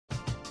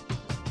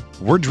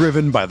We're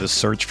driven by the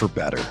search for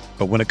better.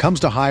 But when it comes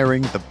to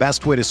hiring, the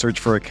best way to search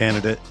for a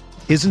candidate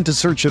isn't to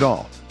search at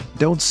all.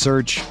 Don't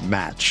search,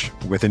 match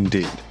with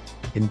Indeed.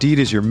 Indeed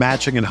is your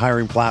matching and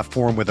hiring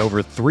platform with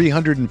over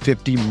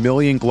 350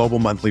 million global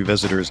monthly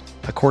visitors,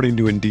 according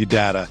to Indeed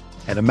data,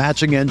 and a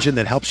matching engine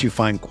that helps you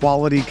find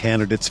quality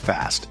candidates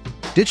fast.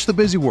 Ditch the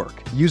busy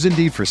work. Use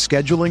Indeed for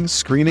scheduling,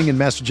 screening, and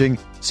messaging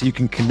so you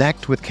can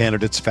connect with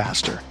candidates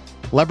faster.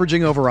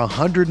 Leveraging over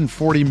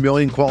 140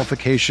 million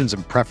qualifications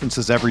and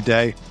preferences every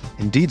day,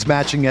 Indeed's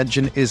matching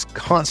engine is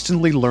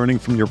constantly learning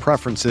from your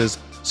preferences,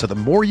 so the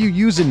more you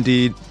use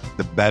Indeed,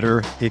 the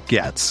better it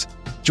gets.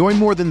 Join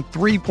more than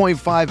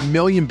 3.5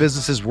 million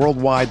businesses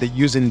worldwide that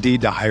use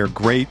Indeed to hire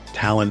great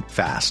talent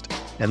fast.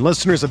 And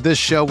listeners of this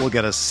show will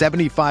get a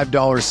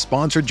 $75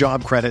 sponsored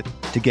job credit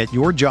to get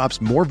your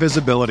jobs more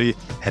visibility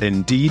at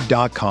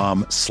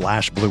Indeed.com/Blue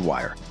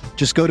Wire.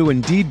 Just go to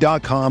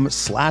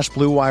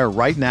Indeed.com/Blue Wire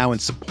right now and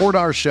support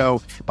our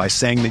show by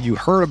saying that you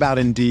heard about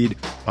Indeed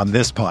on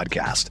this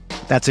podcast.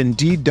 That's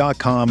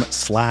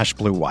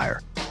Indeed.com/Blue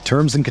Wire.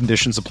 Terms and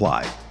conditions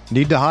apply.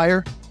 Need to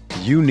hire?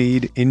 You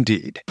need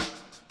Indeed.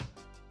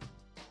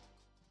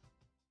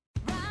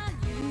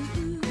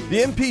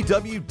 The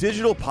MPW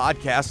Digital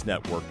Podcast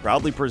Network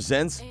proudly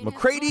presents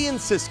McCready and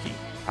Siskey,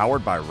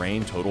 powered by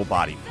Rain Total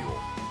Body Fuel.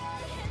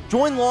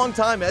 Join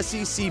longtime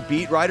SEC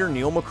beat writer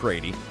Neil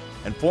McCready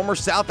and former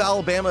South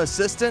Alabama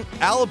assistant,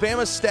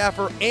 Alabama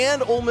staffer,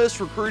 and Ole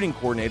Miss recruiting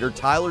coordinator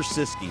Tyler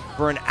Siskey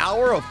for an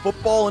hour of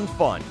football and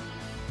fun.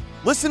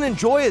 Listen and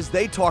enjoy as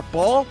they talk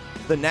ball,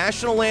 the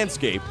national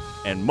landscape,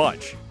 and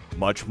much,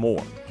 much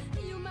more.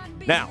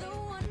 Now,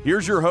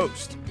 here's your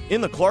host, in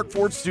the Clark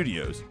Ford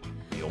Studios,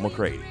 Neil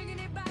McCready.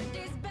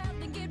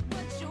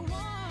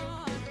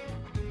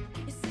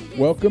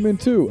 Welcome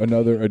into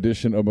another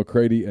edition of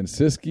McCready and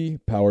Siskey,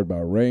 powered by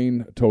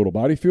Rain Total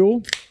Body Fuel.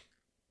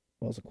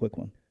 That was a quick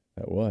one.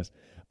 That was.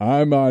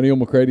 I'm Neil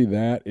McCready.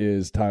 That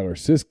is Tyler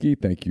Siskey.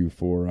 Thank you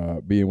for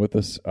being with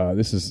us.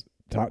 This is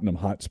Tottenham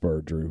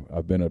Hotspur, Drew.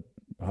 I've been a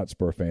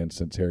Hotspur fan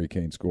since Harry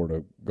Kane scored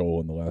a goal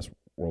in the last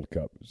World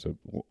Cup. It's a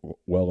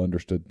well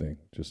understood thing.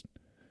 Just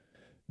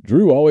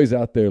Drew always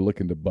out there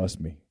looking to bust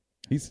me.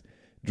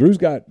 Drew's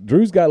got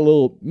a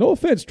little. No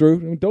offense,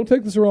 Drew. Don't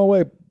take this the wrong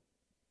way,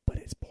 but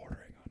it's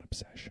bordering on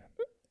obsession.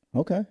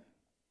 Okay.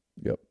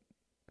 Yep.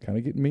 Kind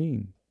of get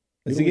mean.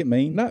 Does he get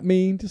mean? Not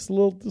mean, just a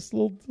little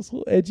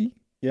edgy.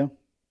 Yeah. A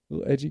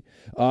little edgy.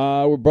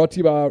 We're brought to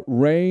you by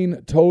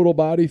Rain Total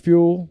Body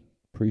Fuel.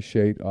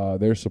 Appreciate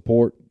their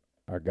support.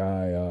 Our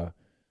guy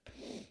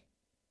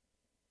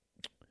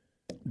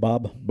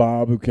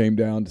Bob, who came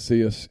down to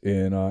see us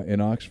in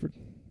Oxford.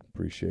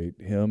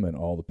 Appreciate him and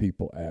all the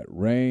people at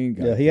Rain.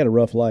 Yeah, he had a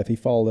rough life. He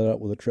followed that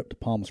up with a trip to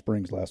Palm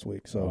Springs last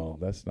week. So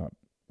that's not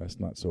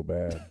so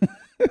bad.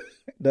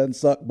 Doesn't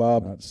suck,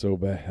 Bob. Not so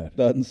bad.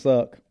 Doesn't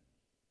suck.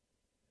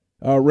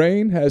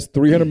 Rain has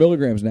 300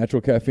 milligrams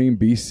natural caffeine,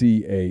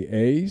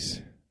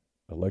 BCAAs,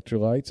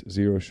 electrolytes,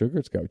 zero sugar.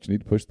 It's got what you need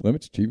to push the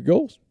limits, achieve your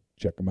goals.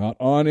 Check them out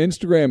on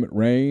Instagram at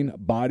Rain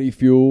Body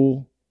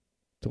Fuel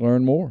to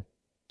learn more.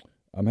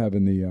 I'm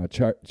having the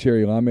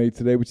cherry limeade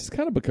today, which has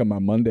kind of become my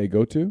Monday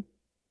go-to.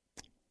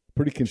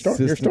 Pretty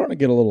consistent. You're starting to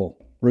get a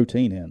little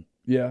routine in.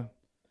 Yeah.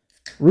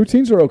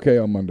 Routines are okay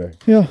on Monday.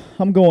 Yeah,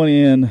 I'm going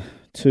in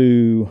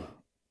to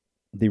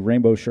the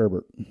rainbow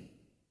sherbet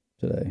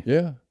today.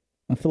 Yeah.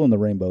 I'm feeling the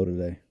rainbow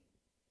today.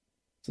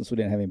 Since we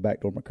didn't have any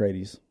backdoor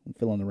McCrady's, I'm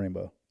feeling the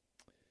rainbow.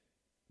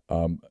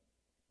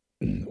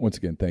 Once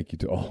again, thank you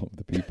to all of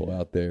the people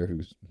out there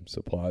who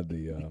supplied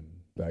the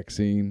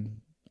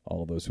vaccine,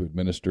 all of those who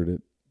administered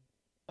it,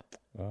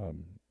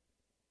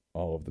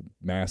 all of the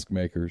mask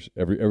makers,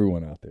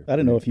 everyone out there. I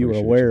didn't know if you were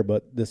aware,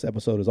 but this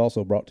episode is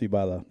also brought to you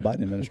by the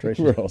Biden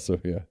administration. We're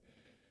also, yeah.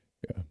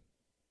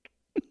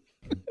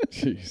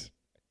 Jeez.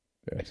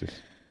 Yeah,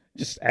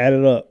 just add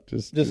it up.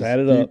 Just add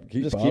it up.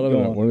 Keep just keep going.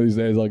 going. One of these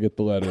days I'll get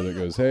the letter that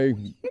goes, hey,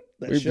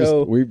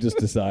 we've just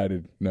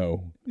decided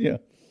no. Yeah.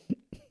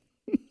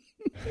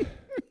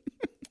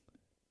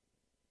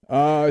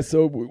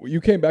 So you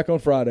came back on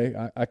Friday.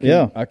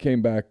 I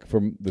came back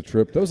from the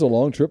trip. That was a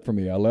long trip for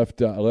me. I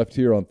left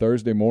here on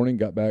Thursday morning,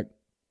 got back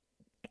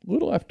a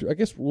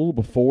little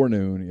before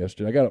noon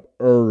yesterday. I got up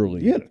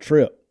early. You had a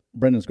trip.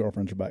 Brendan's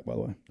girlfriends are back, by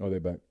the way. Oh, they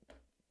back.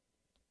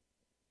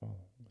 Oh,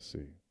 let's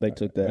see. They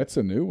took that. That's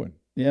a new one.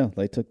 Yeah,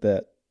 they took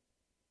that.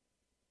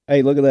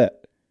 Hey, look at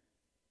that.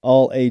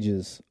 All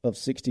ages of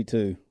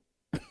 62.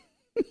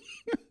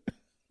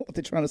 What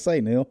they trying to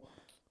say, Neil?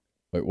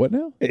 Wait, what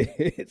now?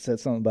 It said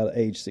something about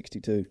age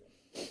 62.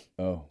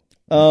 Oh,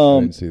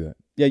 I didn't see that.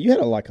 Yeah, you had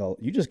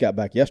you just got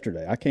back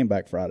yesterday. I came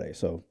back Friday,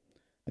 so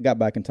I got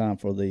back in time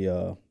for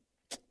the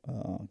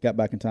got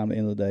back in time at the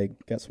end of the day,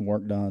 got some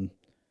work done,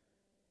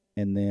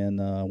 and then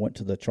went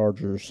to the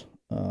Chargers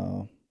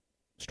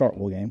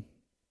Starkville game.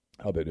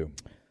 How'd they do?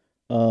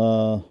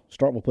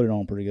 Starkville put it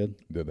on pretty good.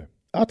 Did they?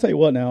 I'll tell you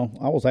what now,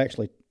 I was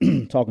actually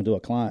talking to a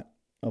client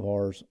of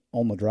ours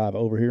on the drive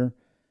over here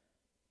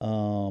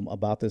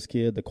about this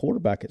kid. The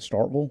quarterback at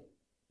Starkville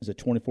is a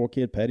 24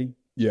 kid, Petty.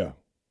 Yeah.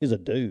 He's a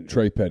dude.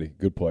 Trey Petty,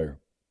 good player.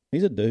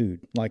 He's a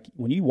dude. Like,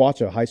 when you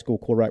watch a high school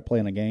quarterback play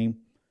in a game,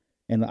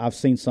 and I've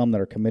seen some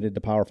that are committed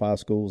to Power 5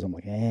 schools, I'm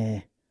like,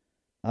 I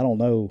don't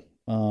know.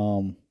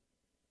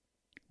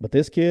 But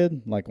this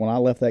kid, like, when I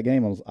left that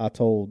game, I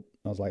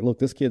was like, look,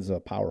 this kid's a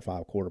Power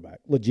 5 quarterback.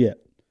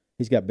 Legit.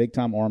 He's got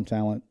big-time arm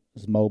talent.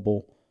 He's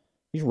mobile.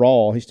 He's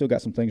raw. He's still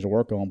got some things to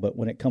work on, but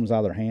when it comes out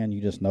of their hand,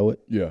 you just know it.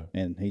 Yeah.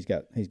 And he's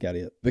got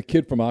it. The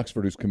kid from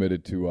Oxford who's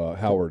committed to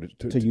Howard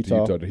to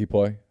Utah. Did he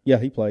play? Yeah,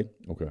 he played.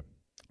 Okay.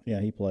 Yeah,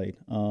 he played.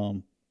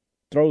 He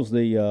throws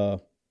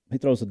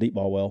the deep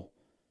ball well.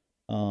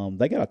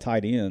 They got a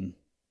tight end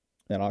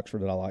at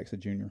Oxford that I like, a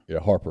junior. Yeah,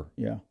 Harper.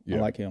 Yeah, Yeah. I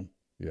like him.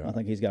 Yeah. I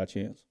think he's got a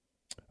chance.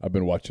 I've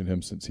been watching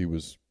him since he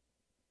was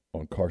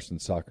on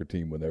Carson's soccer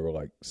team when they were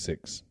like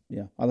 6.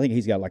 Yeah, I think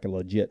he's got like a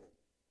legit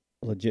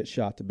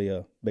shot to be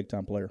a big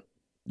time player.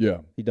 Yeah.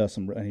 He does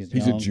some. And he's a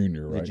young.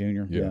 junior, right? He's a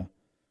junior. Yeah. Yeah.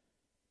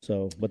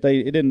 So, but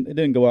it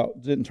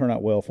didn't turn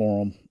out well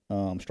for them.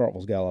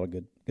 Starkville's got a lot of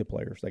good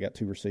players. They got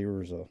 2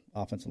 receivers, a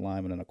offensive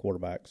lineman, and a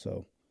quarterback.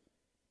 So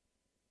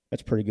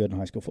that's pretty good in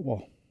high school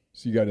football.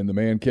 So you got in the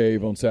man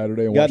cave on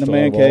Saturday and got watched in the a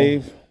lot man of ball?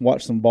 cave,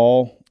 watched some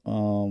ball.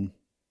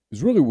 It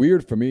was really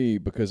weird for me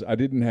because I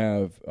didn't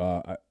have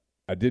my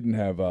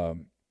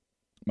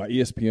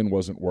ESPN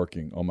wasn't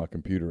working on my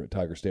computer at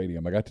Tiger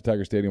Stadium. I got to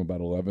Tiger Stadium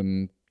about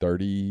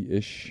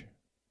 11:30-ish.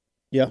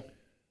 Yeah.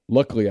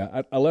 Luckily,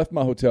 I left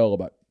my hotel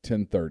about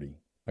 10:30.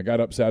 I got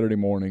up Saturday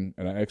morning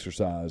and I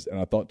exercised, and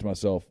I thought to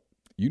myself,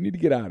 you need to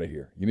get out of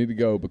here. You need to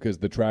go because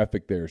the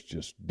traffic there is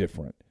just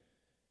different.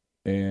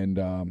 And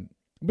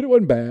but it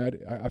wasn't bad.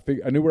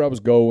 I knew where I was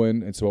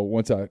going, and so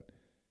once I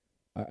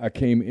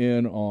came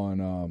in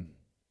on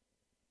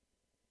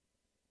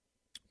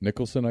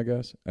Nicholson, I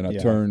guess, and I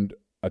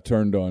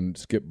turned on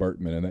Skip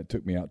Burtman, and that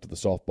took me out to the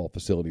softball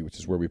facility, which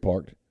is where we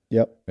parked.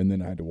 Yep. And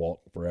then I had to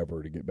walk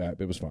forever to get back.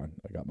 It was fine.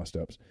 I got my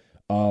steps.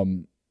 But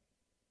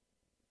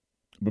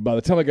by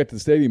the time I got to the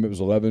stadium, it was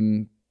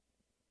 11.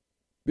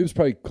 It was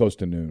probably close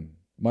to noon.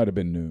 Might have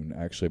been noon,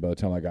 actually, by the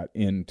time I got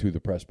into the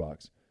press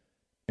box.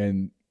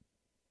 And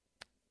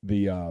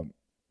my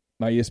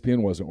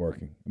ESPN wasn't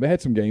working. They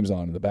had some games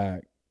on in the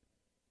back,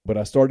 but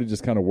I started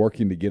just kind of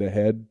working to get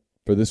ahead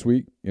for this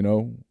week,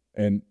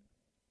 and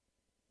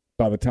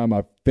by the time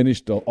I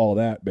finished all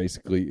that,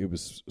 basically, it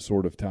was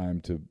sort of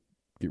time to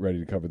get ready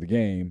to cover the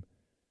game.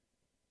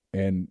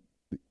 And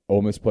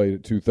Ole Miss played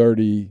at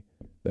 2:30.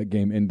 That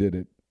game ended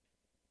at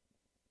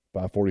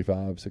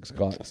 5:45, 6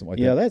 o'clock, something like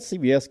that. Yeah, that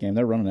CBS game,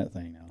 they're running that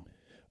thing now.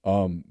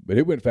 But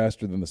it went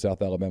faster than the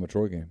South Alabama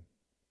Troy game.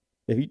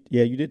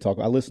 You did talk.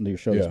 I listened to your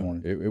show this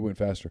morning. It went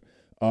faster.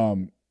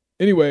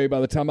 Anyway, by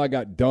the time I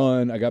got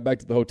done, I got back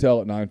to the hotel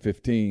at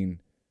 9:15.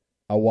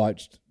 I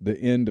watched the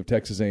end of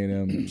Texas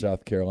A&M,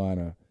 South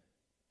Carolina.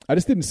 I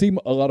just didn't see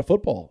a lot of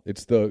football.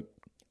 It's the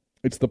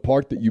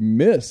part that you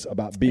miss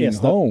about being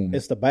home.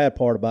 It's the bad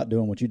part about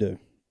doing what you do,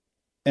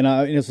 and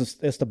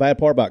it's the bad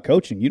part about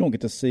coaching. You don't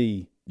get to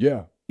see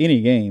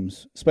any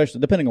games,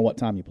 especially depending on what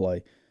time you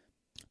play.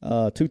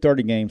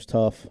 2:30 games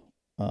tough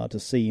to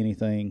see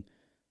anything.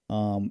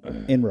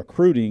 In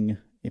recruiting,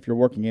 if you're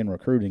working in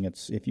recruiting,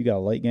 if you got a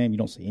late game, you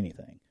don't see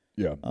anything.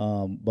 Yeah.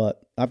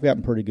 But I've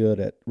gotten pretty good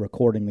at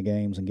recording the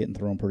games and getting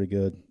through them pretty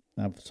good,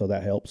 so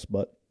that helps.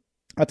 But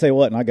I tell you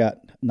what, and I got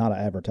not an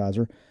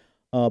advertiser,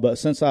 but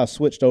since I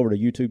switched over to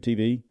YouTube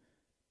TV,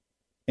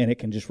 and it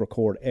can just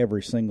record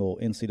every single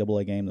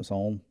NCAA game that's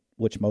on,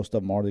 which most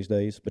of them are these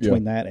days.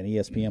 Between that and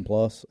ESPN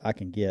Plus, I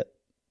can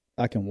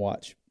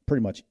watch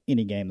pretty much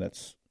any game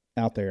that's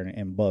out there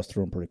and buzz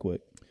through them pretty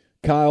quick.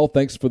 Kyle,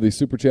 thanks for the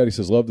super chat. He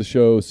says, love the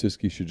show.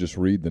 Siski should just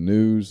read the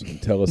news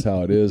and tell us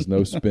how it is.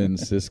 No spin,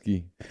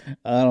 Siski.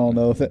 I don't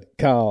know if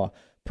Kyle,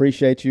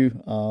 appreciate you.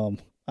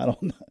 I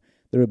don't know.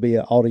 There would be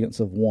an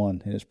audience of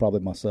one, and it's probably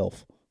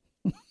myself.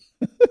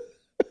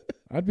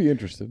 I'd be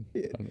interested.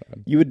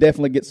 You would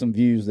definitely get some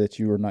views that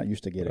you are not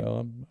used to getting.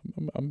 Well,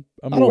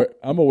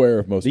 I'm aware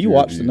of most. Do you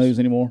watch the news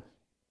anymore?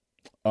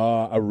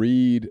 I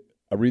read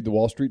the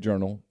Wall Street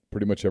Journal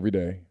pretty much every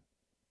day.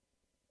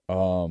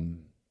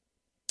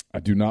 I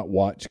do not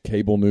watch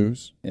cable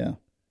news. Yeah.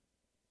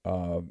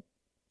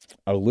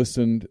 I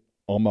listened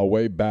on my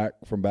way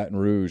back from Baton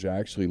Rouge. I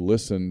actually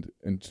listened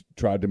and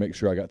tried to make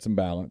sure I got some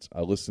balance. I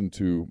listened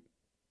to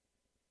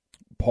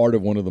part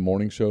of one of the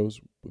morning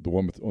shows, the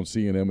one on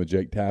CNN with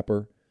Jake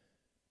Tapper,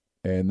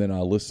 and then I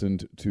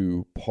listened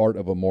to part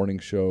of a morning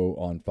show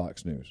on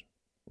Fox News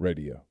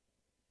radio.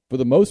 For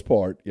the most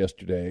part,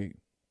 yesterday,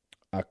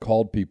 I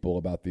called people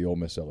about the Ole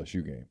Miss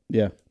LSU game.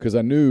 Yeah. Because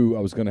I knew I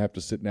was going to have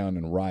to sit down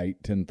and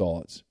write 10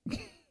 thoughts.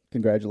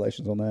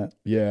 Congratulations on that.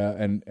 Yeah,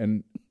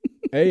 and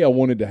I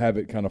wanted to have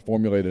it kind of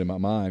formulated in my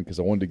mind because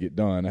I wanted to get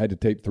done. I had to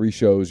tape 3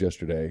 shows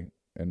yesterday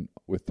and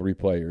with 3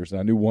 players, and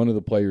I knew one of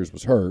the players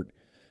was hurt,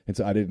 and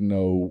so I didn't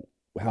know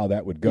how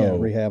that would go. Yeah,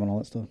 rehab and all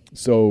that stuff.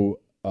 So,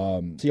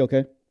 is he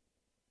okay?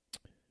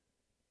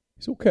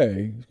 He's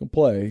okay. He's going to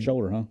play.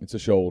 Shoulder, huh? It's a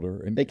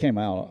shoulder. And it came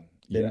out,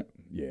 didn't it?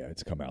 Yeah,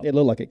 it's come out. It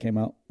looked like it came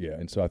out. Yeah,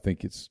 and so I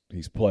think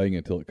he's playing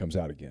until it comes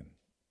out again.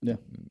 Yeah.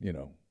 You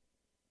know.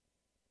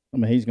 I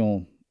mean, he's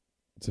going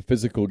It's a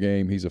physical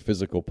game. He's a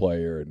physical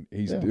player, and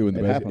he's doing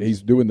the best. Happens.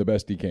 He's doing the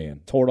best he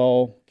can. Toward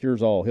all,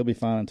 cures all. He'll be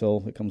fine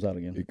until it comes out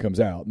again. It comes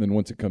out, and then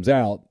once it comes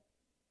out,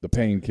 the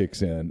pain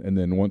kicks in, and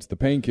then once the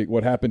pain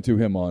what happened to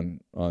him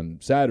on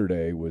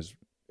Saturday was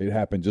it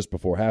happened just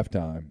before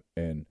halftime,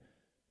 and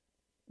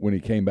when he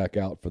came back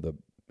out for the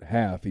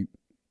half, he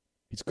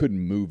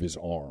couldn't move his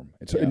arm,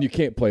 and you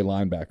can't play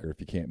linebacker if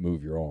you can't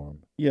move your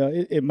arm. Yeah,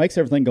 it makes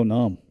everything go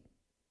numb.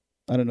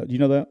 I don't know. Do you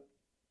know that?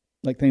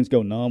 Like things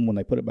go numb when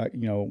they put it back,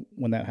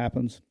 when that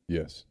happens.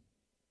 Yes.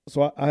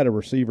 So I had a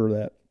receiver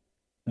that,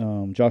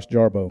 Josh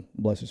Jarbo,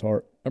 bless his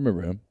heart. I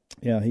remember him.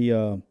 Yeah, he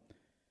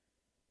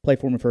played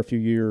for me for a few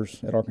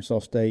years at Arkansas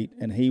State,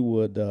 and he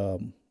would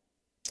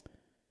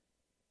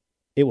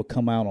it would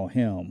come out on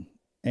him,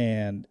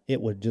 and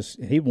it would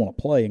he'd want to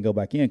play and go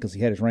back in because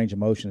he had his range of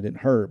motion. It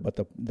didn't hurt, but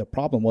the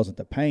problem wasn't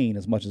the pain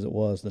as much as it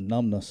was the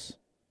numbness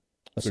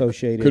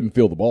associated. Couldn't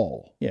feel the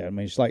ball. Yeah, I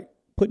mean, it's like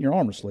putting your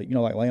arm to sleep,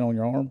 like laying on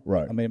your arm.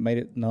 Right. I mean, it made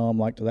it numb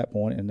like to that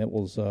point, and it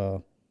was,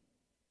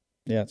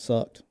 it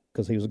sucked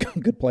because he was a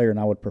good player, and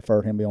I would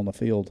prefer him be on the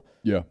field.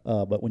 Yeah.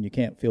 But when you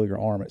can't feel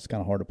your arm, it's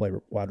kind of hard to play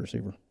wide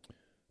receiver.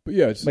 But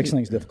yeah, it makes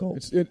things difficult.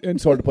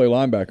 It's hard to play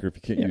linebacker if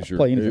you can't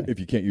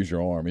use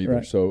your arm either.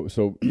 Right.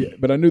 So yeah,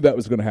 but I knew that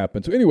was going to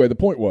happen. So anyway, the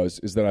point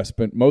is that I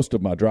spent most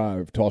of my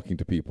drive talking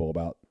to people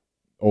about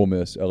Ole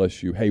Miss,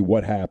 LSU. Hey,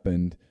 what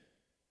happened?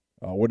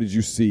 What did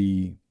you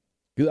see?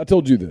 Because I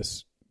told you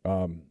this.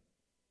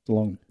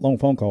 Long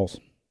phone calls.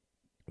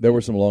 There were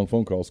some long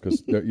phone calls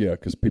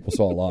because people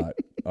saw a lot.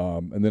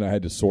 And then I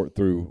had to sort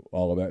through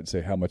all of that and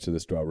say, how much of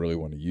this do I really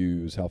want to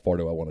use? How far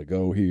do I want to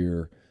go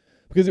here?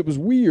 Because it was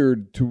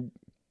weird to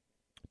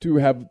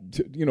have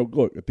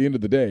look, at the end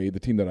of the day, the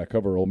team that I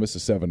cover, Ole Miss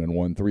is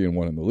 7-1,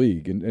 3-1 in the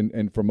league,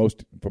 and for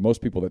most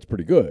people that's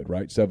pretty good,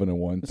 right?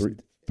 7-1,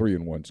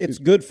 3-1. It's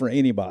good for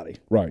anybody,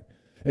 right?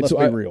 And Let's so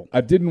be real.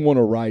 I didn't want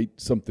to write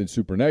something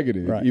super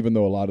negative, right. Even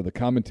though a lot of the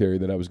commentary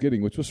that I was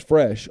getting, which was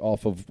fresh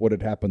off of what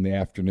had happened the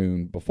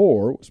afternoon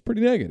before, was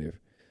pretty negative.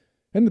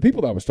 And the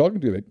people that I was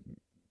talking to,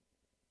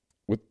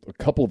 with a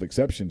couple of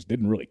exceptions,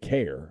 didn't really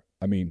care.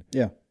 I mean,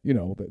 they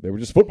were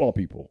just football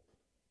people.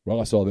 Well,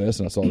 I saw this,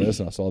 and I saw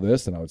this, and I saw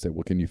this, and I would say,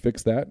 well, can you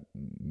fix that?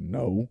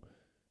 No.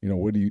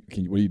 What do you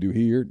do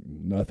here?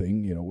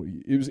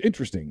 Nothing. It was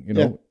interesting.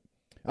 Yeah.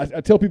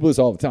 I tell people this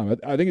all the time.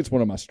 I think it's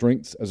one of my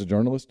strengths as a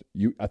journalist.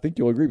 I think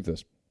you'll agree with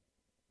this.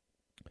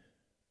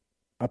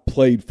 I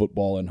played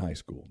football in high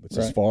school. That's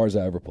as far as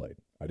I ever played.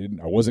 I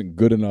wasn't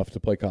good enough to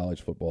play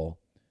college football.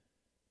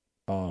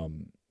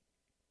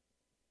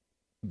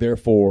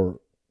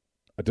 Therefore,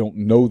 I don't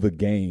know the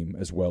game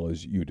as well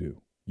as you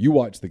do. You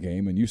watch the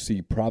game and you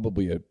see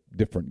probably a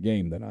different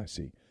game than I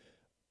see.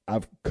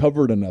 I've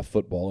covered enough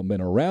football and been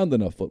around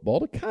enough football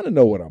to kind of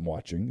know what I'm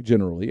watching.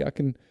 Generally, I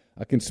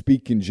can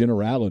speak in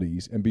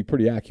generalities and be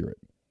pretty accurate.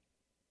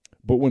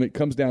 But when it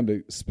comes down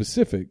to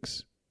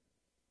specifics,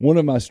 one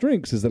of my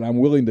strengths is that I'm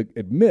willing to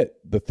admit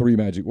the three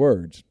magic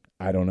words,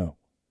 I don't know.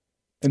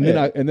 And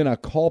then I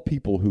call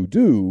people who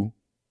do,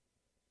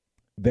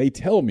 they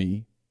tell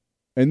me,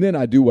 and then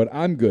I do what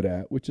I'm good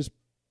at,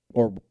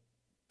 or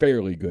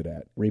fairly good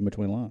at. Read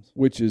between lines.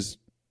 Which is,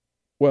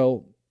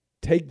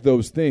 take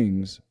those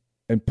things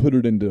and put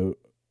it into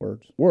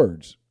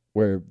words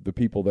where the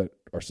people that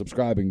are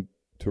subscribing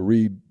to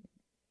read,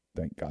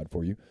 thank God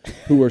for you,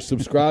 who are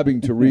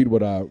subscribing to read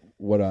what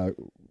I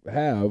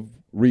have,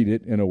 read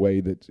it in a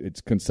way that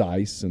it's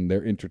concise and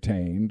they're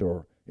entertained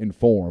or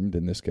informed.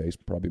 In this case,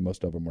 probably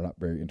most of them are not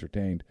very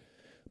entertained,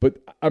 but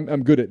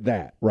I'm good at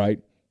that, right?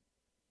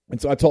 And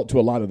so I talked to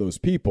a lot of those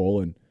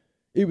people, and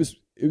it was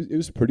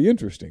pretty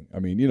interesting. I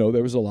mean,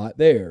 there was a lot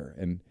there,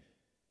 and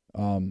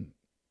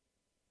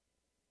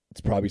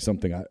it's probably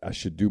something I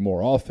should do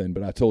more often.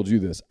 But I told you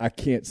this: I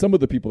can't. Some of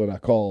the people that I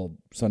called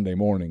Sunday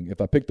morning, if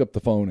I picked up the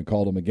phone and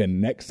called them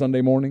again next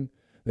Sunday morning,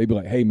 they'd be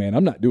like, "Hey, man,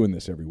 I'm not doing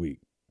this every week."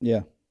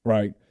 Yeah,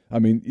 right. I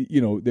mean,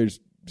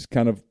 there's just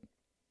kind of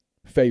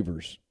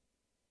favors.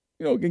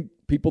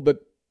 People that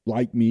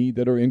like me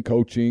that are in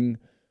coaching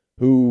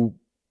who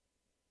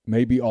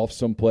may be off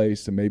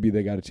someplace and maybe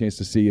they got a chance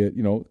to see it.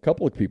 A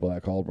couple of people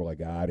that called were like,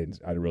 I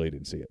really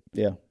didn't see it.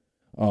 Yeah.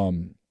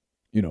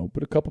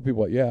 But a couple of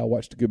people I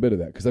watched a good bit of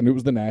that because I knew it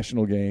was the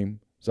national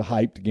game. It was a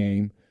hyped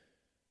game,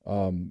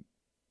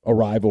 a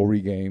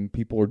rivalry game.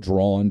 People are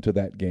drawn to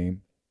that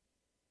game.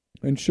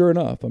 And sure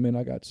enough, I mean,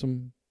 I got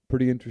some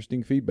pretty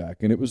interesting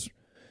feedback, and it was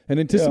an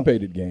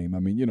anticipated game. I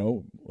mean,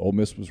 Ole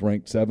Miss was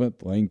ranked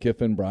 7th, Lane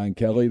Kiffin, Brian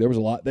Kelly. There was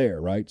a lot there,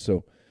 right?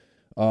 So,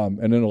 and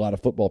then a lot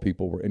of football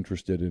people were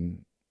interested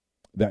in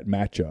that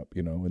matchup,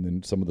 and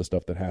then some of the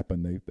stuff that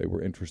happened, they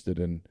were interested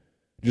in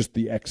just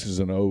the X's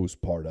and O's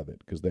part of it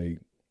because they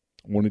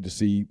wanted to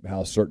see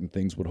how certain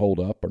things would hold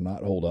up or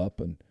not hold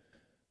up. And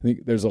I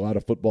think there's a lot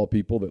of football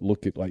people that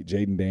look at like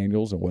Jaden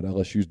Daniels and what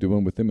LSU's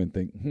doing with him and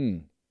think,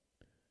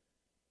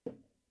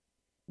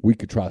 we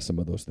could try some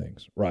of those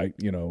things, right?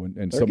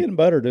 And they're getting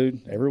better,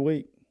 dude, every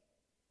week.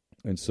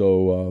 And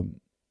so,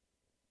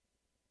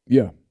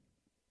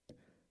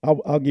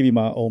 I'll give you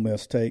my Ole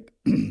Miss take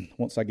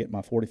once I get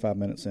my 45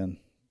 minutes in.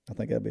 I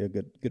think that'd be a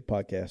good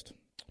podcast.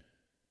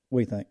 What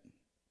do you think?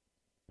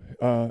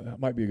 That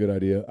might be a good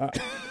idea.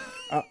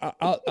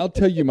 I'll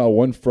tell you my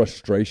one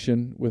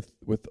frustration with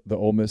the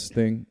Ole Miss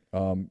thing,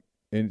 and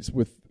it's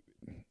with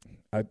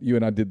you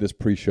and I did this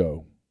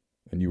pre-show,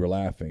 and you were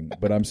laughing,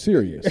 but I'm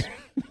serious.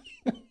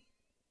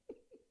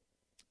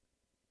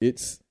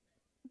 It's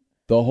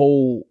the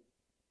whole,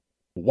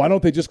 why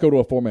don't they just go to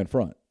a four-man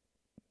front?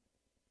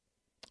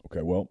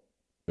 Okay, well,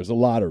 there's a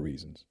lot of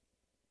reasons.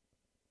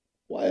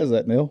 Why is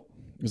that, Neil?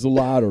 There's a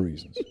lot of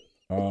reasons.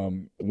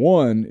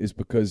 One is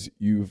because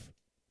you've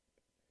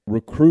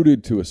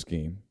recruited to a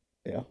scheme.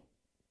 Yeah.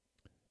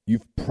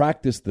 You've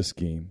practiced the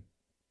scheme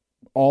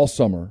all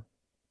summer.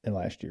 And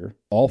last year.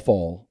 All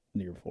fall.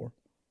 The year before.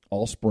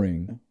 All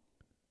spring. Yeah.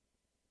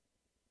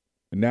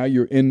 And now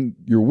you're in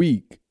your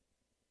week,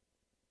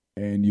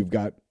 and you've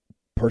got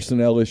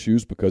personnel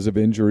issues because of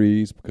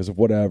injuries, because of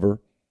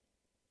whatever.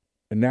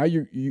 And now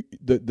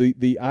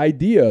the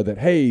idea that,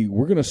 hey,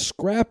 we're going to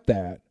scrap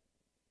that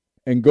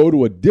and go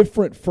to a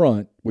different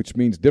front, which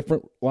means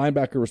different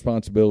linebacker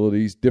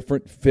responsibilities,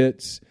 different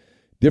fits,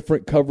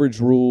 different coverage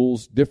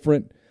rules,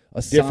 different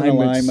assignments, different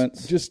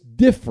alignments, just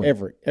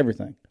different.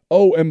 Everything.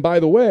 Oh, and by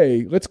the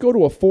way, let's go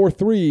to a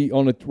 4-3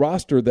 on a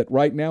roster that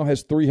right now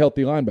has 3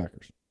 healthy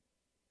linebackers.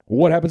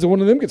 What happens if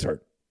one of them gets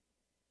hurt?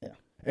 Yeah.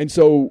 And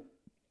so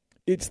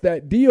it's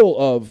that deal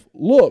of,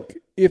 look,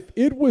 if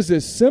it was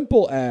as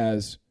simple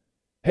as,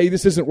 hey,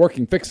 this isn't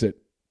working, fix it,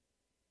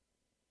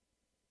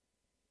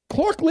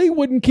 Clark Lee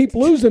wouldn't keep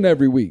losing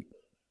every week.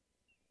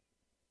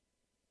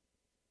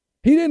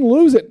 He didn't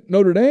lose at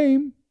Notre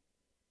Dame,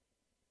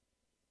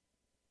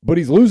 but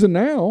he's losing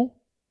now.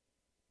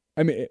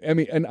 I mean,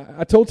 and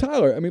I told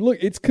Tyler, look,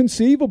 it's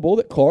conceivable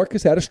that Clark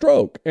has had a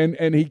stroke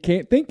and he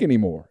can't think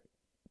anymore.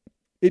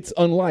 It's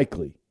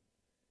unlikely.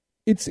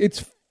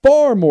 It's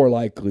far more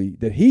likely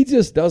that he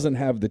just doesn't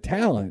have the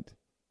talent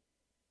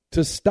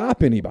to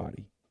stop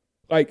anybody.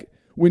 Like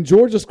when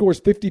Georgia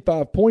scores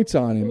 55 points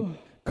on him,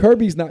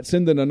 Kirby's not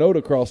sending a note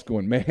across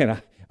going,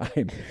 man,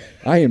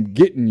 I am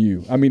getting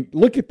you. I mean,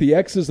 look at the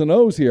X's and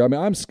O's here. I mean,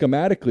 I'm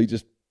schematically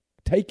just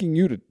taking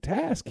you to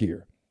task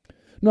here.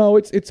 No,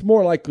 it's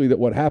more likely that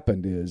what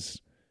happened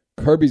is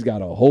Kirby's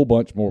got a whole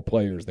bunch more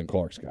players than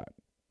Clark's got.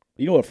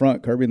 You know what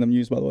front Kirby and them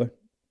use, by the way?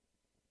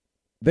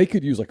 They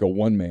could use like a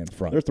one-man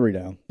front. They're 3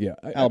 down. Yeah.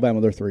 Alabama,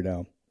 they're 3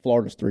 down.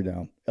 Florida's 3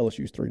 down.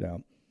 LSU's 3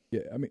 down.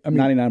 Yeah, I mean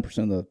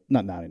 99% of the,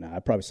 not 99,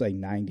 I'd probably say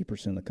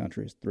 90% of the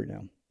country is 3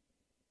 down.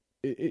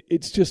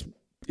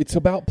 It's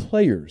about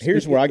players.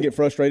 Here's where I get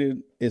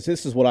frustrated is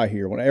this is what I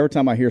hear. Every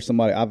time I hear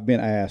somebody, I've been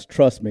asked,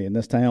 trust me, in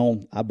this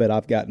town, I bet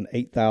I've gotten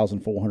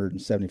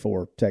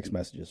 8,474 text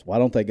messages. Why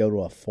don't they go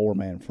to a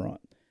 4-man front?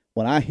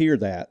 When I hear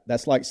that,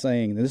 that's like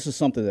saying, and this is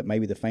something that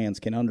maybe the fans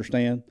can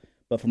understand,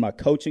 but from a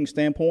coaching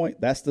standpoint,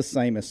 that's the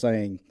same as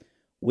saying,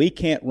 we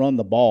can't run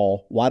the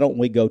ball. Why don't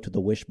we go to the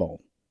wishbone?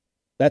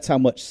 That's how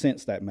much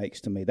sense that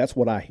makes to me. That's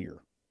what I hear.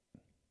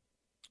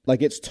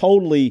 Like it's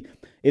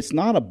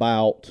not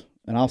about,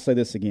 and I'll say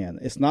this again,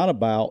 it's not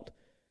about,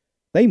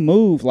 they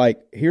move like,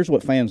 here's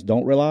what fans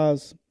don't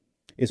realize,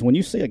 is when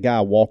you see a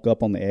guy walk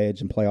up on the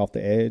edge and play off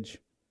the edge,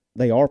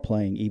 they are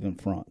playing even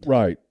front.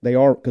 Right. They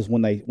are, because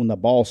when the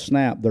ball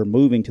snap, they're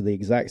moving to the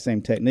exact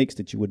same techniques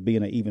that you would be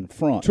in an even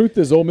front. Truth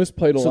is, Ole Miss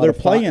played a lot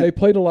of they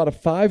played a lot of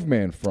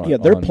 5-man front. Yeah,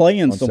 they're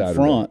playing some Saturday.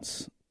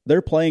 fronts.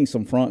 They're playing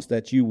some fronts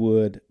that you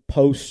would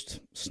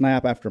post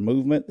snap after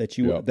movement that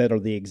that are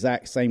the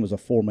exact same as a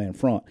 4-man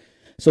front.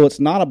 So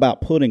it's not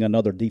about putting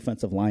another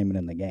defensive lineman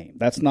in the game.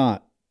 That's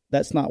not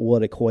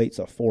what equates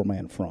a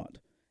 4-man front.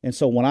 And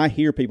so when I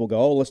hear people go,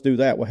 "Oh, let's do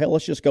that," well, hell,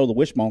 let's just go to the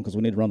wishbone because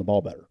we need to run the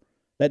ball better.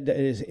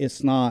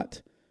 It's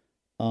not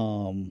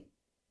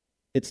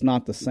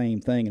the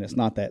same thing, and it's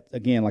not that,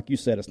 again, like you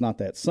said, it's not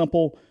that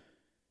simple.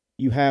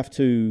 You have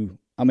to.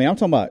 I'm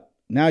talking about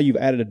now. You've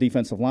added a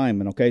defensive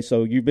lineman. Okay,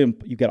 so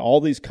you've got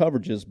all these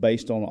coverages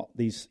based on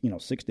these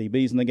 6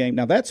 DBs in the game.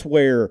 Now that's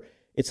where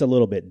it's a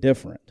little bit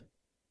different.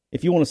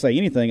 If you want to say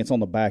anything, it's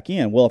on the back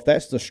end. Well, if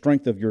that's the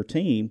strength of your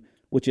team,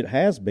 which it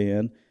has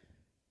been,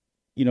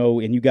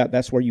 and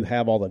that's where you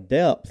have all the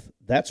depth.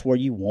 That's where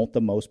you want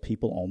the most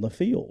people on the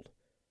field.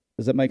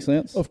 Does that make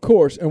sense? Of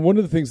course. And one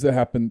of the things that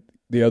happened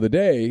the other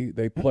day,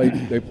 they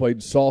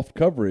played soft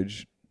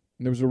coverage,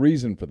 and there was a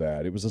reason for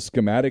that. It was a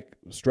schematic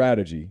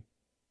strategy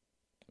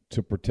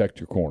to protect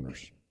your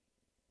corners.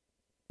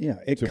 Yeah,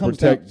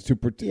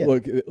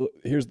 Look,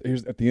 here's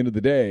at the end of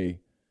the day,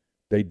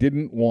 they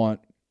didn't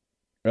want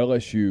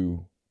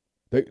LSU.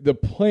 The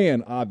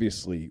plan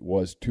obviously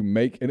was to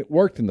make, and it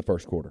worked in the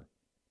first quarter.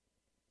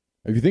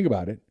 If you think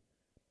about it,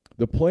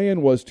 the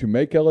plan was to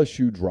make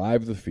LSU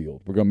drive the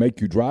field. We're going to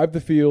make you drive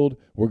the field.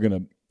 We're going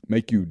to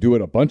make you do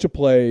it a bunch of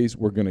plays.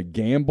 We're going to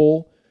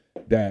gamble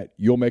that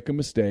you'll make a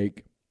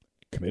mistake,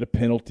 commit a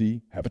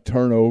penalty, have a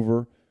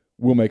turnover.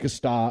 We'll make a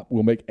stop.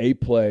 We'll make a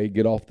play,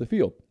 get off the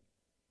field.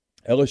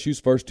 LSU's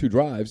first 2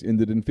 drives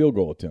ended in field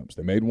goal attempts.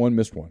 They made one,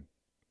 missed one.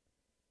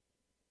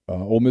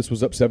 Ole Miss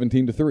was up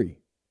 17-3.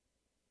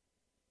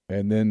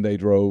 And then they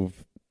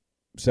drove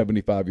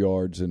 75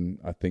 yards in,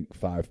 I think,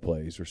 5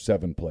 plays or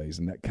 7 plays,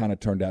 and that kind of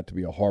turned out to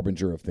be a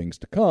harbinger of things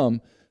to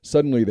come.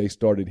 Suddenly they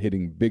started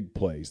hitting big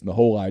plays, and the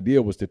whole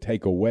idea was to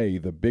take away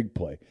the big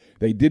play.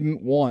 They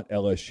didn't want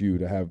LSU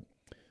to have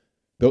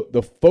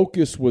the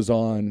focus was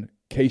on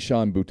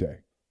Kayshon Boutte.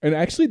 And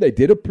actually, they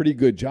did a pretty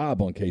good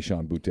job on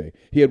Kayshon Boutte.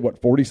 He had,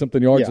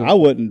 40-something yards? Yeah, I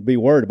wouldn't be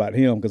worried about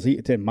him because,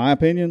 in my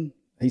opinion,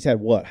 he's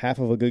had, half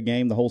of a good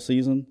game the whole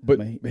season?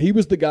 But he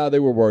was the guy they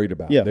were worried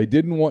about. Yeah. They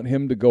didn't want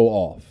him to go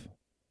off.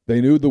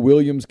 They knew the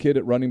Williams kid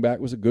at running back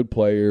was a good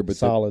player, but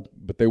solid.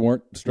 But they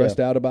weren't stressed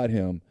out about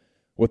him.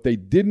 What they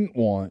didn't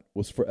want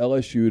was for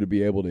LSU to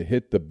be able to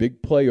hit the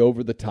big play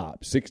over the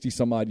top,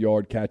 60-some-odd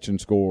yard catch and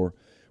score,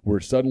 where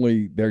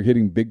suddenly they're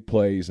hitting big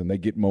plays and they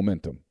get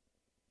momentum.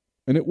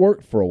 And it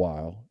worked for a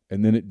while,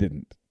 and then it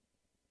didn't.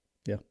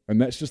 Yeah.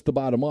 And that's just the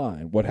bottom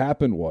line. What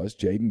happened was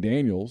Jaden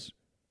Daniels,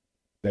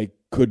 they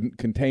couldn't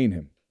contain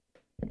him.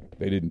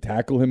 They didn't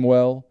tackle him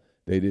well.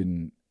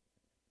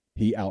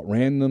 He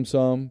outran them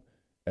some.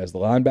 As the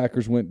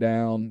linebackers went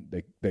down,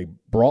 they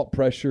brought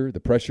pressure. The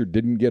pressure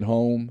didn't get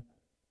home.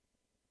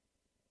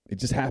 It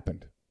just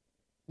happened.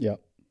 Yeah.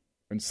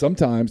 And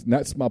sometimes, and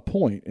that's my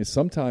point, is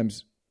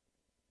sometimes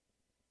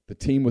the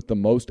team with the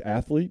most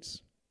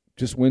athletes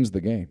just wins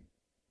the game.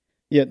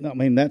 Yeah, I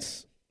mean,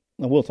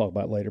 we'll talk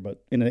about it later,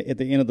 but at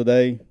the end of the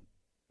day,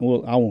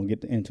 I want to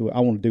get into it.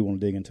 I want to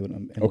dig into it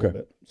in a little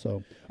bit.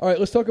 So, all right,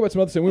 let's talk about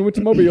some other things. We went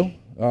to Mobile.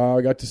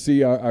 I got to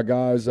see our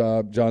guys,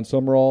 John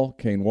Summerall,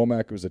 Kane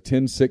Womack. It was a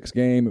 10-6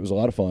 game. It was a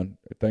lot of fun.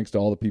 Thanks to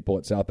all the people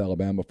at South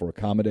Alabama for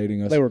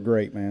accommodating us. They were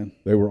great, man.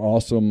 They were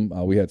awesome.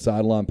 We had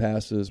sideline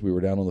passes. We were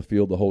down on the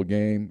field the whole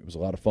game. It was a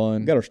lot of fun.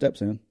 We got our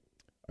steps in.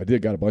 I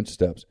did. Got a bunch of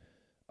steps.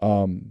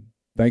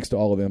 Thanks to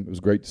all of them. It was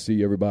great to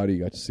see everybody.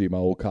 Got to see my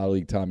old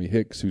colleague, Tommy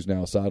Hicks, who's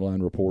now a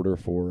sideline reporter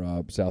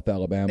for South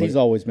Alabama. He's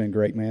always been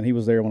great, man. He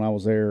was there when I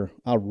was there.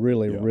 I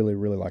really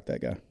like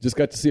that guy. Just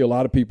got to see a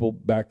lot of people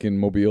back in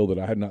Mobile that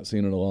I had not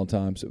seen in a long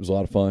time. So it was a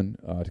lot of fun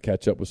to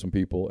catch up with some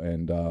people.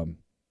 And,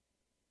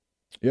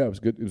 it was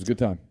good. It was a good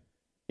time.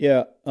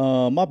 Yeah.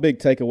 My big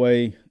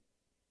takeaway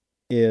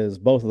is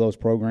both of those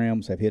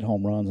programs have hit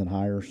home runs and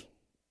hires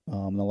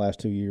in the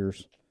last 2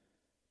 years.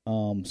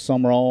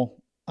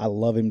 Summerall, I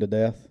love him to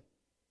death.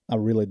 I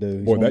really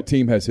do. Boy, that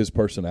team has his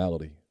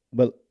personality.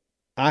 But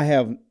I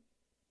have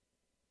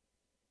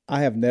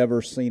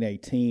never seen a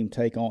team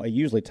take on – it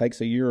usually takes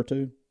a year or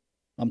two.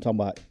 I'm talking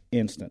about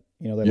instant.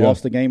 They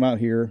lost the game out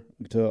here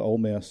to Ole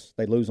Miss.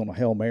 They lose on a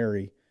Hail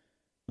Mary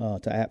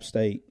to App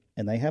State,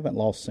 and they haven't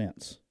lost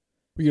since.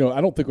 I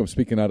don't think I'm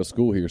speaking out of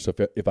school here, so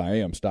if I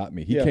am, stop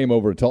me. He came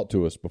over and talked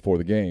to us before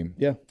the game.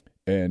 Yeah.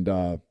 And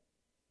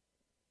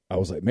I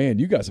was like, man,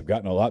 you guys have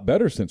gotten a lot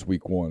better since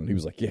week 1. And he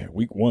was like, yeah,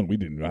 week 1, we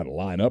didn't know how to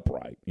line up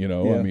right. Yeah.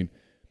 I mean,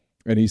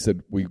 and he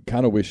said, we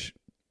kind of wish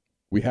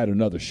we had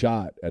another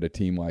shot at a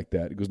team like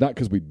that. It was not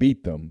because we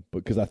beat them,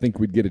 but because I think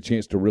we'd get a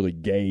chance to really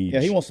gauge.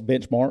 Yeah, he wants to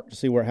benchmark to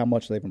see how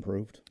much they've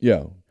improved.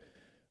 Yeah.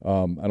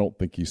 I don't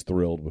think he's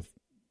thrilled with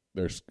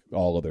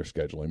all of their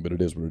scheduling, but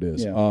it is what it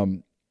is. Yeah.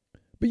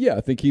 But, yeah,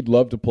 I think he'd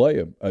love to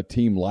play a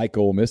team like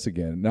Ole Miss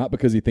again, not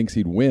because he thinks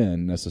he'd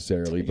win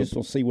necessarily. Just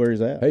will see where he's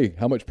at. Hey,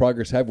 how much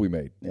progress have we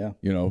made? Yeah.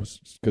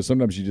 Because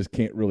sometimes you just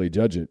can't really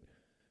judge it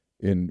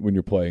when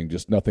you're playing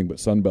just nothing but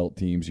Sunbelt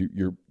teams.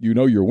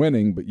 You're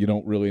winning, but you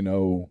don't really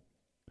know.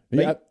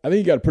 I think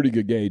you got a pretty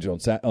good gauge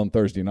on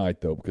Thursday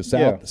night, though, because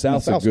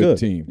South's a good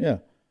team. Yeah.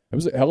 It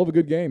was a hell of a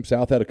good game.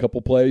 South had a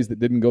couple plays that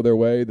didn't go their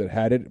way that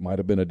had it. It might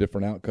have been a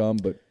different outcome,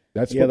 but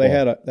that's football.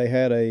 They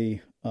had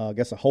a I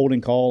guess a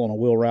holding call on a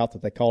wheel route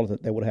that they called it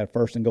that they would have had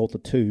first and goal to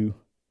 2,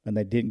 and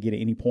they didn't get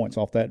any points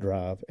off that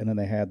drive. And then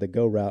they had the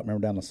go route,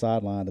 remember, down the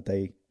sideline that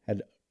they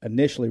had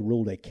initially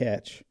ruled a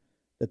catch,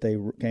 that they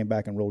came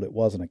back and ruled it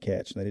wasn't a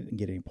catch, and they didn't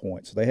get any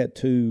points. So they had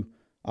 2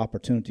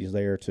 opportunities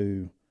there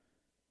to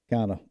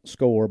kind of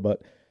score.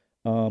 But,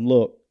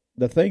 look,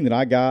 the thing that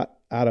I got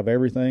out of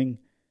everything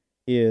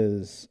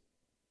is,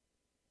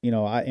 we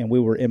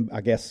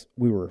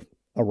were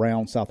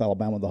around South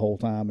Alabama the whole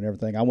time and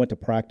everything. I went to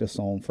practice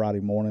on Friday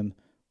morning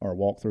or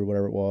walk through,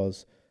 whatever it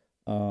was.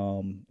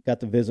 Got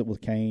to visit with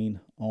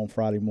Kane on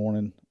Friday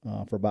morning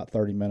for about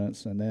 30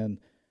 minutes, and then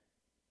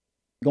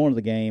going to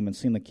the game and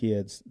seeing the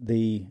kids.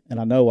 And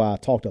I know I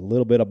talked a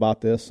little bit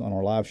about this on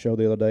our live show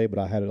the other day, but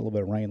I had a little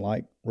bit of rain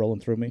light rolling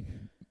through me.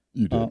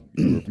 You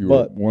did. You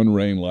were one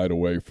rain light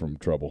away from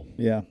trouble.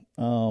 Yeah.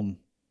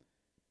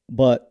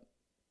 But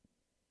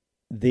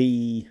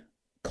the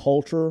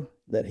culture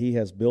that he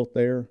has built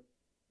there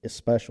is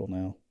special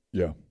now.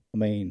 Yeah. I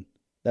mean,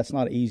 that's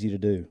not easy to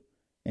do.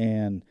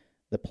 And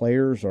the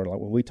players are, like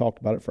we talked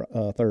about it for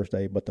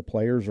Thursday, but the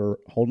players are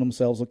holding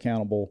themselves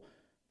accountable.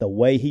 The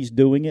way he's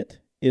doing it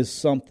is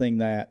something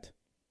that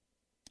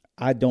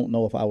I don't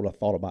know if I would have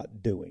thought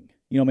about doing.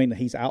 You know what I mean?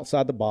 He's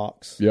outside the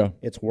box. Yeah.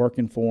 It's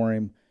working for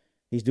him.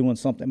 He's doing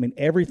something. I mean,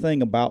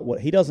 everything about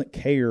he doesn't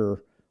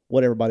care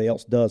what everybody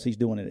else does. He's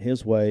doing it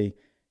his way.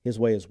 His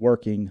way is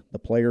working. The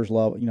players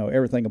love,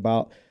 everything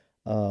about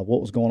what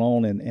was going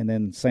on. And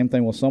then same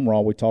thing with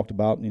Summerall. We talked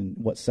about in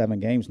 7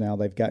 games now,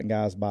 they've gotten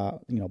guys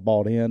bought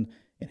in,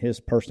 and his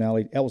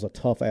personality. That was a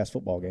tough-ass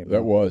football game.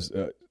 That was.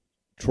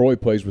 Troy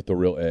plays with the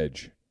real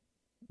edge.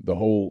 The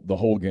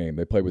whole game,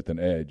 they play with an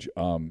edge.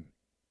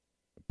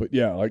 But,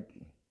 yeah,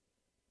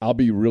 I'll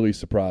be really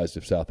surprised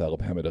if South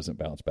Alabama doesn't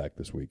bounce back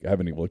this week. I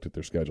haven't even looked at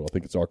their schedule. I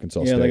think it's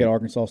Arkansas State. Yeah, they got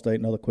Arkansas State,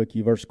 another Quick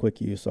U versus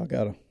Quick U, so I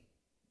got to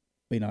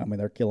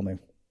they're killing me.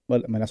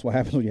 But, that's what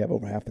happens when you have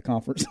over half the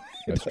conference.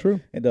 That's true.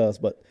 It does,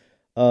 but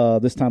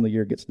this time of the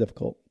year it gets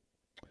difficult.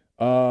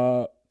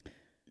 All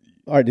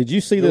right, did you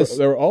see this?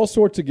 There were all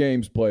sorts of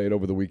games played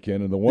over the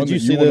weekend, and the one that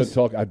you want to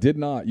talk – I did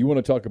not. You want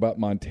to talk about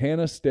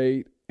Montana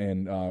State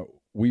and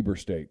Weber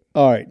State.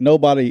 All right,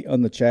 nobody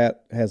on the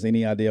chat has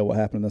any idea what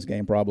happened in this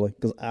game probably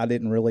because I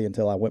didn't really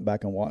until I went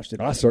back and watched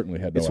it. I certainly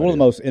had no idea. It's one of the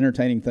most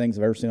entertaining things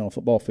I've ever seen on a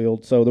football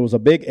field. So there was a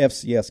big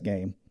FCS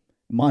game.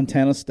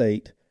 Montana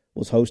State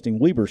was hosting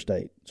Weber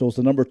State. So it's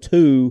the number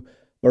 2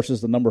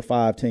 versus the number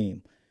 5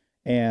 team.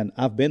 And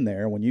I've been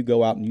there. When you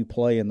go out and you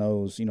play in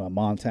those,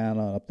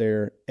 Montana up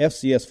there,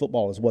 FCS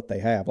football is what they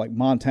have. Like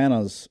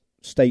Montana's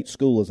state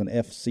school is an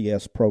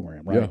FCS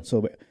program, right? Yeah.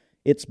 So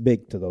it's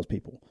big to those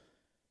people.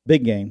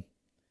 Big game.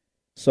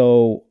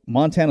 So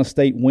Montana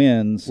State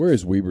wins. Where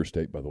is Weber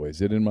State, by the way?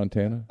 Is it in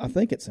Montana? I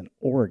think it's in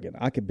Oregon.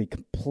 I could be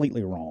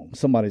completely wrong.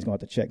 Somebody's going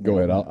to have to check. Go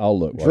ahead. I'll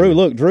look.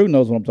 Drew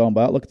knows what I'm talking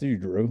about. Look at you,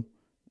 Drew.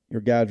 Your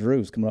guy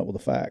Drew's coming up with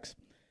the facts.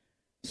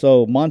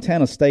 So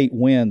Montana State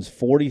wins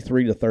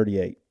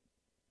 43-38.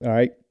 All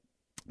right.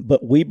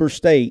 But Weber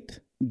State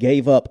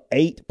gave up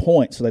 8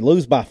 points. So they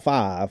lose by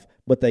 5,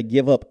 but they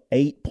give up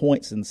 8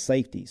 points in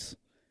safeties.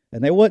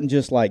 And they wasn't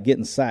just like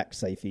getting sacked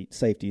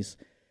safeties.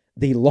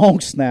 The long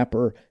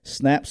snapper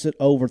snaps it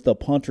over the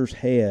punter's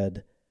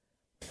head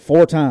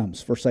 4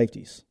 times for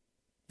safeties.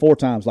 4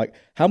 times. Like,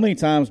 how many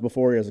times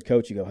before as a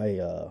coach you go, hey,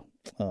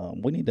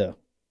 we need to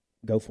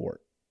go for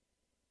it?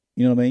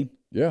 You know what I mean?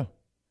 Yeah.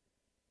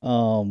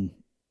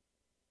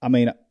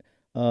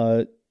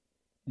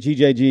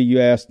 GJG, you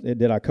asked,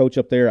 did I coach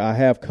up there? I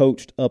have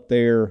coached up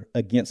there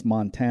against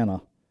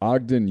Montana.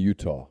 Ogden,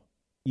 Utah.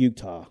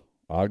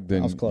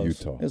 Ogden, I was close.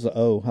 Utah. It was an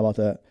O. How about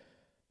that?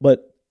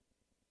 But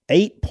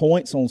 8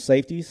 points on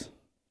safeties.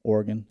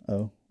 Oregon,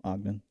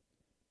 Ogden.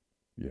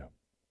 Yeah.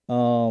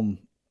 Oh,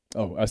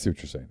 I see what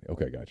you're saying.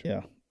 Okay, gotcha.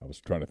 Yeah. I was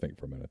trying to think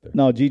for a minute there.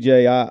 No,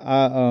 GJ,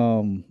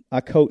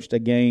 I coached a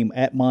game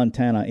at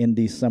Montana in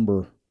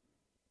December. It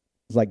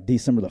was like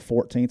December the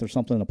 14th or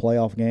something, in a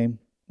playoff game.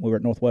 We were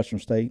at Northwestern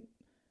State,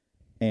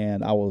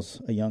 and I was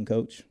a young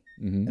coach.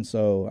 Mm-hmm. And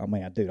so,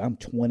 I'm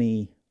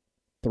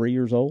 23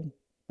 years old,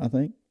 I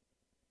think.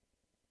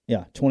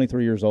 Yeah,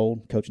 23 years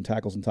old, coaching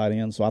tackles and tight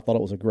ends. So I thought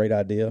it was a great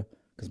idea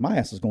because my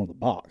ass is going to the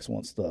box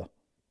once the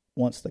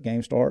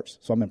game starts.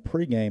 So I'm in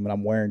pregame, and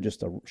I'm wearing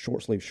just a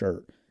short-sleeve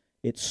shirt.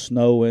 It's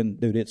snowing.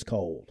 Dude, it's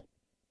cold.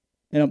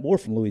 And we're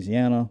from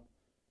Louisiana.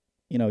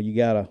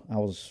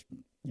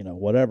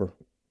 Whatever,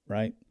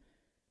 right?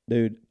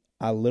 Dude,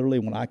 I literally,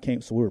 when I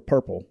came, so we were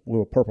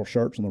purple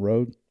shirts on the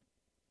road.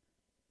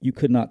 You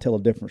could not tell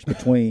a difference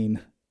between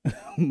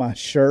my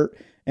shirt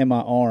and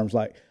my arms.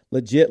 Like,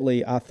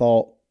 legitly, I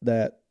thought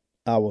that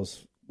I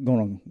was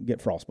going to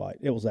get frostbite.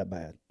 It was that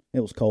bad.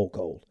 It was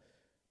cold.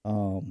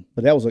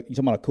 But that was you talking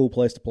about a cool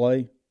place to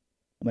play?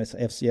 It's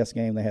an FCS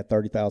game. They had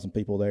 30,000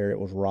 people there. It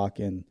was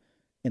rocking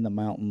in the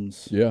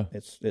mountains. Yeah.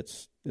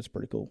 It's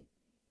pretty cool.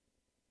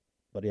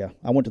 But, yeah,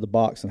 I went to the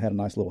box and had a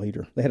nice little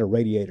heater. They had a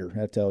radiator.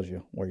 That tells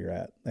you where you're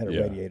at. They had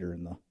a radiator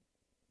in the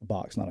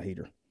box, not a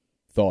heater.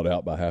 Thawed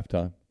out by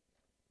halftime?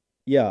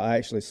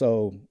 Yeah,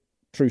 so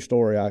true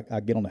story, I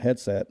get on the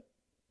headset,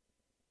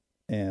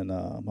 and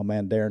my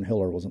man Darren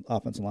Hiller was an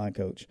offensive line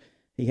coach.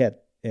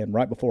 And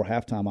right before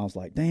halftime, I was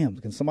like, damn,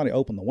 can somebody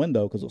open the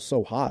window because it was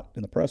so hot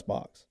in the press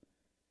box?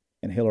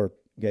 And Hiller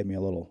gave me a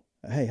little,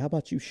 hey, how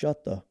about you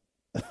shut the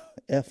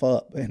F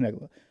up?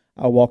 And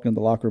I walked into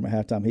the locker room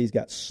at halftime. He's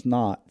got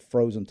snot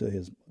frozen to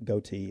his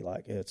goatee.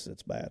 Like, it's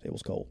bad. It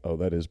was cold. Oh,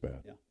 that is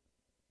bad.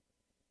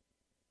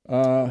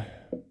 Yeah.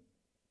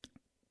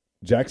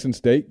 Jackson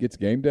State gets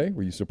game day.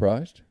 Were you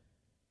surprised?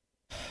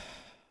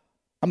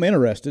 I'm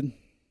interested.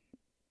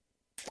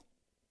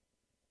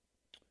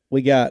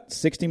 We got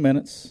 60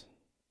 minutes.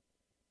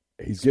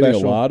 He's getting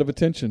a lot of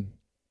attention.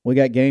 We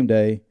got game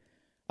day.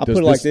 I'll put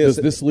it like this.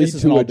 Does this lead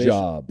to a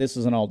job? This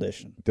is an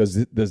audition. Does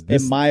this?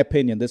 In my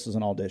opinion, this is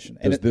an audition.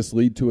 Does this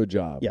lead to a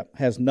job? Yeah.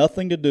 Has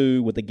nothing to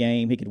do with the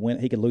game. He could win.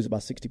 He could lose it by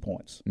 60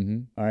 points.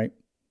 Mm-hmm. All right.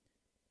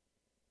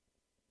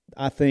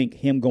 I think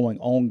him going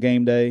on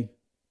game day,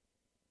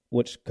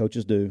 which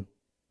coaches do,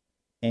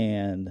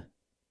 and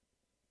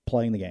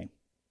playing the game.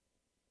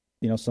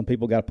 Some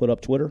people got to put up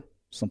Twitter.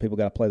 Some people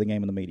got to play the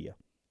game in the media.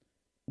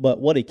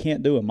 But what he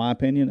can't do, in my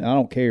opinion, and I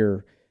don't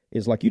care,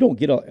 is like he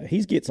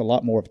gets a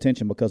lot more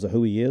attention because of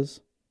who he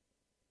is.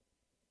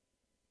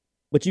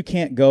 But you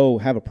can't go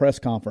have a press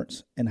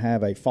conference and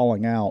have a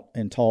falling out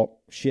and talk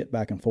shit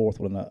back and forth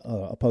with an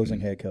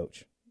opposing head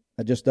coach.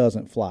 That just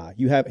doesn't fly.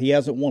 He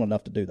hasn't won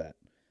enough to do that.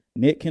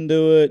 Nick can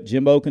do it.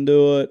 Jimbo can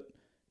do it.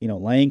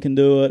 Lane can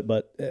do it.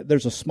 But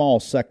there's a small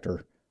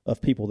sector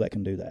of people that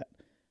can do that.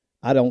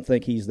 I don't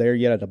think he's there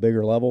yet at a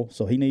bigger level.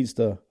 So he needs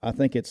to. I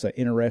think it's an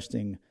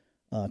interesting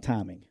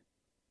timing.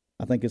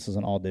 I think this is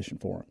an audition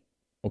for him.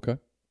 Okay.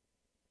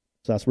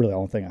 So that's really the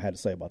only thing I had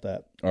to say about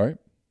that. All right.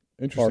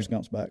 Interesting. Forrest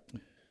Gump's back.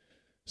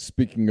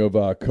 Speaking of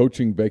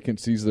coaching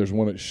vacancies, there's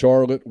one at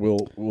Charlotte.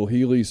 Will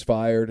Healy's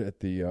fired at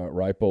the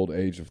ripe old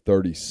age of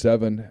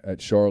 37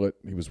 at Charlotte.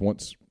 He was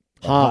once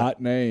a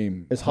hot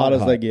name. As hot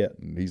as they get.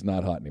 He's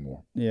not hot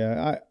anymore.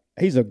 Yeah,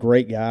 he's a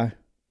great guy.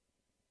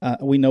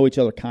 We know each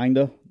other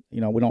kinda.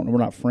 You know, we're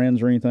not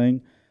friends or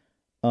anything.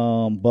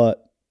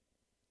 But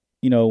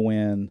you know,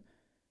 when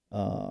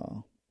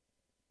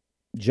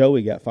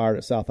Joey got fired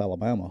at South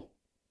Alabama,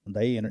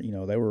 they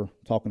were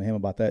talking to him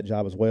about that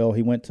job as well.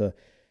 He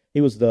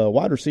was the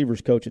wide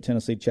receivers coach at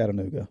Tennessee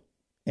Chattanooga,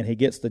 and he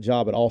gets the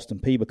job at Austin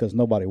Peay because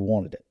nobody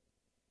wanted it.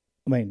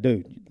 I mean,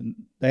 dude,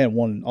 they hadn't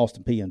won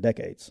Austin Peay in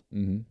decades.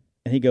 Mm-hmm.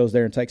 And he goes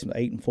there and takes them to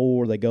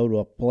 8-4. They go to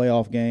a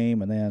playoff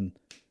game, and then,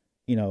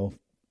 you know,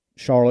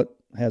 Charlotte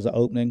has an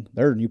opening.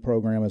 They're a new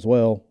program as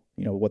well.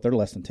 You know, they're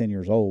less than 10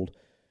 years old.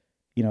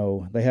 You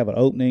know, they have an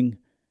opening.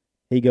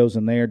 He goes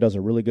in there, does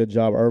a really good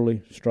job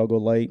early,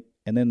 struggled late.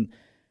 And then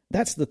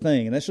that's the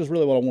thing, and that's just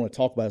really what I want to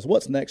talk about is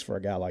what's next for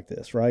a guy like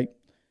this, right?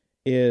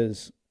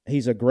 Is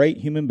he's a great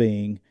human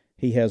being.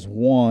 He has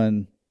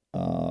won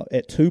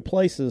at 2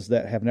 places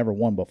that have never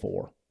won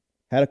before.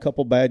 Had a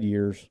couple bad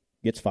years,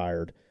 gets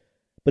fired.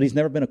 But he's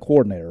never been a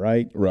coordinator,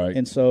 right? Right.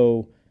 And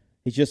so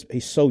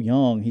he's so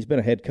young. He's been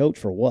a head coach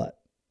for what?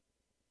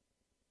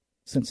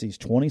 Since he's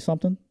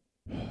 20-something?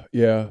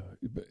 Yeah.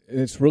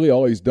 It's really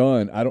all he's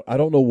done. I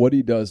don't know what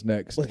he does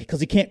next. Because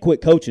he can't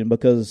quit coaching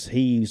because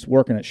he's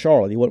working at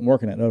Charlotte. He wasn't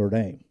working at Notre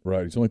Dame.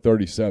 Right. He's only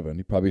 37.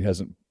 He probably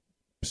hasn't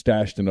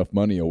stashed enough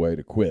money away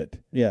to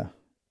quit. Yeah.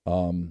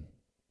 I mean,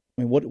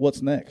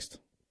 what's next?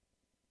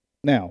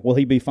 Now, will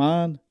he be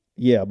fine?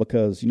 Yeah,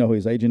 because you know who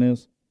his agent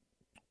is?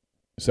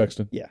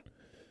 Sexton? Yeah.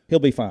 He'll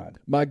be fine.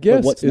 My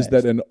guess is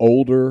that an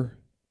older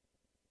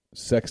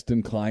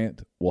Sexton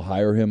client will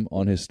hire him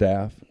on his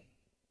staff.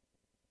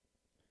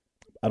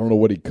 I don't know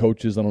what he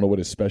coaches. I don't know what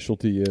his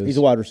specialty is. He's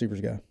a wide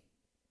receivers guy.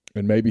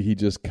 And maybe he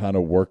just kind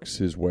of works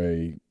his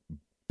way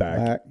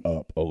back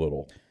up a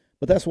little.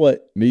 But that's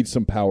what needs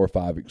some Power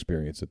 5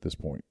 experience at this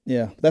point.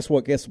 Yeah, that's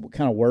what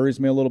kind of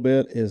worries me a little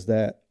bit is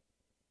that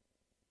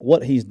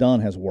what he's done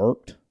has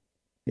worked.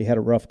 He had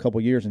a rough couple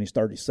years and he's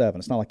 37.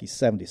 It's not like he's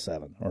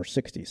 77 or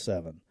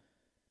 67.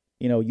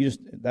 You know,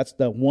 that's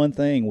the one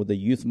thing with the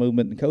youth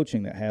movement and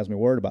coaching that has me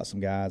worried about some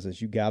guys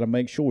is you got to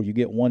make sure you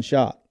get one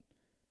shot,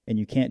 and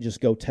you can't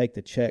just go take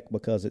the check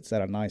because it's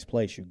at a nice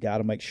place. You got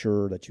to make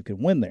sure that you can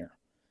win there.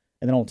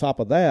 And then on top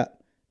of that,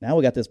 now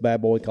we got this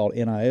bad boy called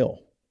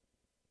NIL.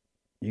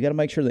 You got to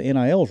make sure the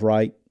NIL's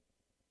right.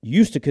 You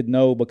used to could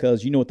know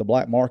because you know what the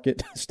black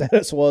market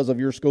status was of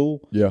your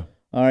school. Yeah.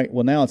 All right.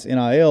 Well, now it's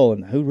NIL,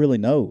 and who really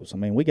knows? I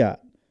mean,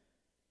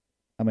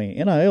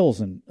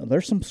 NILs, and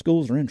there's some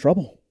schools that are in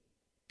trouble.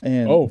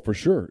 And for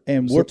sure.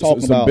 And we're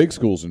talking about some big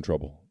schools in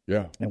trouble.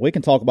 Yeah. And we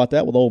can talk about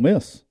that with Ole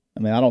Miss. I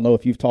mean, I don't know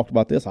if you've talked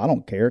about this. I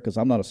don't care because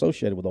I'm not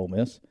associated with Ole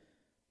Miss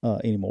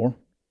anymore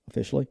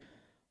officially.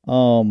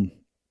 But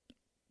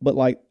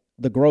like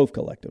the Grove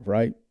Collective,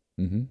 right?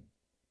 Mm-hmm.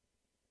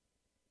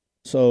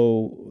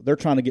 So they're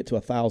trying to get to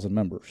 1,000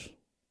 members.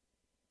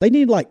 They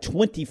need like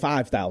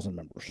 25,000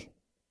 members.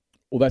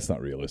 Well, that's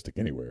not realistic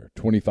anywhere.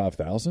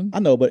 25,000? I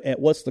know, but at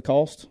what's the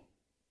cost?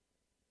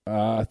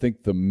 I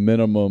think the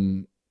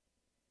minimum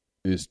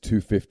is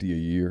 $250 a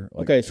year.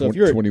 Like okay, so if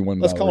you're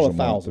 $21, let's call it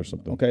 $1,000 or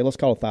something. Okay, let's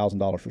call it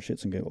 $1,000 for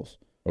shits and giggles.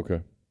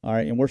 Okay. All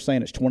right, and we're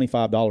saying it's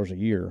 $25 a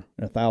year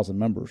and 1,000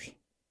 members.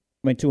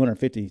 I mean,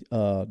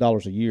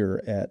 $250 a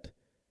year at.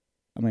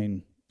 I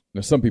mean,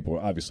 now some people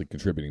are obviously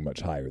contributing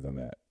much higher than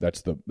that.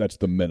 That's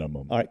the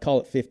minimum. All right,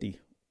 call it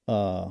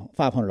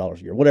 $500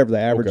 a year, whatever the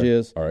average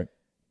is. All right.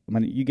 I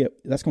mean,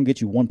 that's going to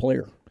get you one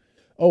player.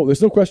 Oh,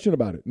 there's no question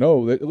about it. No,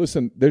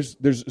 listen, there's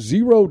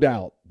zero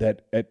doubt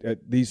that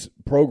at these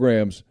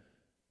programs,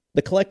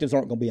 the collectives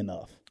aren't going to be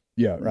enough.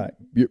 Yeah, right.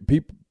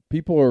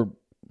 People are.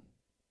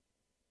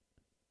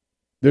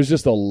 There's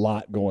just a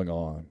lot going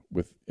on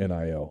with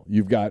NIL.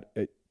 You've got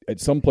at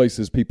some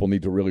places people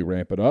need to really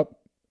ramp it up.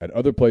 At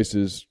other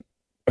places,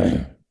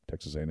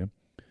 Texas A&M,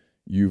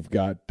 you've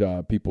got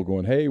people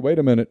going, "Hey, wait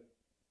a minute,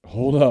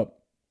 hold up,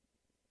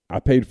 I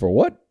paid for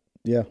what?"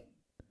 Yeah.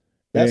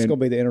 That's going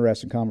to be the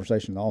interesting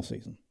conversation all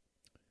season.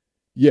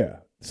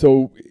 Yeah.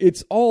 So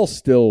it's all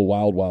still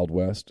wild, wild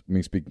west. I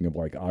mean, speaking of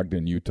like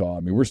Ogden, Utah,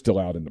 I mean, we're still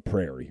out in the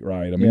prairie,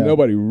 right? I mean,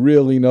 Nobody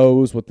really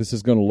knows what this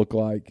is going to look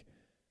like.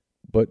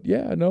 But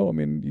yeah, no, I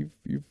mean,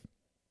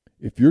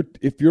 if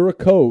you're a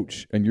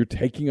coach and you're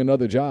taking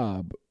another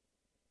job,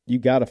 you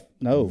got to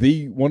know.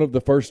 One of the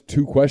first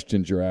 2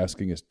 questions you're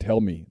asking is, tell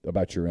me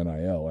about your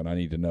NIL, and I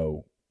need to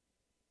know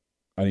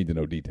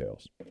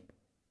details.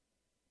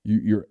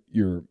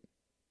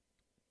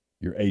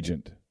 Your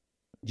agent.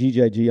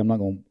 GJG, I'm not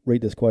going to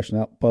read this question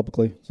out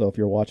publicly, so if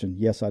you're watching,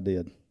 yes, I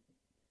did.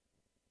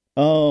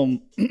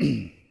 And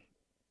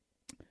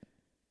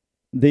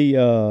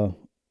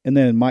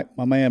then my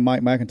man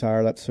Mike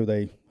McIntyre, that's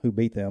who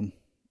beat them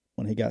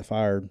when he got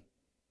fired.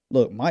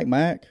 Look, Mike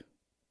Mack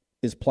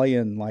is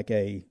playing like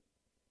a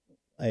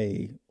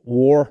a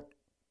war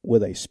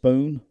with a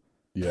spoon.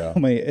 Yeah. I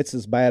mean, it's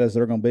as bad as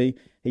they're going to be.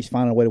 He's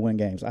finding a way to win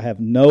games. I have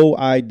no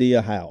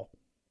idea how.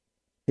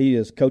 He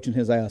is coaching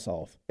his ass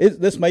off.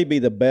 This may be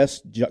the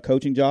best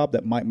coaching job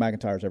that Mike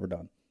McIntyre's ever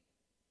done.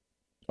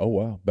 Oh,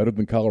 wow. Better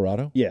than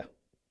Colorado? Yeah.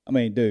 I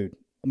mean, dude,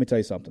 let me tell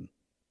you something.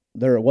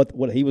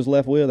 What he was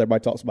left with,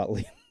 everybody talks about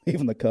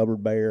leaving the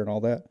cupboard bare and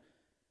all that.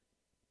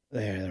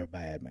 They're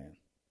bad, man.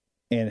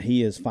 And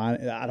he is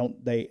finding.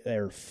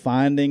 They're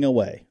finding a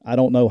way. I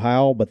don't know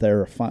how, but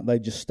they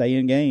just stay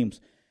in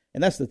games.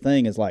 And that's the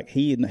thing is like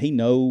he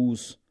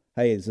knows,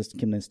 hey,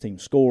 can this team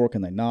score?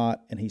 Can they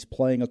not? And he's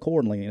playing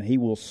accordingly. And he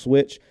will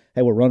switch.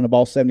 Hey, we're running the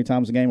ball 70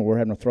 times a game, or we're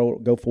having to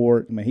go for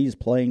it. I mean, he's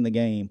playing the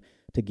game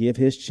to give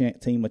his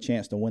team a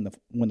chance to win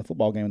the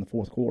football game in the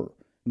fourth quarter.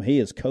 I mean, he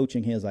is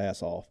coaching his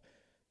ass off.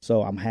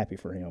 So I'm happy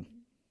for him.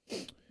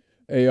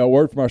 A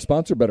word from our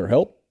sponsor,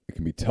 BetterHelp. It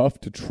can be tough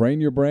to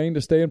train your brain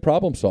to stay in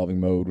problem-solving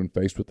mode when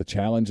faced with a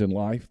challenge in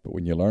life, but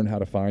when you learn how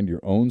to find your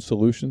own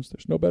solutions,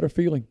 there's no better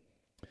feeling.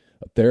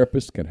 A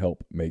therapist can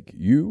help make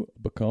you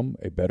become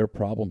a better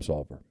problem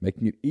solver,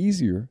 making it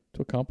easier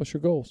to accomplish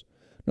your goals,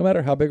 no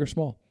matter how big or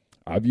small.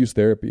 I've used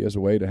therapy as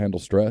a way to handle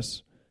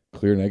stress,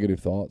 clear negative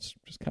thoughts,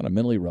 just kind of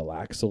mentally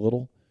relax a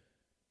little.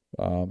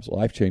 It's a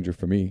life changer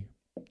for me.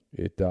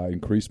 It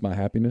increased my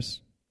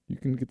happiness. You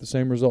can get the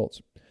same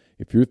results.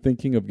 If you're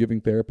thinking of giving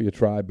therapy a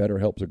try,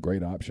 BetterHelp's a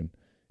great option.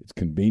 It's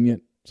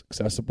convenient, it's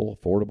accessible,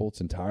 affordable,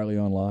 it's entirely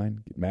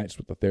online. Get matched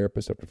with a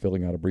therapist after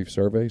filling out a brief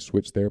survey.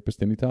 Switch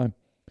therapist anytime.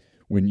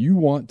 When you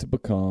want to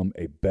become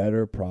a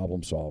better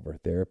problem solver,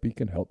 therapy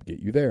can help get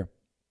you there.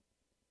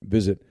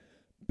 Visit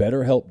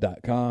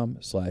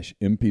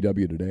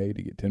BetterHelp.com/MPW today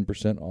to get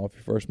 10% off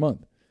your first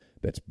month.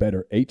 That's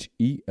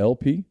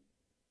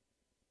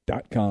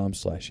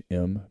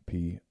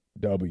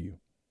BetterHelp.com/MPW.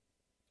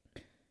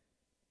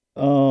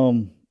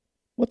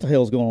 What the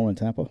hell's going on in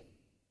Tampa?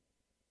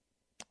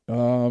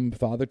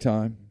 Father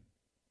time,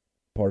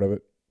 part of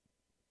it.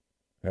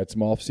 Had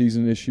some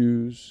off-season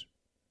issues.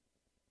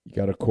 You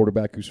got a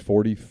quarterback who's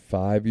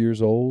 45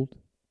 years old.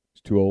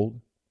 He's too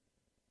old.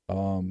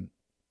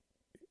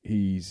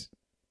 He's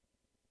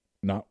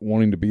not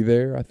wanting to be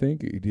there, I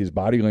think. His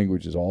body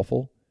language is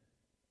awful.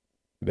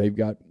 They've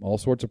got all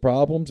sorts of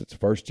problems. It's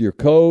first-year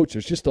coach.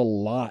 There's just a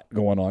lot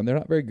going on. They're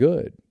not very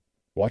good.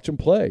 Watch them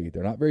play.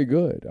 They're not very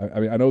good.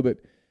 I mean, I know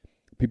that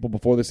people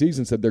before the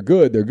season said they're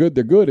good, they're good,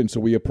 they're good, and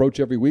so we approach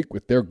every week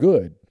with they're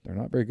good. They're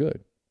not very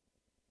good.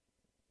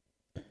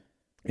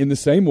 In the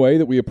same way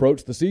that we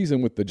approach the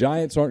season with the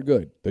Giants aren't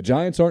good. The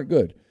Giants aren't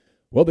good.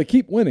 Well, they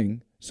keep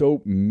winning,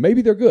 so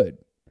maybe they're good.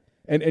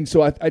 And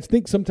so I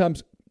think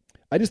sometimes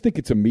I just think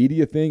it's a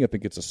media thing. I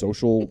think it's a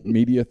social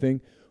media thing.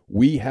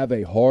 We have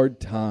a hard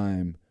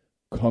time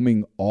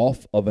coming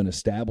off of an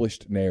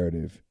established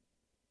narrative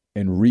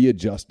and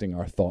readjusting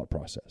our thought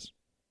process.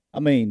 I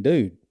mean,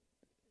 dude,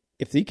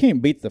 if you can't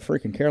beat the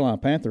freaking Carolina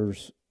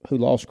Panthers, who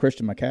lost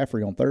Christian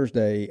McCaffrey on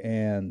Thursday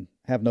and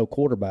have no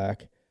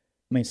quarterback,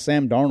 I mean,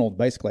 Sam Darnold,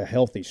 basically a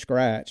healthy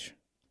scratch.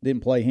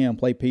 Didn't play him,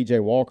 played P.J.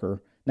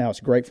 Walker. Now,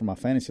 it's great for my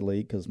fantasy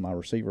league because my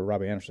receiver,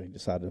 Robbie Anderson,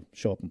 decided to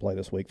show up and play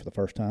this week for the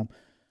first time.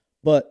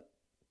 But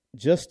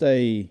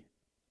I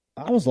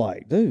was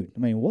like, dude,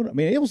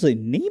 it was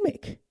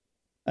anemic.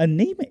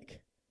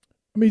 Anemic.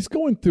 I mean, he's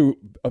going through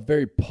a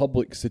very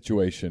public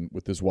situation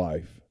with his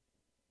wife.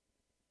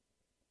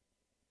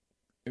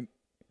 And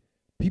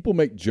people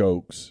make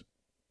jokes,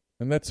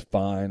 and that's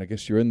fine. I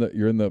guess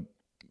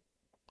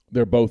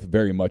they're both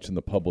very much in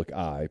the public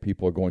eye.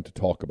 People are going to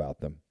talk about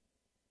them.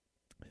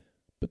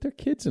 But there are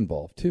kids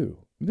involved, too.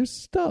 There's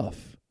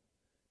stuff.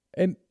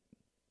 And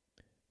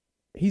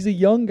he's a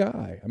young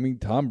guy. I mean,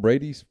 Tom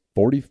Brady's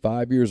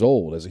 45 years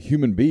old. As a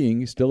human being,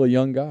 he's still a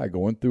young guy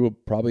going through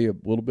probably a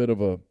little bit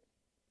of a –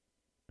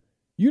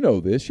 you know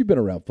this. You've been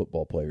around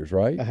football players,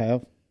 right? I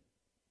have.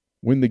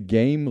 When the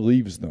game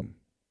leaves them,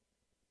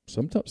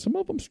 some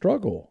of them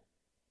struggle.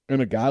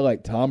 And a guy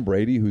like Tom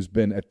Brady, who's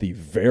been at the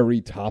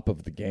very top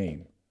of the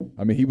game,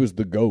 I mean, he was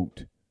the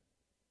GOAT.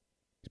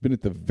 He's been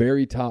at the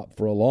very top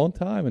for a long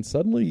time, and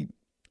suddenly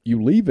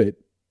you leave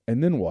it,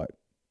 and then what?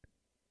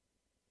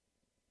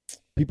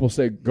 People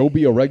say, go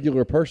be a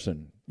regular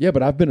person. Yeah,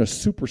 but I've been a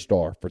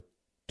superstar for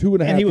 2.5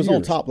 years. And he was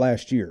on top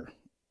last year.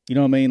 You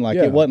know what I mean? Like,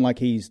 It wasn't like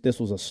this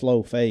was a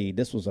slow fade.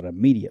 This was an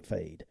immediate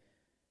fade.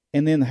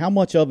 And then how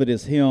much of it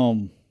is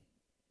him –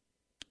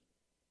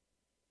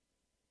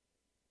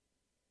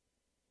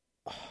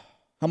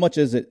 how much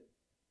is it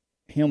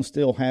him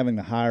still having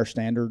the higher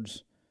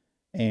standards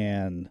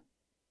and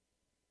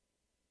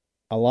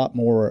a lot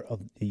more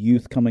of the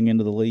youth coming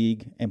into the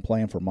league and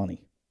playing for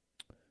money?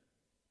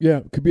 Yeah,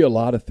 it could be a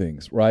lot of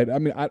things, right? I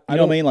mean, I know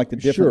what I mean? Like the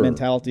different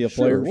mentality of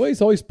players. Well,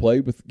 he's always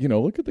played with,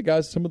 look at the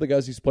guys, some of the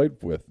guys he's played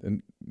with.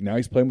 And now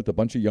he's playing with a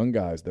bunch of young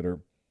guys that are,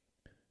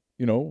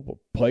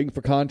 playing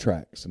for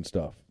contracts and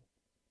stuff.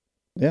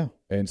 Yeah.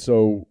 And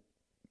so,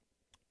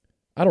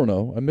 I don't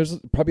know. I mean, there's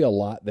probably a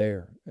lot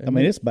there. And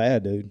it's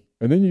bad, dude.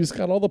 And then you just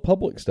got all the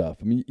public stuff.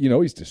 I mean,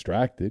 he's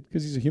distracted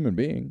because he's a human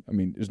being. I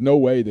mean, there's no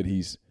way that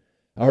he's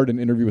I heard an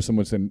interview with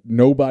someone saying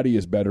nobody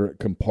is better at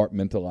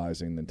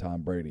compartmentalizing than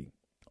Tom Brady.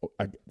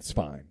 It's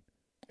fine.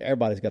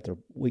 Everybody's got their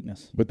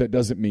weakness. But that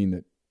doesn't mean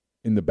that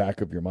in the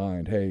back of your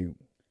mind, hey.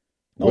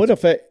 No, it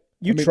affects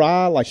you.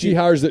 Try like she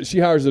hires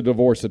a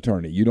divorce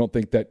attorney. You don't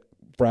think that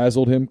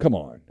frazzled him? Come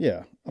on.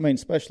 Yeah. I mean,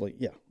 especially,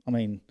 yeah. I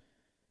mean,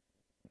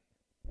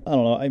 I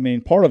don't know. I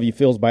mean, part of you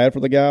feels bad for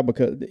the guy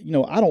because,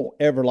 I don't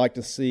ever like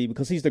to see,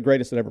 because he's the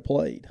greatest that ever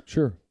played.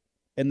 Sure.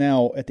 And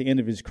now at the end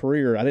of his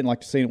career, I didn't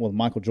like to see it when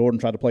Michael Jordan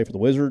tried to play for the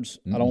Wizards.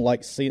 Mm-hmm. I don't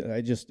like to see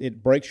it.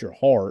 It breaks your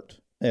heart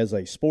as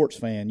a sports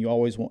fan. You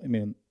always want,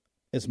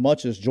 as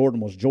much as Jordan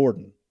was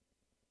Jordan,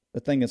 the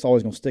thing that's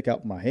always going to stick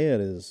out in my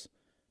head is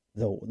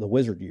the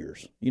Wizard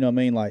years. You know what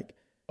I mean? Like,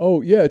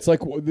 oh, yeah, it's like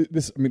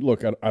this. I mean,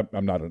 look,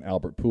 I'm not an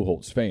Albert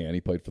Pujols fan.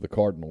 He played for the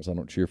Cardinals. I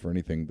don't cheer for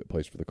anything that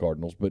plays for the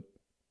Cardinals. But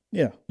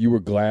yeah, you were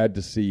glad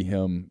to see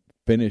him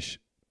finish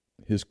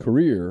his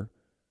career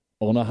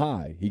on a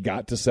high. He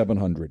got to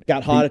 700.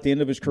 Got hot at the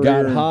end of his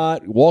career. Got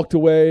hot, walked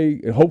away,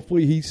 and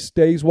hopefully he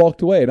stays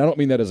walked away. And I don't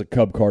mean that as a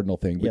Cub Cardinal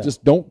thing, but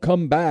just don't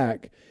come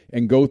back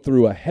and go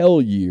through a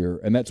hell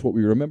year, and that's what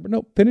we remember.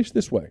 No, finish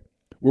this way,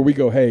 where we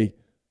go, hey,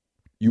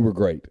 you were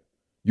great.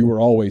 You were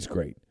always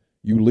great.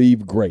 You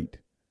leave great,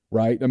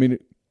 right? I mean,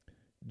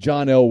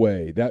 John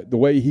Elway, the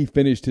way he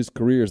finished his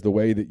career is the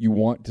way that you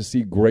want to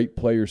see great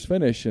players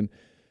finish. And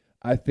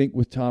I think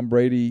with Tom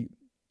Brady,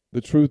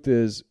 the truth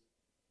is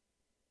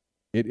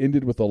it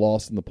ended with a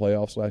loss in the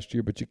playoffs last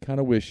year, but you kind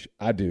of wish –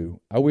 I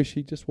wish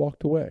he just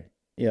walked away.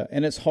 Yeah,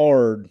 and it's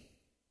hard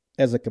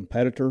as a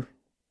competitor.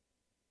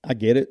 I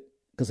get it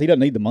because he doesn't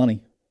need the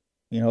money.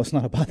 It's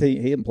not about he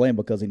isn't playing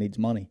because he needs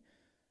money.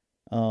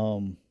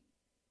 And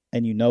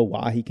you know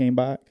why he came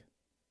back.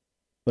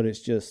 But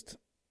it's just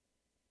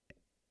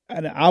 –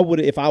 and I would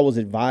 – if I was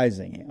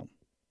advising him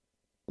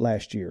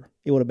last year,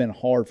 it would have been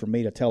hard for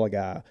me to tell a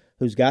guy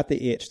who's got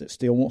the itch that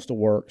still wants to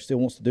work, still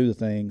wants to do the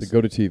things. To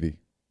go to TV.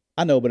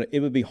 I know, but it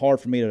would be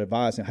hard for me to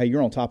advise him, hey,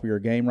 you're on top of your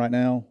game right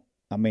now.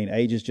 I mean,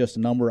 age is just a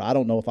number. I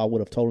don't know if I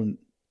would have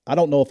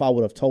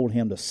told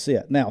him to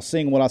sit. Now,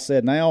 seeing what I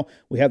said now,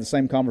 we had the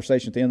same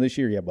conversation at the end of this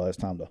year. Yeah, but it's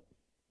time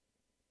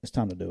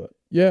to do it.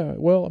 Yeah,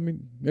 well, I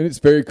mean, and it's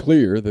very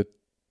clear that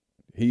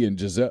he and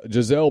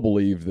Giselle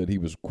believed that he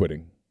was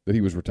quitting, that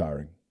he was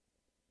retiring.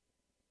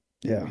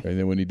 Yeah. And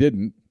then when he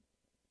didn't.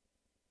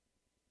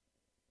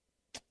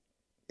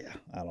 Yeah,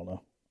 I don't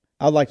know.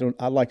 I'd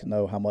like to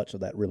know how much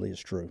of that really is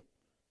true.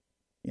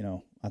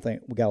 I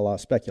think we got a lot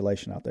of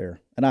speculation out there.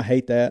 And I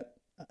hate that.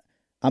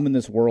 I'm in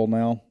this world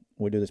now.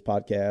 We do this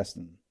podcast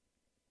and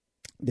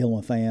dealing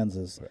with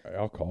fans.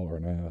 I'll call her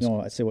and ask.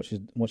 I see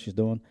what she's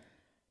doing.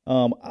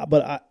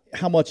 But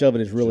how much of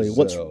it is really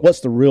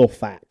what's the real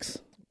facts?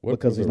 What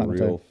because were he's the not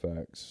real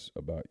facts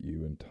about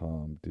you and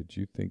Tom? Did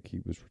you think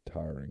he was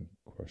retiring? ?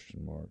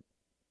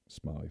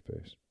 Smiley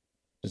face.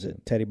 Is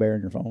it teddy bear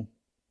in your phone?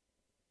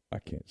 I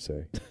can't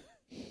say.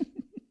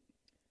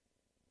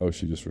 Oh,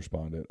 she just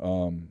responded.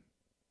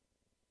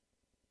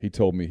 He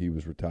told me he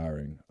was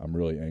retiring. I'm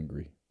really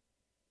angry.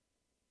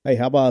 Hey,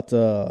 how about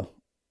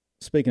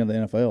speaking of the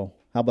NFL?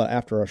 How about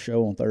after our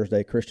show on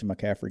Thursday, Christian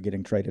McCaffrey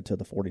getting traded to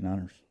the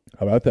 49ers?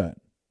 How about that?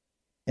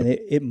 And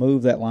it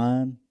moved that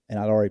line, and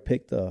I'd already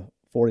picked the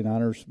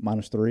 49ers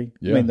 -3.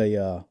 Yeah. I mean,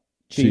 the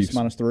Chiefs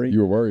 -3. You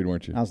were worried,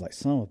 weren't you? I was like,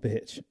 son of a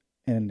bitch.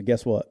 And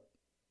guess what?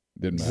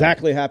 Didn't matter.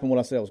 Exactly happened what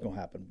I said was going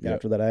to happen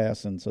after that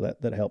ass, and so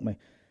that helped me.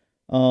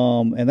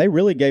 And they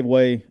really gave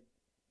away,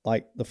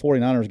 like the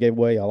 49ers gave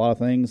away a lot of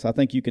things. I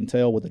think you can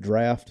tell with the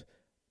draft.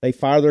 They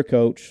fire their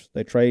coach.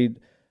 They trade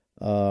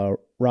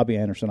Robbie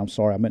Anderson. I'm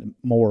sorry, I meant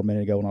Moore a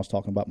minute ago when I was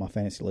talking about my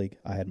fantasy league.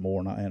 I had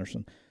Moore, not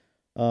Anderson.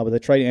 But they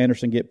trade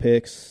Anderson, get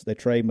picks. They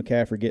trade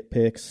McCaffrey, get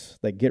picks.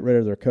 They get rid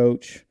of their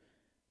coach.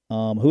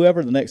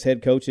 Whoever the next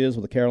head coach is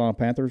with the Carolina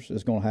Panthers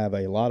is going to have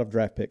a lot of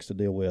draft picks to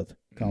deal with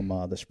come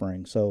the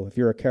spring. So if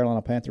you're a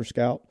Carolina Panthers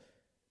scout,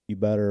 you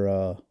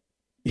better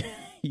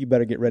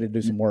get ready to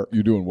do some work.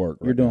 You're doing work.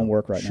 You're doing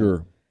work right now.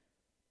 Sure.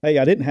 Hey,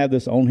 I didn't have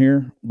this on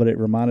here, but it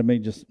reminded me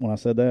just when I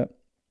said that.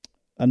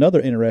 Another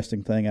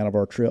interesting thing out of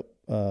our trip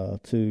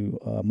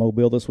to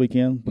Mobile this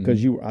weekend,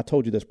 because I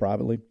told you this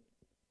privately,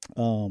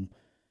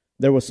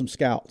 there was some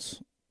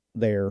scouts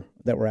there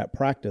that were at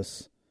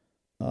practice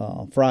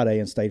Friday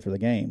and stayed for the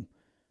game.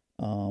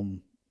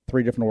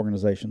 3 different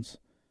organizations.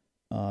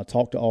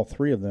 Talked to all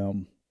 3 of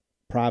them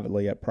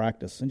privately at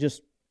practice and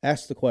just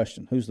asked the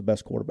question, who's the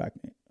best quarterback?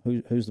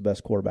 Who's the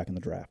best quarterback in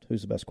the draft?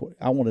 Who's the best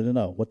quarterback? I wanted to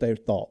know what they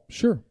thought.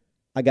 Sure.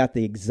 I got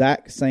the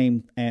exact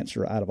same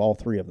answer out of all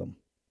 3 of them,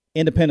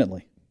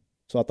 independently.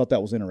 So I thought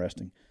that was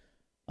interesting.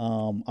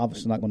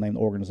 Obviously not going to name the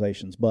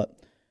organizations, but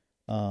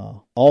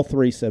all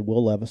 3 said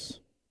Will Levis,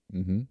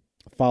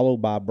 followed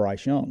by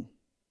Bryce Young.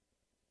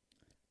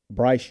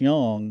 Bryce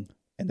Young,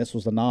 and this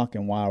was the knock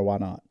and why or why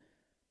not.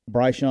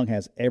 Bryce Young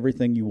has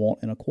everything you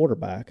want in a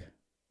quarterback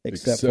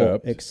except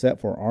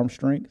for arm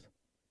strength.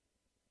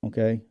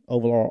 Okay,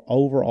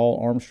 overall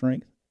arm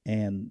strength.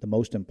 And the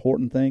most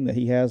important thing that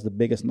he has, the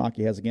biggest knock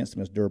he has against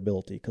him is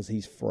durability because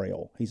he's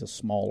frail. He's a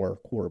smaller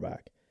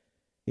quarterback.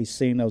 He's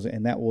seen those,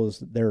 and that was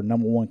their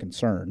number one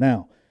concern.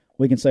 Now,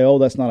 we can say, oh,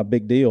 that's not a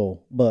big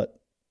deal, but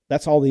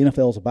that's all the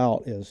NFL is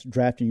about, is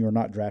drafting you or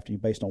not drafting you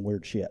based on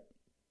weird shit.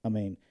 I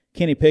mean,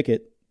 Kenny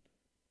Pickett,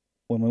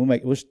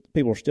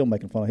 people are still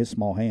making fun of his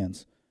small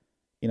hands,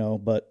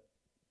 but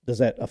does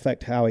that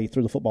affect how he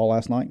threw the football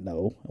last night?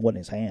 No, it wasn't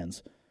his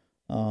hands.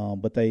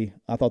 But I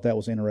thought that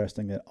was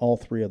interesting that all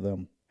three of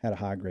them had a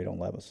high grade on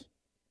Levis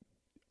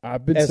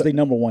as the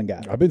number one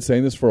guy. I've been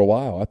saying this for a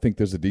while. I think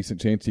there's a decent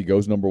chance he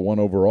goes number one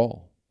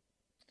overall.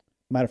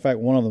 Matter of fact,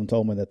 one of them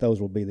told me that those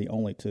will be the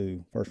only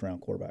 2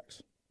 first-round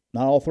quarterbacks.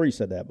 Not all 3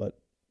 said that, but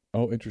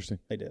interesting.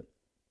 They did.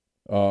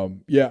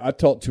 I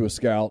talked to a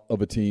scout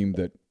of a team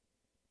that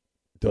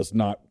does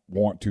not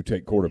want to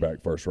take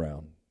quarterback first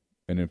round.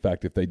 And, in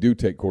fact, if they do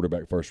take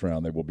quarterback first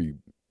round, they will be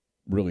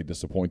really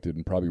disappointed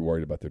and probably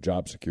worried about their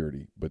job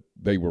security. But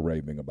they were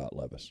raving about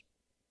Levis.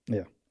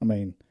 Yeah, I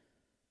mean,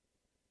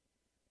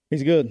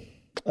 he's good.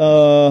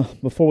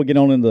 Before we get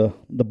on into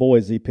the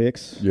Boise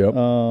picks, yep.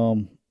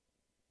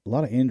 A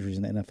lot of injuries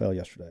in the NFL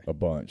yesterday. A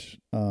bunch.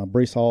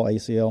 Breece Hall,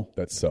 ACL.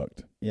 That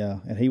sucked. Yeah,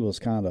 and he was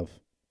kind of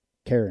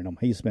carrying them.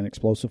 He's been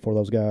explosive for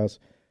those guys.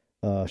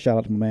 Shout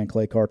out to my man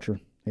Clay Karcher.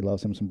 He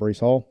loves him some Breece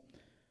Hall.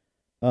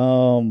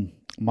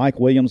 Mike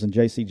Williams and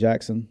J.C.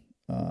 Jackson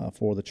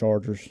for the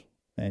Chargers.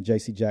 And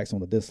J.C. Jackson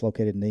with a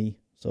dislocated knee,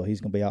 so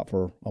he's going to be out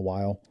for a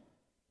while.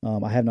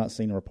 I have not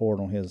seen a report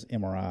on his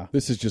MRI.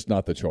 This is just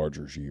not the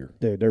Chargers' year.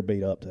 Dude, they're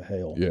beat up to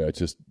hell. Yeah,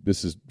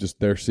 this is just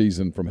their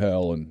season from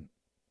hell, and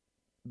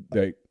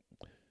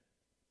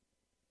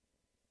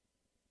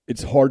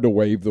it's hard to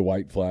wave the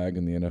white flag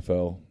in the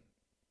NFL.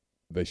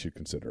 They should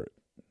consider it.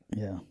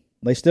 Yeah.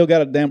 They still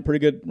got a pretty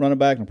good running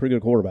back and a pretty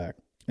good quarterback.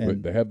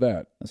 But they have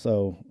that.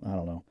 So, I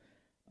don't know.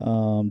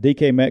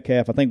 DK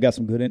Metcalf, I think got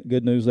some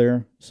good news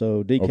there.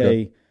 So,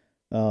 DK,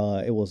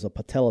 it was a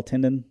patella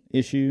tendon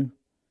issue.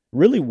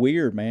 Really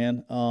weird,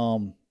 man.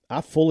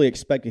 I fully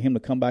expected him to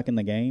come back in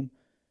the game.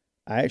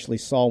 I actually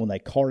saw when they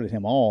carted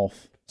him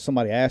off,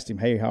 somebody asked him,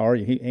 hey, how are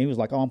you? He was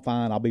like, oh, I'm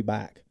fine. I'll be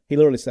back. He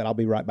literally said, I'll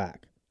be right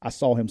back. I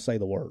saw him say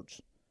the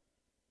words.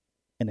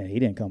 And then he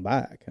didn't come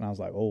back. And I was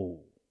like,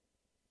 oh.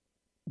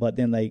 But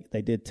then they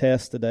did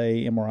tests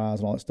today, MRIs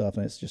and all that stuff,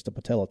 and it's just a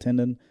patella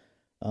tendon.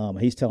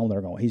 He's telling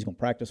them he's going to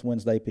practice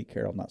Wednesday. Pete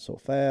Carroll, not so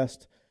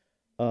fast.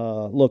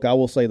 Look, I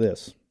will say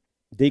this.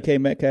 DK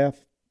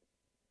Metcalf,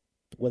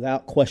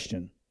 without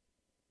question.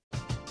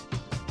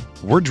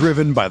 We're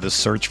driven by the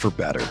search for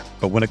better.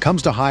 But when it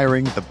comes to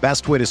hiring, the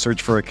best way to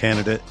search for a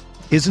candidate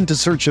isn't to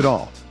search at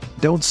all.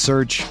 Don't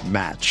search,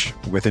 match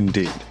with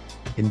Indeed.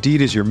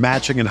 Indeed is your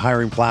matching and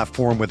hiring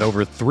platform with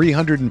over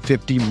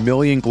 350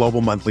 million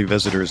global monthly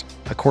visitors,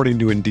 according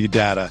to Indeed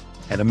data,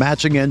 and a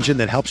matching engine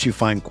that helps you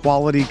find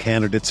quality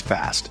candidates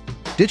fast.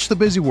 Ditch the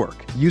busy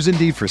work. Use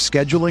Indeed for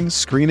scheduling,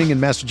 screening,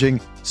 and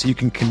messaging so you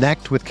can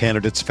connect with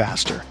candidates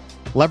faster.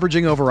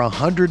 Leveraging over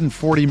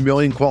 140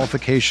 million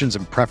qualifications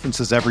and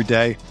preferences every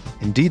day,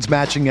 Indeed's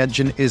matching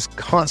engine is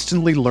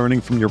constantly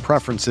learning from your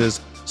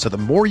preferences, so the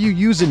more you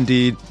use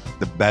Indeed,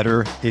 the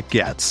better it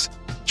gets.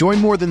 Join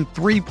more than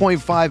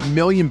 3.5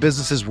 million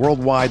businesses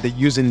worldwide that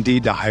use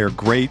Indeed to hire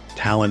great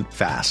talent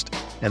fast.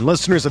 And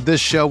listeners of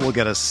this show will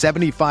get a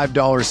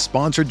 $75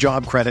 sponsored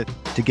job credit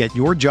to get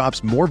your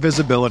jobs more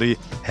visibility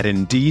at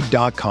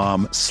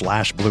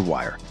Indeed.com/Blue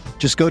Wire.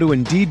 Just go to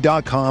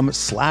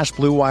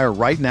Indeed.com/Blue Wire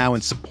right now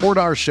and support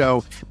our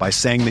show by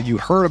saying that you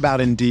heard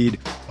about Indeed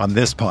on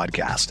this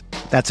podcast.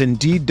 That's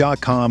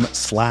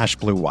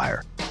Indeed.com/Blue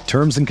Wire.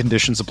 Terms and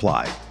conditions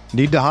apply.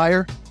 Need to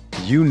hire?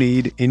 You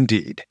need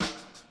Indeed.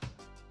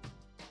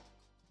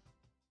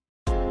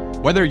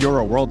 Whether you're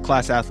a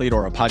world-class athlete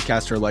or a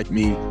podcaster like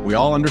me, we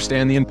all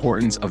understand the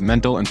importance of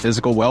mental and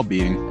physical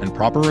well-being and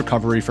proper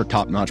recovery for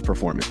top-notch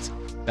performance.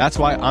 That's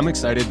why I'm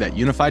excited that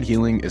Unified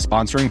Healing is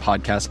sponsoring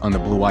podcasts on the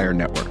Blue Wire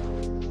Network.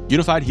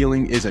 Unified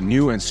Healing is a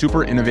new and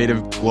super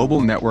innovative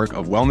global network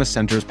of wellness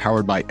centers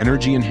powered by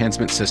Energy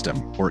Enhancement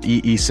System, or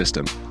EE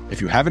System.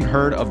 If you haven't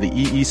heard of the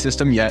EE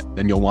System yet,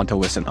 then you'll want to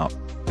listen up.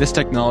 This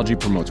technology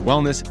promotes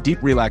wellness,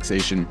 deep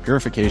relaxation,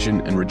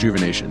 purification, and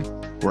rejuvenation.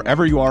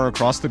 Wherever you are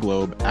across the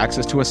globe,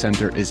 access to a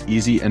center is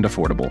easy and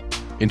affordable.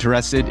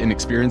 Interested in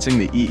experiencing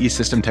the EE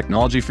System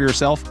technology for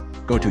yourself?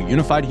 Go to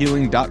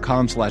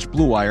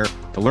unifiedhealing.com/Blue Wire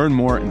to learn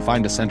more and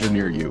find a center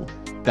near you.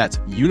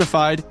 That's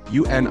unified,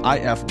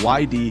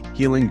 UNIFYD,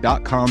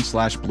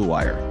 healing.com/Blue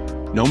Wire.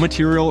 No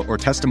material or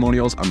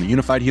testimonials on the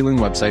Unified Healing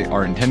website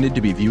are intended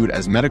to be viewed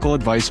as medical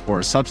advice or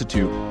a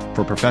substitute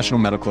for professional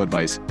medical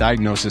advice,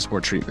 diagnosis,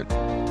 or treatment.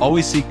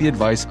 Always seek the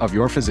advice of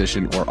your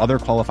physician or other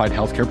qualified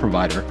healthcare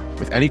provider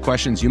with any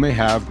questions you may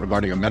have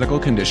regarding a medical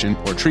condition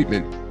or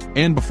treatment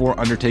and before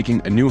undertaking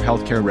a new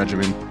healthcare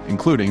regimen,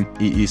 including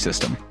EE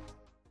System.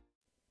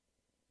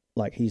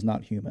 Like he's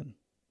not human.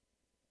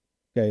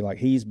 Okay, like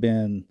he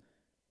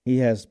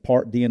has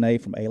part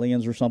DNA from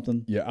aliens or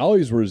something. Yeah, I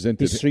always resented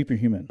He's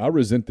superhuman. I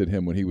resented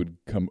him when he would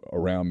come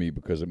around me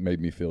because it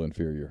made me feel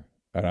inferior.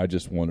 And I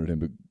just wanted him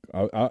to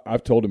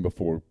I've told him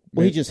before.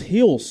 Well, he just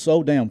heals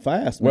so damn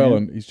fast, man. Well,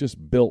 and he's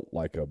just built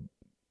like a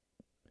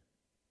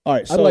All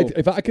right, so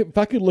if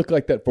I could look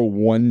like that for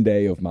one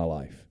day of my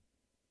life.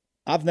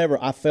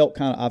 I felt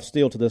kind of, I've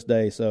still to this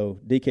day, so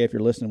DK, if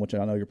you're listening, which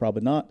I know you're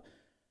probably not,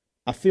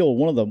 I feel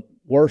one of the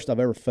worst I've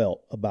ever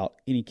felt about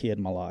any kid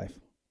in my life.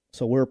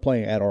 So we were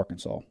playing at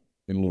Arkansas.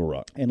 In Little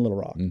Rock.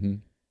 Mm-hmm.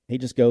 He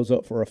just goes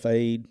up for a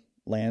fade,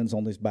 lands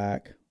on his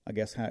back. I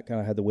guess kind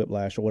of had the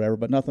whiplash or whatever,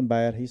 but nothing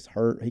bad. He's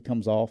hurt. He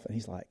comes off, and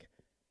he's like,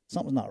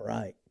 something's not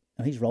right.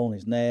 And he's rolling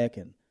his neck,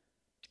 and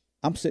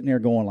I'm sitting there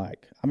going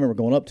like, I remember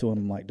going up to him,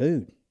 I'm like,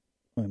 dude,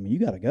 I mean, you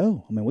got to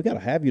go. I mean, we got to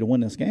have you to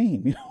win this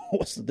game. You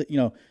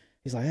know,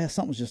 he's like,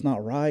 something's just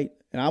not right.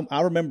 And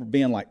I remember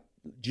being like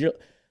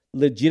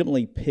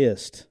legitimately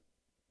pissed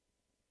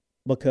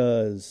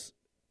because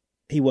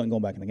he wasn't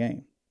going back in the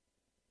game.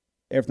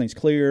 Everything's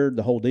cleared,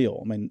 the whole deal.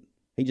 I mean,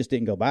 he just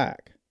didn't go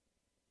back.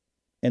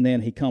 And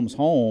then he comes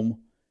home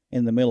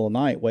in the middle of the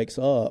night, wakes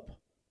up. I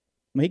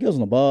mean, he goes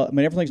on the bus. I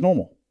mean, everything's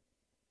normal.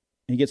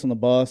 He gets on the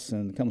bus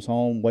and comes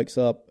home, wakes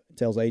up,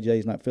 tells AJ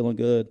he's not feeling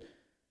good.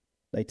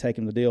 They take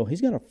him the deal.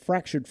 He's got a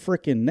fractured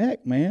freaking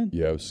neck, man.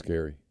 Yeah, it was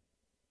scary.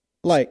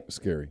 Like,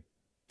 scary.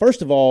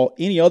 First of all,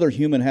 any other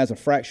human has a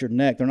fractured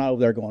neck. They're not over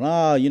there going,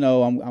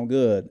 I'm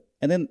good.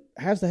 And then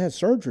has to have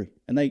surgery.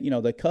 And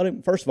they cut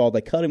him. First of all,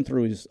 they cut him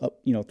through his,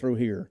 through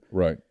here.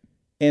 Right.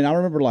 And I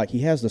remember, like, he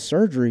has the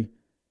surgery.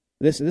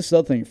 This is the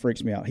other thing that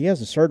freaks me out. He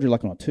has the surgery,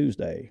 like, on a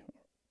Tuesday.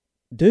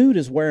 Dude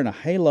is wearing a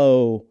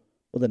halo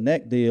with a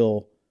neck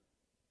deal,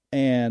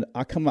 and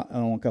I come out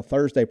on, like, a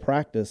Thursday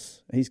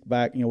practice. He's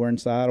back, we're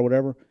inside or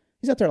whatever.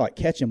 He's out there, like,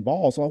 catching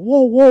balls. Like,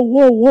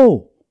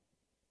 whoa.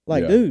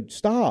 Like, dude,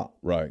 stop.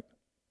 Right.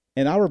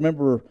 And I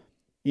remember,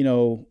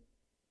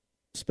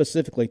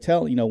 specifically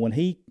telling,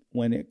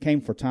 when it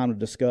came for time to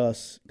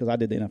discuss, because I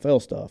did the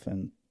NFL stuff,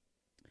 and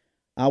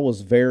I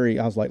was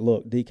like,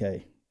 look,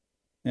 DK,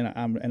 and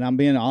I'm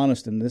being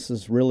honest, and this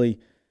is really,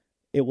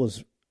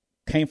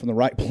 came from the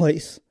right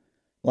place.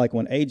 Like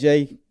when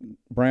AJ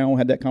Brown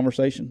had that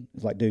conversation,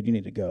 it's like, dude, you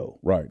need to go.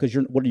 Right. Because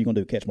what are you going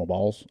to do, catch more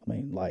balls? I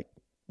mean, like,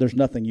 there's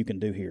nothing you can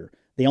do here.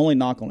 The only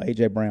knock on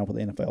AJ Brown for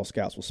the NFL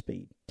scouts was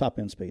speed, top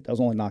end speed. That was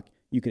the only knock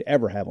you could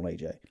ever have on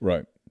AJ.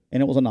 Right.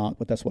 And it was a knock,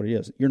 but that's what it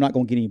is. You're not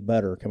going to get any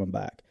better coming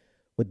back.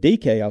 With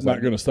DK, I was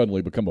not going to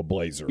suddenly become a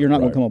Blazer. You're not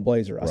going to become a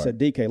Blazer. I said,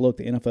 DK, look,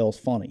 the NFL's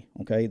funny.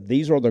 Okay,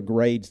 these are the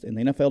grades, and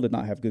the NFL did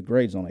not have good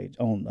grades on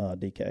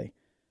DK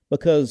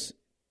because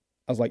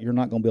I was like, you're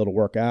not going to be able to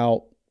work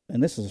out,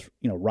 and this is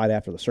right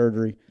after the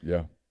surgery.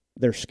 Yeah,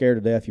 they're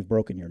scared to death you've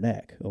broken your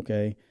neck.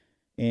 Okay,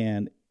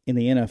 and in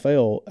the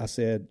NFL, I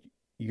said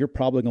you're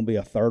probably going to be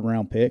a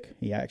third-round pick.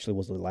 He actually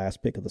was the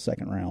last pick of the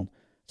second round.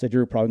 Said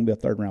you're probably going to be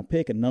a third-round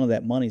pick, and none of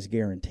that money's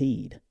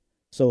guaranteed.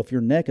 So if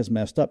your neck is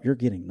messed up, you're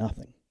getting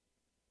nothing.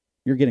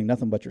 You're getting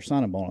nothing but your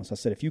signing bonus. I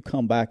said, if you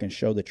come back and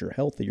show that you're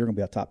healthy, you're going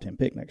to be a top 10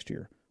 pick next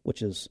year,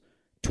 which is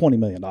 $20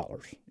 million.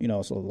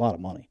 It's a lot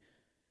of money.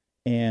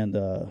 And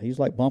he's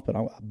like bumping.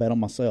 I bet on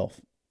myself.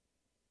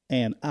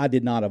 And I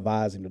did not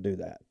advise him to do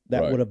that.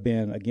 That would have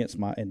been against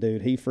and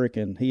dude, he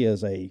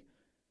is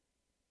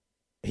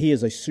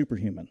a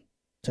superhuman.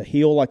 To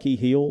heal like he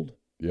healed,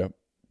 yep,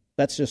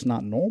 that's just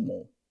not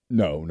normal.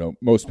 No,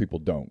 most people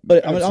don't.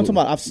 But I'm talking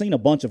about, I've seen a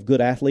bunch of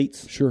good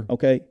athletes. Sure.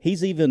 Okay.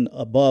 He's even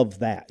above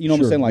that. You know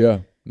what I'm saying? Like, yeah.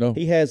 No.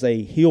 He has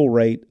a heal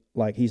rate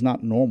like he's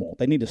not normal.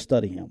 They need to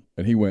study him.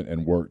 And he went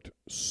and worked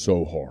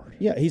so hard.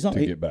 Yeah, he's not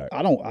to get back.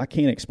 I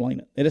can't explain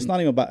it. And it's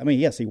not even about, I mean,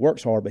 yes, he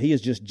works hard, but he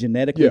is just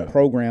genetically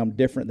programmed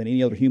different than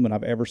any other human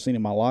I've ever seen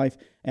in my life.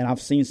 And I've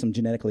seen some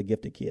genetically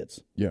gifted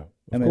kids. Yeah.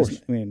 Of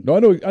course. No, I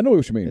know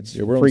what you mean.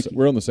 Yeah,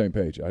 we're on the same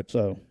page.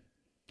 So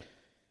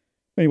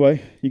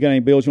anyway, you got any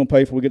bills you want to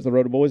pay before we get to the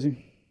road to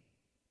Boise?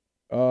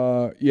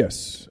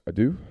 Yes, I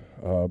do.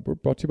 We're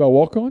brought to you by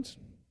Walk-Ons.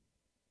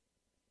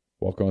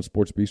 Walk-On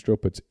Sports Bistro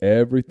puts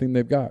everything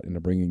they've got into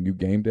bringing you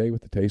game day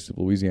with the taste of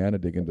Louisiana.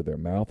 Dig into their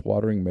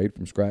mouth-watering,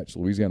 made-from-scratch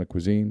Louisiana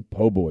cuisine,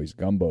 po' boys,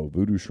 gumbo,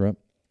 voodoo shrimp,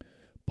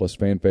 plus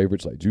fan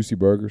favorites like juicy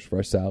burgers,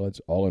 fresh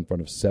salads, all in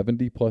front of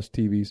 70-plus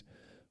TVs,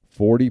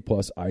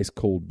 40-plus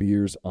ice-cold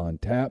beers on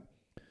tap.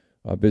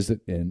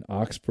 Visit in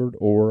Oxford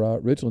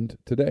or Ridgeland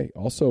today.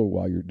 Also,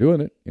 while you're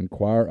doing it,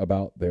 inquire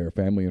about their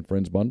family and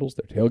friends bundles,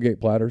 their tailgate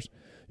platters.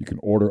 You can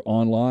order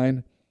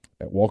online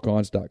at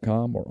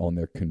walkons.com or on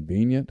their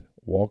convenient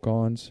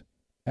Walk-Ons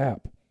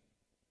app.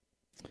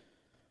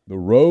 The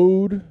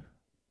road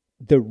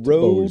to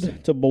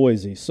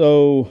Boise.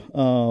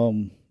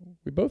 So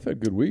we both had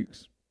good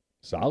weeks,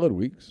 solid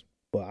weeks.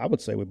 Well, I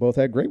would say we both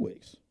had great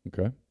weeks.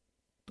 Okay.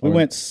 We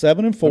went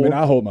 7-4. I mean,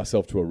 I hold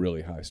myself to a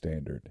really high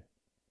standard.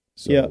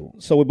 So, yeah,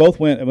 so we both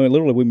went. I mean,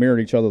 literally, we mirrored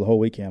each other the whole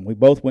weekend. We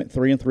both went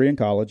 3-3 in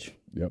college.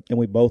 Yep. And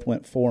we both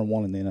went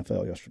 4-1 in the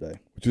NFL yesterday,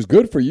 which is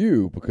good for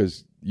you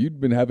because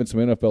you'd been having some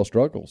NFL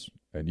struggles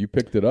and you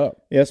picked it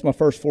up. Yeah, it's my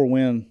first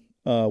 4-win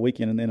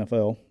weekend in the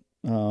NFL.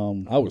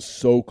 I was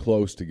so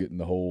close to getting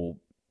the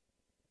whole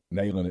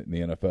nailing it in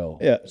the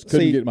NFL. Yeah, just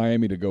couldn't get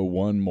Miami to go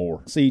one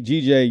more. See,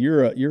 GJ,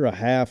 you're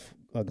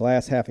a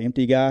glass half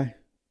empty guy.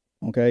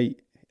 Okay,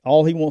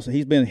 all he wants,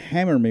 he's been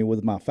hammering me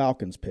with my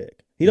Falcons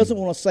pick. He doesn't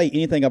want to say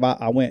anything about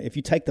if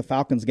you take the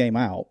Falcons game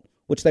out,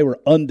 which they were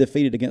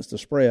undefeated against the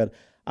spread,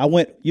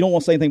 You don't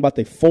want to say anything about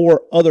the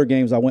 4 other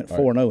games I went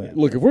 4-0 in.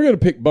 Look, if we're going to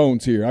pick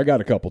bones here, I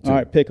got a couple too. All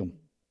right, pick them.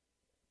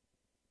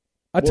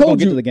 I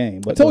told you to the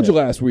game. I told you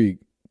last week.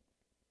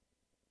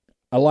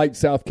 I liked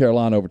South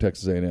Carolina over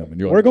Texas A&M,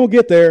 and we're going to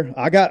get there.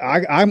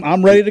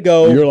 I'm ready to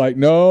go. You're like,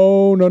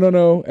 no.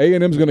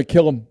 A&M's going to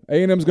kill them.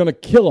 A&M's going to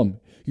kill them.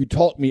 You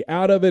talked me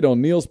out of it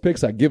on Neil's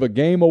picks. I give a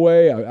game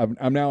away.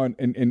 I'm now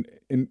in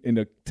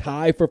a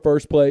tie for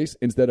first place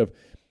instead of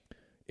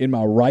in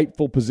my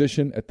rightful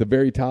position at the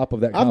very top of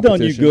that competition. I've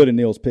done you good in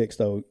Neil's picks,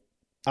 though.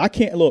 I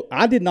can't look.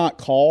 I did not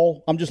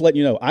call. I'm just letting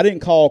you know. I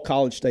didn't call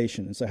College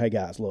Station and say, "Hey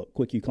guys, look,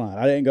 Quick U Klein."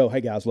 I didn't go,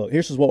 "Hey guys, look,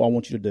 here's what I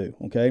want you to do."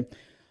 Okay.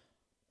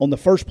 On the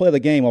first play of the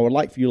game, I would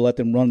like for you to let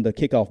them run the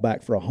kickoff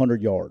back for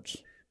 100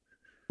 yards.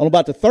 On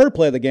about the third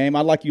play of the game,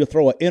 I'd like you to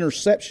throw an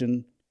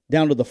interception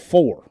down to the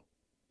 4.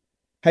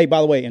 Hey, by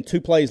the way, and 2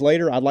 plays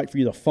later, I'd like for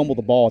you to fumble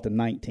the ball at the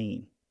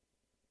 19.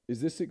 Is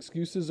this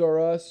excuses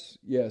or us?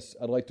 Yes,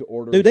 I'd like to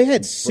order. Dude, they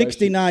had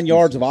 69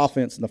 yards of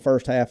offense in the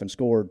first half and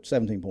scored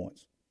 17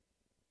 points.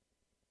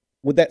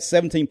 With that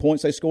 17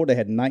 points they scored, they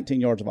had 19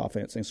 yards of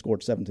offense and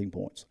scored 17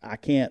 points. I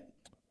can't.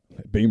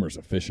 Beamer's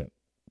efficient.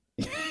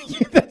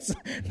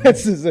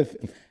 that's as if,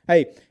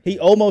 hey, he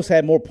almost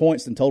had more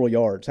points than total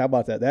yards. How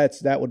about that?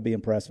 That would be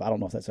impressive. I don't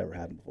know if that's ever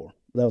happened before.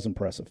 That was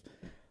impressive.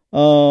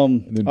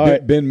 Right.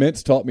 Ben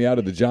Mintz taught me out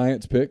of the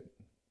Giants pick.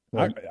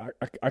 Right.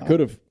 I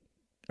could have,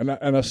 and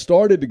I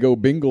started to go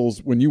Bengals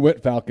when you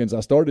went Falcons.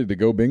 I started to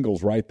go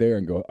Bengals right there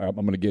and go. I'm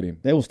going to get him.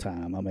 There was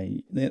time. I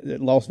mean,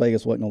 Las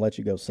Vegas wasn't going to let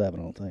you go 7.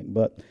 I don't think.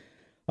 But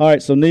all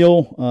right, so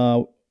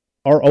Neil.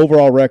 Our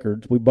overall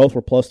records, we both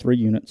were +3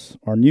 units.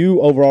 Our new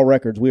overall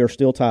records, we are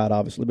still tied,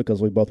 obviously, because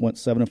we both went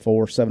 7-4,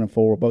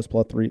 7-4. We're both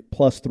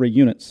 +3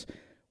 units.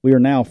 We are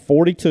now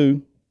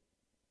 42,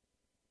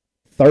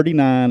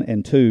 39,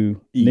 and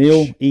 2. Each.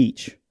 Neil,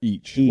 each.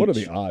 What are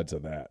the odds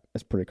of that?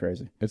 That's pretty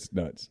crazy. It's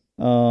nuts.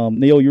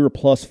 Neil, you were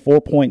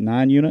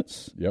 +4.9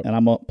 units, yep. And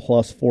I'm up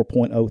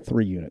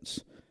 +4.03 units.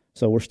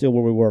 So we're still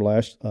where we were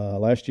last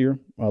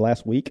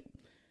week.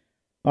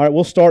 All right,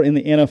 we'll start in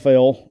the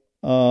NFL.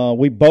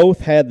 We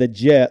both had the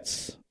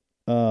Jets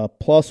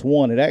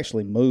 +1. It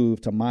actually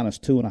moved to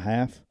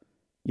 -2.5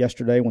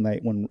 yesterday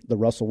when the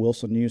Russell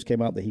Wilson news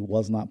came out that he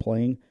was not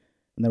playing,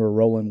 and they were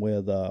rolling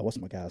with what's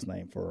my guy's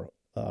name for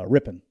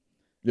Rippon.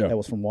 Yeah, that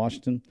was from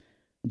Washington.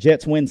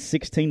 Jets win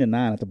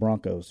 16-9 at the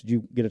Broncos. Did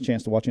you get a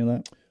chance to watch any of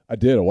that? I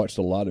did. I watched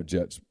a lot of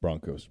Jets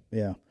Broncos.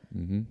 Yeah.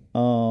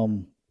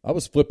 Mm-hmm. I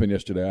was flipping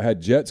yesterday. I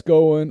had Jets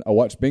going. I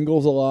watched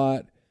Bengals a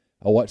lot.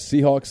 I watched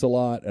Seahawks a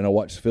lot, and I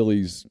watched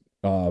Phillies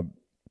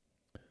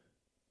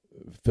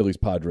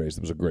Padres.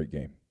 It was a great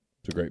game.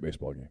 It was a great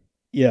baseball game.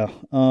 Yeah.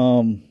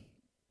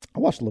 I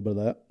watched a little bit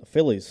of that. The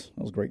Phillies.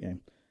 That was a great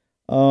game.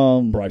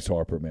 Bryce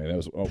Harper, man. That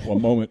was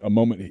a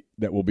moment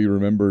that will be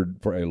remembered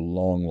for a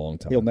long, long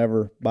time. He'll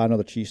never buy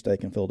another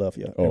cheesesteak in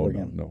Philadelphia ever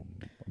again. No.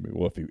 I mean,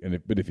 well,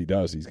 if he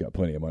does, he's got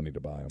plenty of money to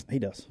buy him. He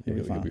does.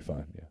 He'll be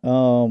fine.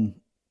 Yeah.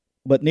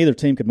 But neither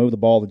team could move the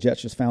ball. The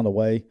Jets just found a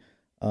way.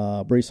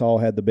 Breece Hall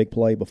had the big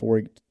play before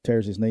he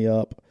tears his knee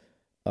up.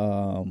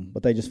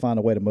 But they just find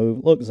a way to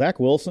move. Look, Zach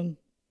Wilson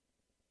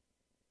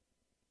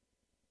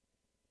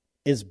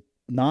is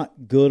not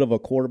good of a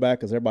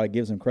quarterback as everybody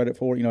gives him credit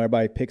for. You know,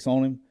 everybody picks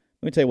on him.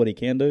 Let me tell you what he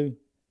can do.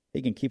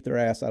 He can keep their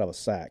ass out of a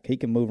sack. He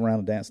can move around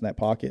and dance in that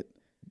pocket.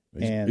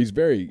 He's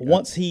very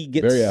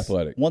very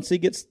athletic. Once he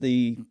gets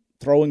the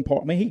throwing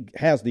part, I mean, he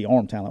has the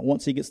arm talent.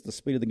 Once he gets the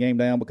speed of the game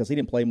down, because he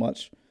didn't play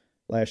much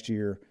last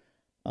year,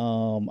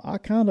 I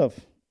kind of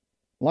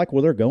like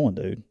where they're going,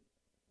 dude.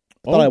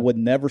 I thought I would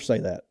never say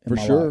that in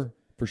my life.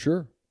 For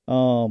sure.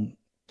 And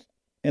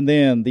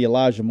then the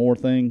Elijah Moore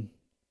thing,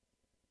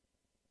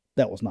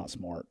 that was not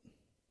smart.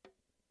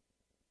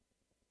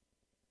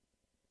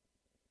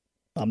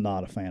 I'm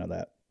not a fan of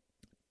that.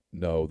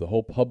 No, the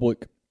whole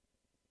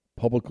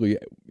publicly,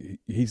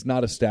 he's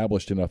not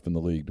established enough in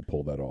the league to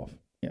pull that off.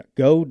 Yeah,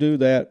 go do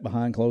that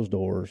behind closed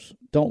doors.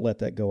 Don't let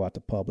that go out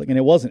to public. And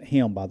it wasn't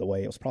him, by the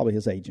way. It was probably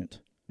his agent.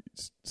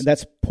 And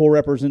that's poor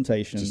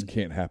representation. It just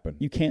can't happen.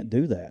 You can't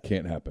do that.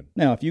 Can't happen.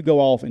 Now, if you go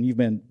off and you've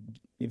been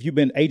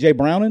A.J.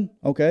 Browning,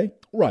 okay.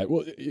 Right.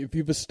 Well, if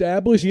you've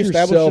established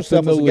yourself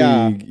in the league,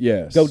 guy,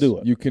 yes, go do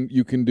it.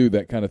 You can do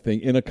that kind of thing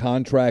in a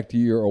contract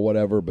year or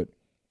whatever, but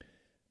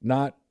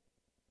not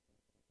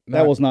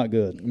that was not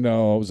good.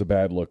 No, it was a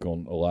bad look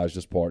on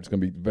Elijah's part. It's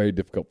going to be very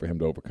difficult for him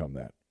to overcome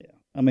that. Yeah.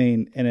 I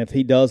mean, and if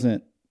it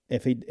doesn't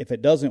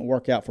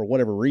work out for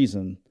whatever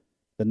reason,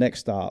 the next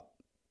stop,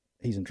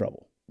 he's in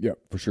trouble. Yeah,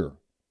 for sure.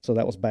 So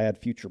that was bad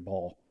future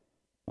ball.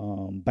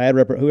 Whoever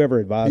advised him on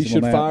that. He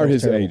should fire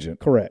his agent.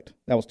 Correct.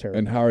 That was terrible.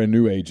 And hire a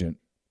new agent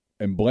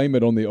and blame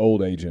it on the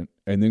old agent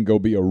and then go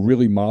be a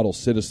really model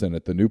citizen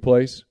at the new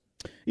place.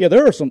 Yeah,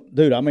 there are some –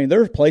 dude, I mean,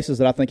 there are places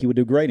that I think he would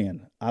do great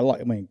in.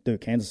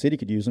 Kansas City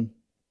could use him.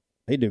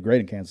 He'd do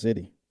great in Kansas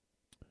City.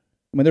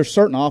 I mean, there's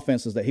certain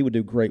offenses that he would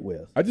do great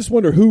with. I just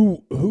wonder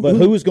who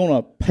is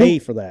going to pay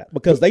for that?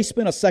 Because they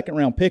spent a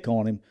second-round pick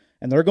on him,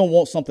 and they're going to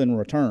want something in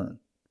return.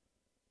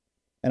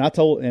 And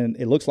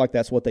it looks like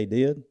that's what they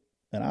did.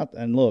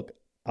 And look,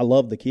 I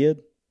love the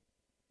kid.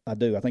 I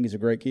do. I think he's a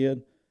great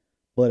kid.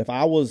 But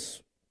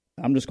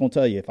I'm just going to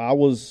tell you, if I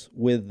was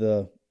with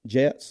the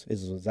Jets,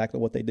 this is exactly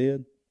what they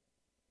did.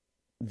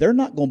 They're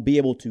not going to be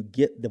able to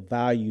get the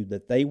value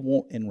that they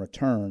want in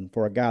return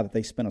for a guy that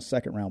they spent a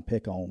second-round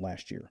pick on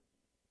last year.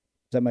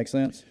 Does that make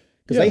sense?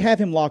 Because they have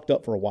him locked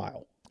up for a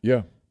while.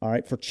 Yeah. All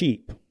right, for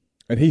cheap.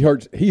 And he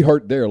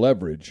hurt their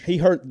leverage. He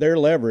hurt their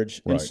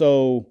leverage. Right. And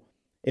so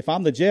if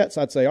I'm the Jets,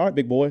 I'd say, all right,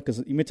 big boy, because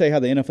let me tell you how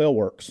the NFL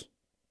works.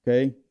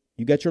 Okay?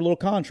 You got your little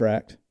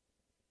contract,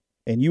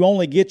 and you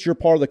only get your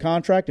part of the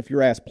contract if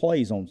your ass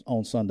plays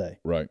on Sunday.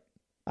 Right.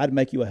 I'd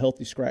make you a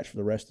healthy scratch for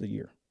the rest of the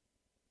year.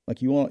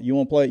 Like you want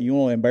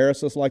to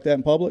embarrass us like that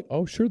in public?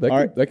 Oh, sure.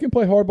 They can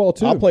play hardball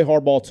too. I'll play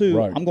hardball too.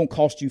 Right. I'm going to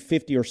cost you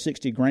 $50 or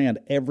 $60,000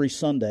 every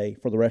Sunday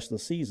for the rest of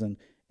the season,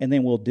 and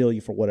then we'll deal you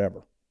for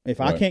whatever.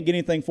 If I can't get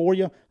anything for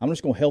you, I'm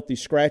just going to healthy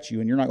scratch you,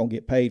 and you're not going to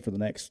get paid for the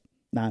next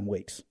 9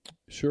 weeks.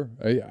 Sure.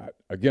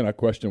 I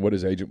question what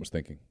his agent was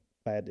thinking.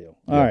 Bad deal.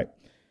 All right.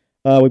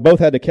 We both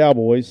had the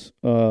Cowboys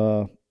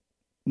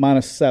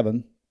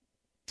 -7.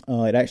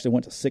 It actually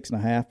went to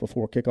 6.5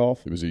 before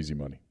kickoff. It was easy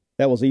money.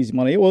 That was easy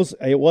money.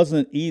 It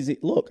wasn't easy.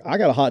 Look, I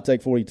got a hot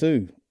take for you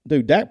too.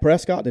 Dude, Dak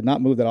Prescott did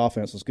not move that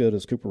offense as good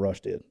as Cooper Rush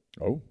did.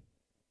 Oh.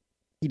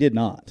 He did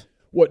not.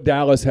 What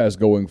Dallas has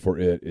going for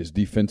it is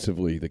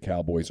defensively the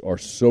Cowboys are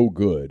so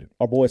good.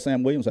 Our boy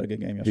Sam Williams had a good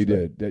game yesterday. He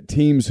did. That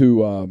teams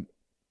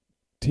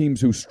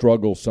who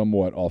struggle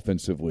somewhat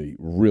offensively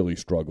really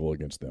struggle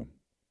against them.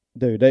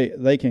 Dude,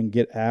 they can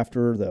get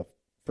after the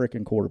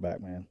freaking quarterback,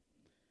 man.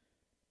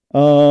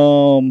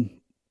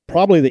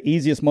 Probably the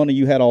easiest money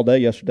you had all day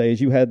yesterday is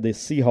you had the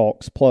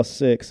Seahawks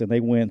 +6, and they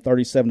win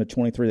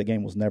 37-23. The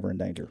game was never in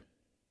danger.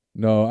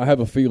 No, I have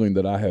a feeling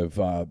that I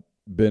have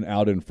been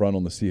out in front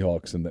on the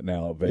Seahawks, and that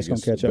now Vegas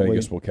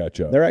will catch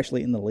up. They're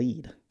actually in the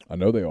lead. I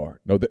know they are.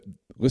 No,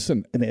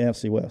 listen. In the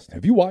NFC West.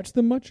 Have you watched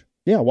them much?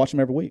 Yeah, I watch them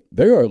every week.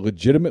 They are a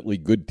legitimately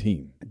good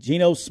team.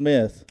 Geno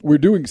Smith.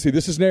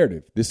 This is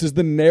narrative. This is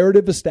the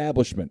narrative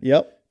establishment.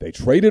 Yep. They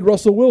traded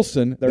Russell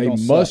Wilson. They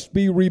must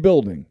be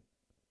rebuilding.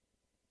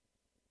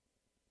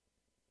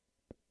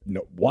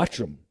 No, watch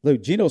them.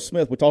 Dude, Geno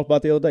Smith, we talked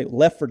about the other day,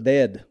 left for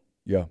dead.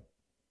 Yeah.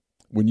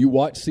 When you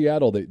watch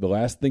Seattle, the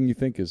last thing you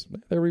think is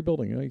they're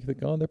rebuilding. You think,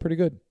 oh, they're pretty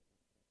good.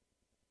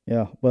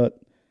 Yeah,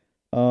 but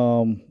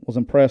was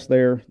impressed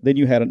there. Then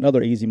you had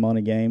another easy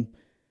money game.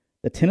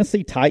 The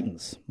Tennessee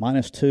Titans,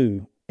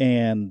 -2,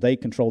 and they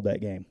controlled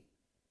that game.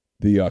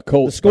 The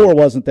Colts. The score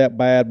wasn't that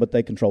bad, but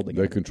they controlled the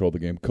game. They controlled the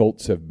game.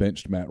 Colts have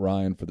benched Matt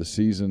Ryan for the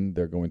season.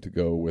 They're going to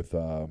go with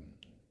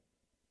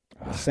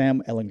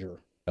Sam Ehlinger.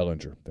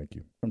 Ehlinger, thank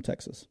you. From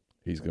Texas.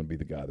 He's going to be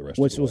the guy the rest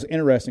Which of the was way.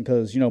 Interesting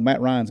because,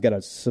 Matt Ryan's got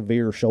a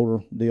severe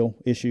shoulder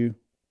issue.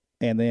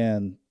 And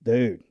then,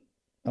 dude,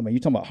 I mean, you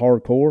talking about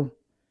hardcore.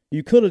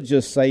 You could have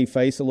just saved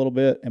face a little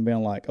bit and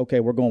been like, okay,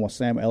 we're going with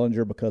Sam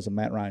Ehlinger because of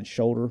Matt Ryan's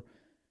shoulder.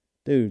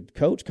 Dude,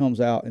 coach comes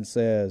out and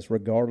says,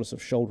 regardless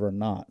of shoulder or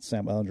not,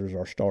 Sam Ehlinger is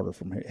our starter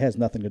from here. It has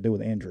nothing to do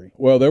with injury.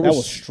 Well, that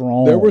was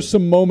strong. There were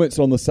some moments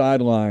on the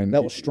sideline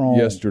that was strong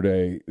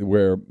yesterday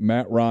where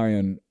Matt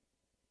Ryan,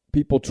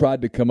 people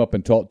tried to come up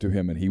and talk to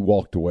him, and he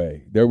walked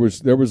away. There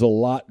was a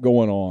lot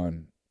going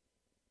on.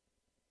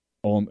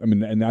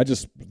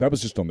 That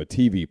was just on the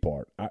TV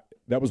part.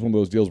 That was one of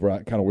those deals where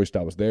I kind of wished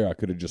I was there. I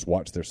could have just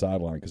watched their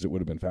sideline because it would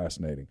have been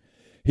fascinating.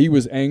 He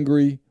was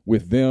angry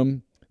with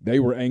them. They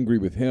were angry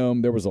with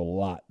him. There was a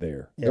lot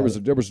there. Yeah.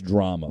 There was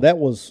drama. That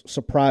was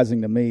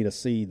surprising to me to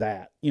see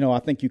that. I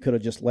think you could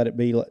have just let it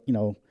be.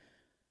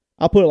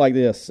 I'll put it like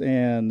this,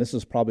 and this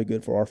is probably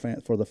good for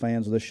for the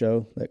fans of this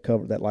show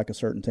that like a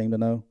certain team to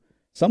know.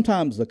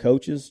 Sometimes the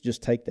coaches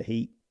just take the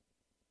heat.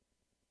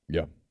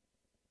 Yeah,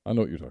 I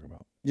know what you're talking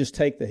about. Just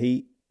take the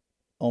heat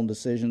on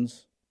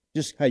decisions.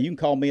 Just, hey, you can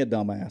call me a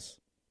dumbass.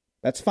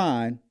 That's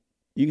fine.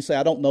 You can say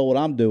I don't know what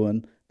I'm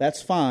doing.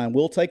 That's fine.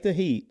 We'll take the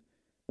heat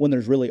when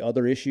there's really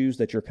other issues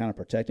that you're kind of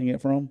protecting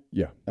it from.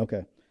 Yeah.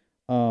 Okay.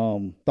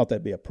 Thought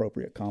that'd be an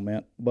appropriate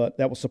comment, but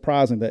that was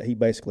surprising that he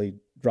basically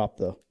dropped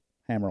the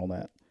hammer on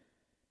that.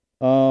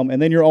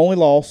 And then your only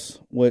loss,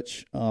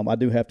 which I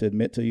do have to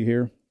admit to you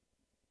here,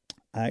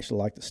 I actually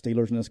like the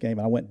Steelers in this game.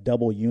 I went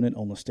double unit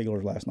on the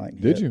Steelers last night.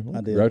 Did you?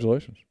 I did.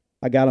 Congratulations.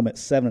 I got them at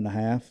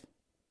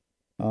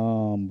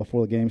 7.5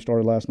 before the game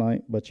started last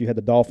night. But you had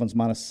the Dolphins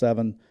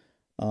 -7,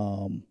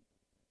 and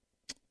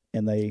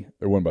they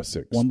won by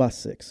 6. Won by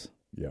 6.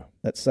 Yeah.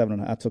 That's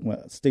 7.5. I took my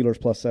Steelers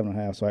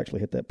 +7.5, so I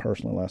actually hit that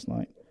personally last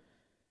night.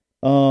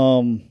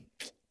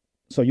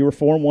 So you were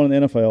 4-1 in the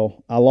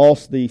NFL. I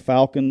lost the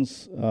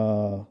Falcons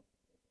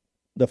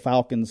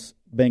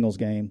Bengals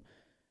game.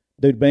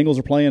 Dude, Bengals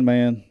are playing,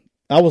 man.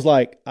 I was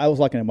like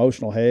an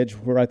emotional hedge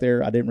right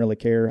there. I didn't really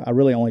care. I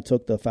really only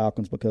took the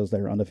Falcons because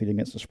they were undefeated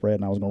against the spread,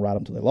 and I was going to ride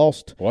them until they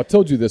lost. Well, I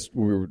told you this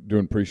when we were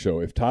doing pre-show.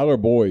 If Tyler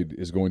Boyd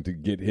is going to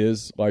get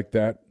his like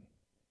that,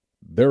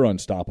 they're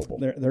unstoppable.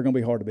 They're going to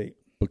be hard to beat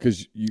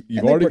because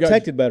you've already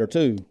protected better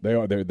too. They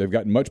are. They've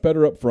gotten much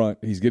better up front.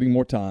 He's getting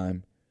more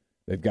time.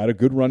 They've got a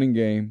good running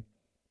game.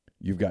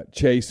 You've got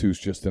Chase, who's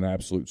just an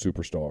absolute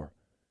superstar,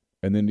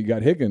 and then you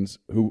got Higgins,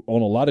 who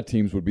on a lot of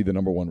teams would be the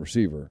number one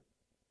receiver.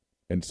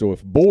 And so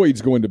if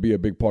Boyd's going to be a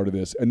big part of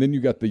this, and then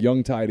you got the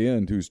young tight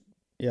end who's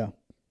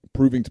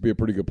proving to be a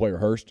pretty good player,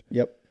 Hurst.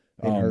 Yep.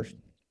 And Hurst.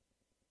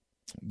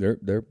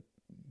 They're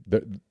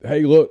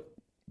hey, look,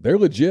 they're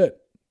legit.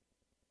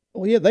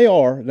 Well, yeah, they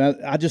are. Now,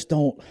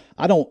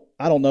 I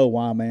don't know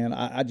why, man.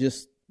 I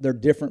just they're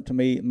different to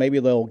me. Maybe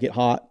they'll get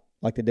hot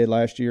like they did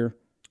last year.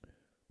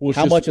 Well,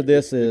 how much of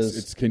this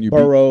is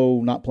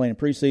Burrow not playing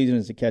preseason?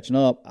 Is he catching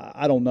up?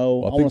 I don't know.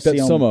 Well, I think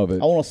that's some of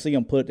it. I want to see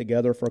them put it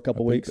together for a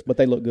couple weeks, but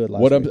they look good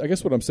last week. I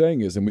guess what I'm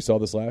saying is, and we saw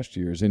this last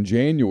year, is in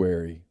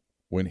January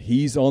when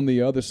he's on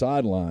the other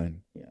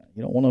sideline. Yeah,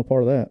 you don't want no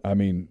part of that. I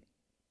mean,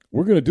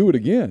 we're going to do it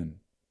again.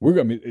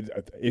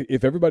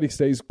 If everybody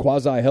stays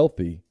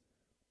quasi-healthy,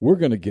 we're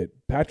going to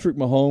get Patrick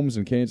Mahomes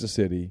in Kansas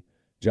City,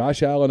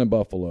 Josh Allen in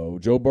Buffalo,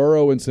 Joe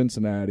Burrow in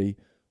Cincinnati,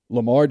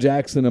 Lamar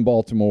Jackson in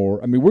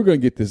Baltimore. I mean, we're going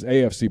to get this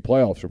AFC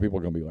playoffs where people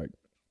are going to be like,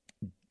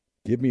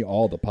 give me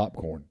all the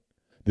popcorn.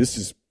 This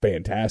is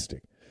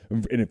fantastic.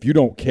 And if you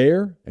don't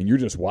care and you're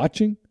just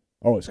watching,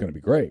 it's going to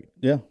be great.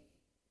 Yeah.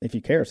 If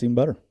you care, it's even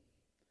better.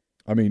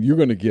 I mean, you're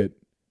going to get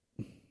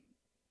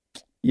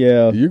 –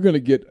 yeah. You're going to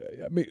get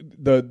 – I mean,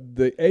 the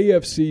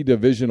AFC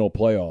divisional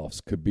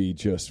playoffs could be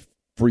just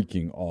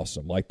freaking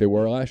awesome like they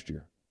were last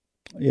year.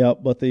 Yeah,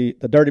 but the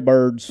Dirty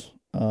Birds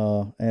 –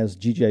 as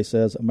GJ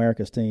says,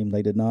 America's team,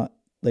 they did not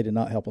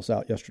help us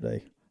out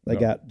yesterday. They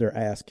got their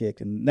ass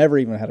kicked and never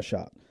even had a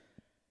shot.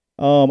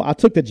 I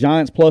took the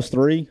Giants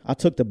 +3. I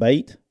took the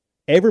bait.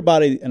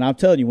 Everybody, and I'm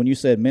telling you, when you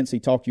said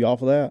Mincy talked you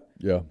off of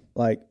that,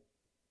 like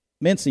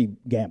Mincy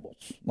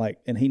gambles,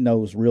 and he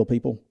knows real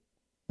people.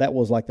 That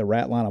was like the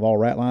rat line of all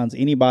rat lines.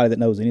 Anybody that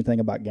knows anything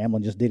about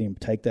gambling just didn't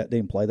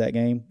play that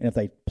game. And if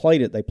they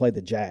played it, they played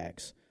the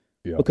Jags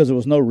because there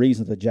was no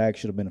reason the Jags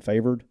should have been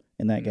favored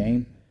in that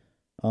game.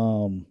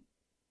 And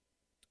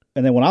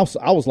then when I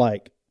was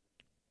like,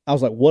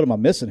 what am I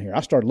missing here?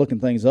 I started looking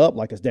things up,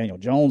 like, is Daniel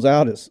Jones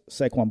out? Is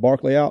Saquon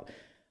Barkley out?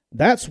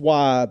 That's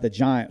why the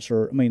Giants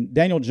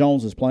Daniel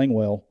Jones is playing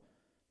well,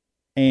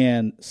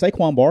 and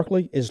Saquon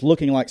Barkley is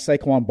looking like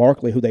Saquon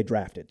Barkley, who they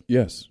drafted.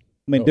 Yes.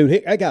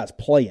 Dude, that guy's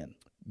playing.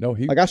 No,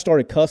 I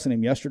started cussing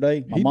him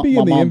yesterday. He'd be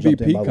in the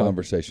MVP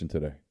conversation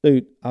today.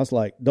 Dude, I was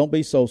like,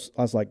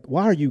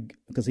 why are you,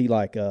 because he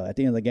at the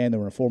end of the game, they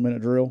were in a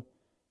 4-minute drill.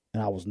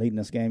 And I was needing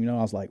this game,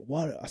 I was like,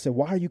 what? I said,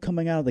 why are you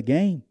coming out of the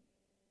game?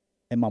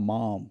 And my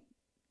mom,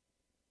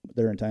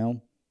 they're in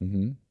town.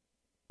 Mm-hmm. You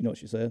know what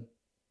she said?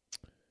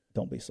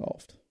 Don't be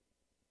soft.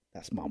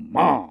 That's my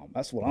mom.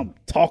 That's what I'm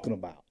talking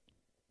about.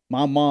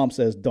 My mom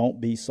says,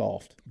 don't be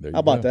soft. How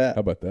about that?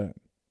 How about that?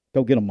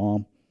 Go get them,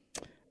 Mom.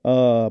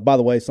 By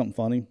the way, something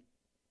funny.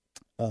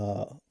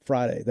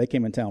 Friday, they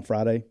came in town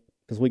Friday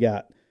because we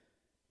got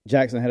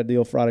Jackson had a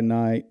deal Friday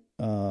night,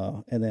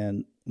 and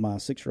then my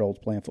 6-year-old's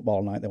playing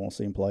football tonight. They won't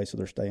see him play, so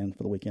they're staying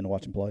for the weekend to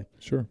watch him play.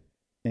 Sure.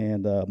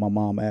 And my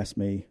mom asked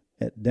me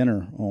at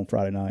dinner on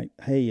Friday night,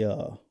 hey,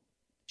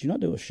 did you not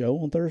do a show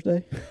on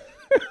Thursday?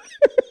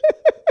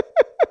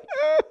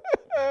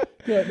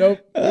 Yeah, nope,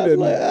 we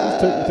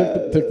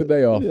didn't. Took the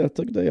day off. Yeah,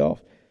 took the day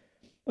off.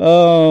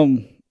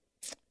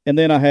 And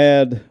then I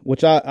had,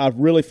 which I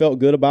really felt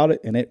good about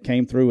it, and it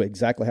came through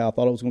exactly how I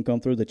thought it was going to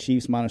come through. The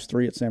Chiefs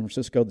 -3 at San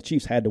Francisco. The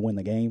Chiefs had to win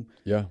the game.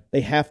 Yeah.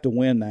 They have to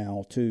win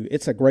now.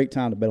 It's a great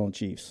time to bet on the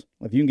Chiefs.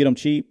 If you can get them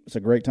cheap, it's a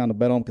great time to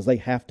bet on them because they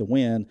have to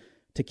win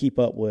to keep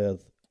up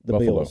with the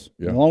Buffalo, Bills.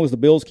 yeah. As long as the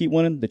Bills keep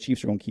winning, the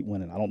Chiefs are going to keep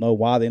winning. I don't know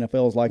why the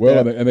NFL is like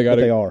that. And they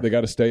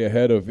got to stay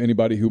ahead of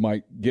anybody who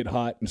might get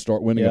hot and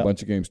start winning a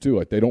bunch of games too.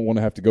 Like they don't want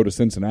to have to go to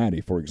Cincinnati,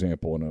 for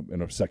example,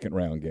 in a second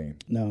round game.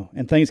 No,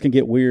 and things can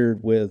get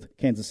weird with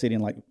Kansas City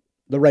and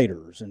the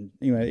Raiders, and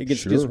it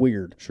gets just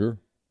weird. Sure.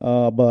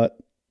 But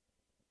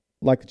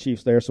like the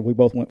Chiefs there, so we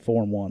both went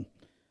 4-1.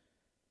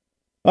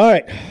 All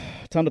right,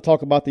 time to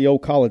talk about the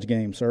old college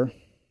game, sir.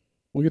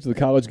 We'll get to the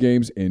college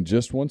games in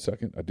just 1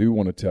 second. I do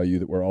want to tell you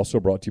that we're also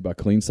brought to you by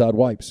Clean Side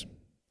Wipes.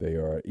 They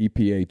are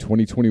EPA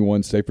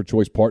 2021 Safer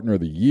Choice Partner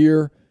of the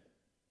Year.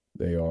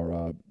 They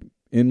are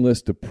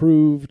Enlist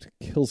approved,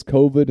 kills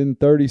COVID in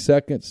 30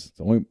 seconds. It's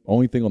the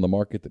only thing on the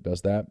market that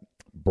does that.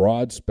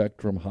 Broad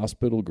spectrum,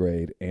 hospital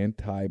grade,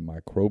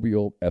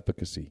 antimicrobial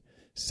efficacy,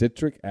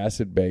 citric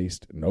acid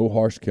based, no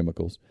harsh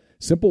chemicals.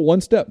 Simple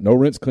one step, no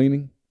rinse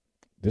cleaning,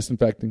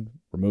 disinfecting,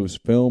 removes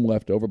film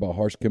left over by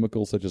harsh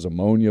chemicals such as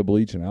ammonia,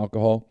 bleach, and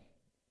alcohol.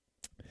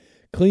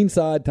 Clean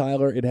Side,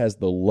 Tyler, it has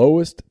the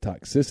lowest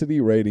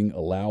toxicity rating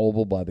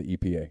allowable by the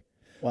EPA.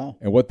 Wow.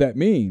 And what that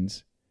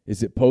means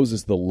is it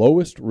poses the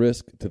lowest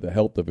risk to the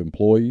health of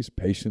employees,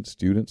 patients,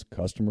 students,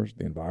 customers,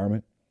 the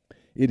environment.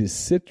 It is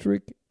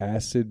citric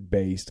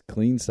acid-based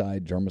Clean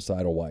Side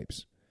germicidal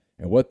wipes.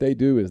 And what they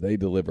do is they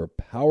deliver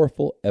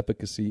powerful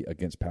efficacy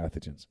against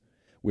pathogens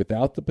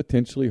without the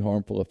potentially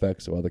harmful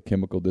effects of other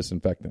chemical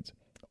disinfectants,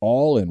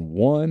 all in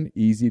one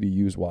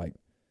easy-to-use wipe.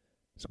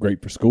 It's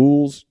great for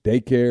schools,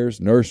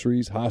 daycares,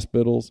 nurseries,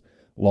 hospitals,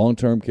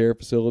 long-term care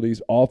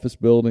facilities, office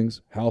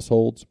buildings,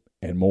 households,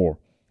 and more.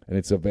 And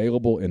it's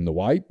available in the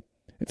wipe.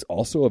 It's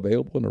also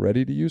available in a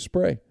ready-to-use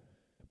spray.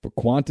 For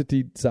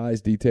quantity,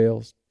 size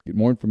details, get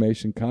more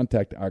information,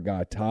 contact our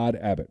guy, Todd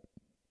Abbott,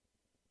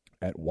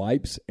 at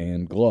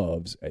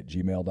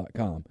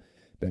wipesandgloves@gmail.com.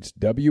 That's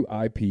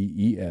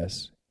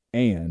WIPES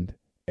and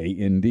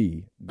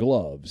AND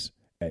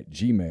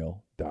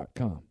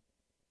gloves@gmail.com.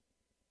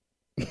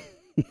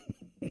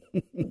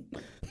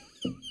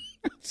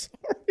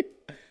 Sorry.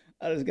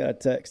 I just got a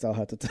text. I'll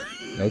have to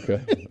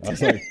Okay. I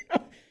was like,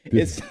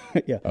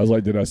 yeah. I was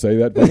like, did I say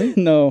that funny?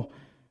 No.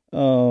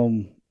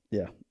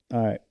 Yeah.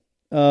 All right.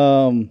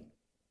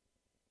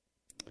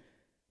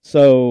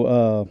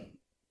 So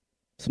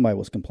somebody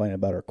was complaining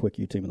about our Quick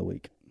U team of the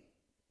week.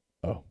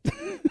 Oh.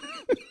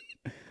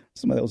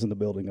 Somebody that was in the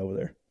building over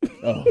there.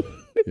 Oh.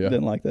 Yeah.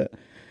 Didn't like that.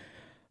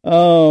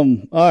 All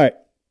right.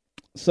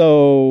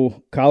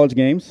 So college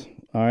games.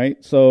 All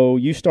right. So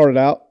you started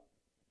out.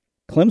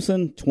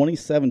 Clemson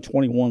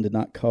 27-21 did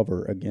not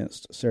cover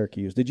against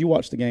Syracuse. Did you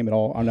watch the game at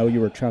all? I know you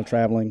were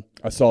traveling.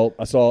 I saw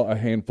a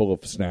handful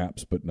of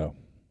snaps, but no.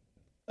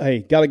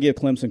 Hey, got to give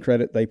Clemson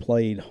credit. They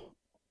played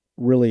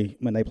really.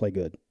 I mean, they played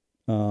good.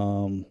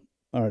 Or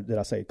did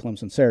I say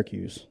Clemson?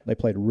 Syracuse. They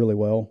played really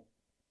well.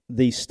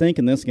 The stink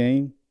in this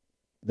game,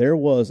 there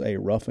was a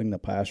roughing the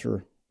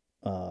passer.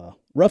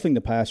 Roughing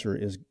the passer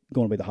is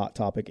going to be the hot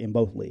topic in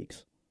both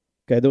leagues.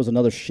 Okay, there was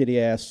another shitty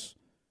ass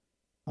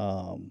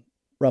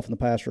roughing the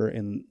passer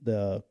in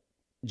the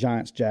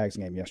Giants-Jags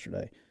game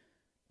yesterday.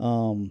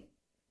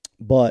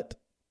 But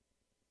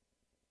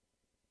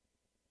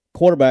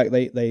quarterback,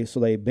 they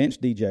bench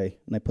DJ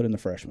and they put in the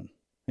freshman.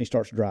 He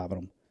starts driving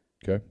them.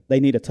 Okay. They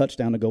need a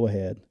touchdown to go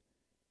ahead.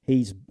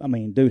 He's not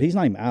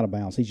even out of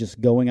bounds. He's just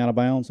going out of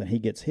bounds, and he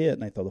gets hit,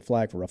 and they throw the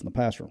flag for roughing the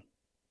passer. A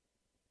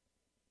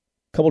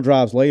couple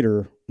drives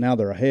later, now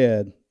they're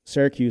ahead.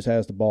 Syracuse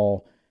has the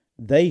ball.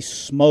 They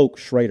smoke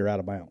Schrader out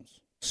of bounds.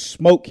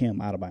 Smoke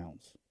him out of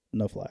bounds.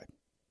 No flag.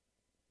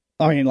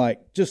 I mean,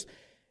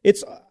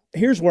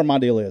 here's where my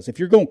deal is. If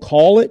you're going to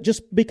call it,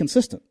 just be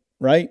consistent,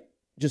 right?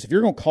 Just if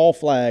you're going to call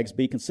flags,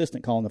 be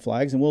consistent calling the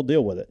flags, and we'll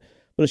deal with it.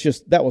 But it's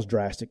just, that was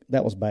drastic.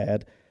 That was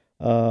bad.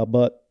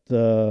 But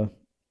that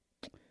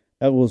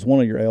was one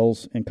of your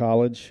L's in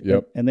college.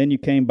 Yep. And then you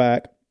came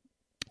back,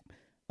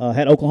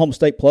 had Oklahoma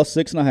State plus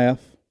 6.5.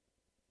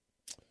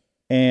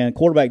 And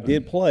quarterback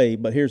did play,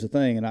 but here's the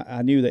thing, and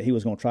I knew that he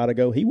was going to try to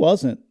go. He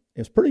wasn't. It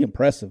was pretty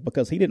impressive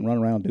because he didn't run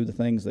around and do the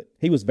things that –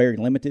 he was very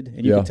limited,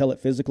 and you could tell it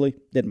physically.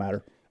 Didn't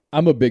matter.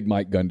 I'm a big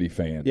Mike Gundy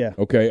fan. Yeah.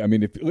 Okay? I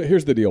mean,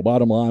 here's the deal.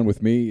 Bottom line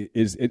with me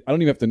is I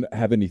don't even have to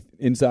have any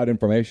inside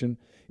information.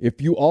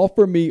 If you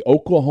offer me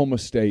Oklahoma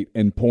State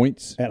and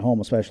points – At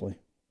home especially.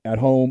 At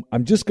home,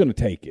 I'm just going to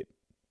take it.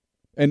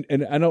 And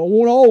I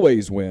won't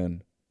always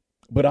win,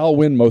 but I'll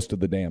win most of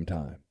the damn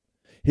time.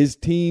 His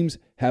teams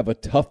have a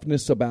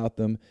toughness about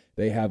them.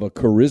 They have a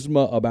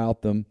charisma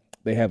about them.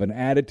 They have an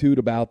attitude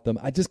about them.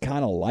 I just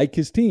kind of like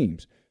his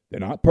teams.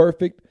 They're not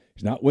perfect.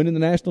 He's not winning the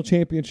national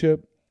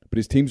championship, but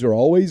his teams are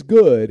always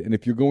good. And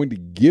if you're going to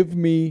give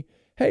me,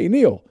 hey,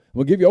 Neil, I'm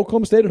going to give you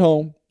Oklahoma State at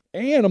home,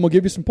 and I'm going to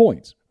give you some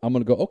points, I'm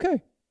going to go,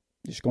 okay.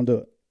 You're just going to do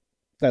it.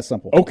 That's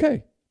simple.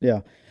 Okay.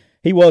 Yeah.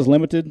 He was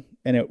limited,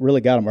 and it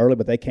really got him early,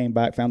 but they came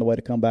back, found a way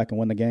to come back and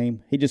win the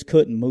game. He just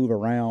couldn't move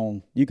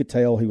around. You could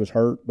tell he was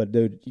hurt, but,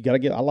 dude, you got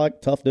to I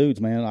like tough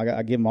dudes, man.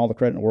 I give him all the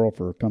credit in the world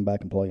for coming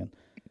back and playing.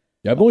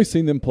 Yeah, I've only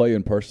seen them play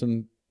in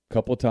person a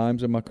couple of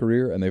times in my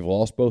career, and they've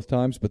lost both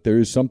times, but there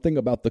is something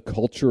about the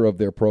culture of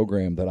their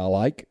program that I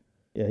like.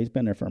 Yeah, he's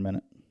been there for a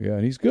minute. Yeah,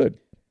 and he's good.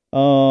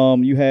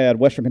 You had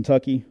Western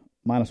Kentucky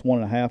minus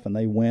 1.5, and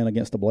they win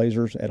against the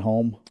Blazers at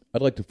home.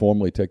 I'd like to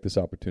formally take this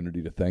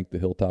opportunity to thank the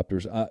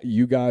Hilltoppers.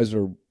 You guys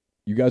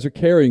are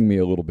carrying me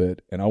a little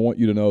bit, and I want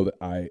you to know that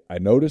I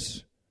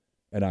notice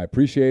and I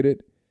appreciate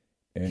it,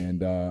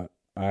 and I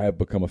have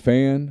become a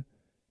fan.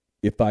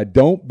 If I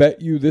don't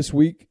bet you this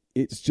week,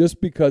 it's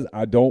just because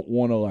I don't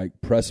want to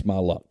press my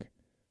luck.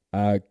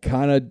 I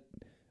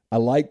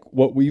like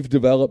what we've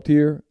developed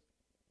here,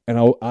 and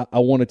I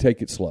want to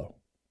take it slow.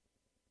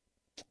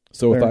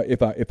 So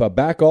if I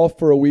back off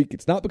for a week,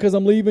 it's not because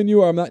I'm leaving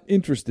you or I'm not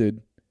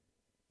interested.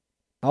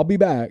 I'll be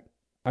back.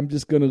 I'm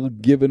just going to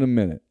give it a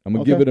minute. I'm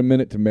going to give it a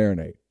minute to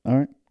marinate. All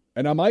right.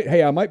 And I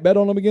might bet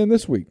on them again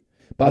this week.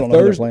 I don't know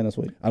who they're playing this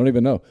week. I don't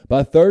even know.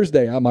 By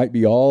Thursday, I might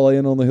be all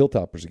in on the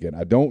Hilltoppers again.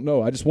 I don't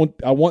know.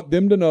 I want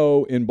them to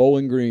know in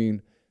Bowling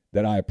Green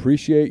that I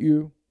appreciate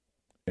you,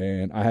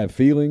 and I have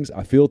feelings.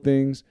 I feel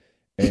things,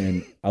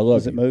 and I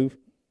love Does it move?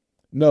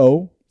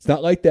 No, it's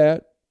not like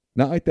that.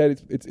 Not like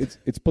that.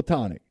 It's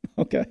platonic.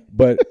 Okay.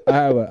 But I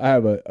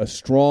have a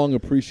strong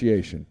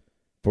appreciation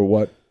for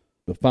what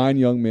the fine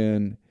young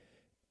men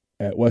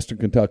at Western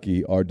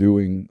Kentucky are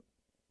doing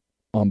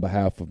on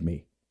behalf of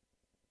me.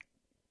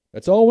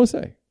 That's all I want to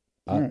say.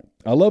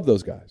 I love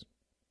those guys.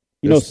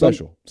 They're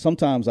special.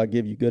 Sometimes I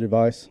give you good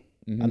advice.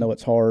 Mm-hmm. I know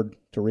it's hard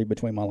to read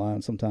between my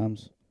lines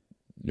sometimes.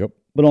 Yep.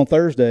 But on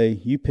Thursday,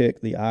 you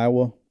picked the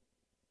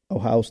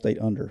Iowa-Ohio State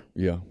under.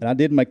 Yeah. And I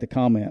did make the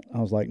comment. I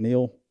was like,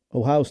 Neil,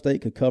 Ohio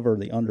State could cover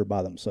the under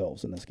by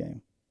themselves in this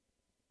game.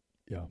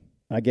 Yeah.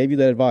 And I gave you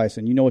that advice,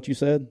 and you know what you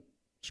said?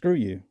 Screw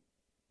you.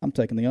 I'm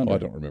taking the under. Oh, I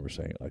don't remember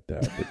saying it like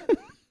that. But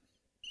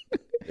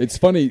it's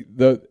funny.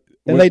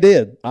 And they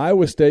did.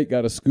 Iowa State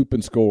got a scoop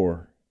and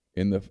score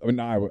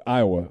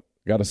Iowa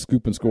got a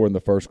scoop and score in the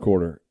first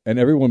quarter, and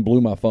everyone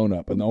blew my phone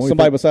up. And the only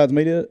somebody besides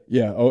me did it?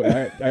 Yeah. Oh,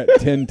 I had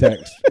 10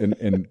 texts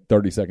in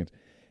 30 seconds.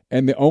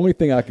 And the only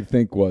thing I could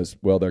think was,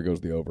 well, there goes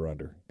the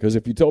over-under. Because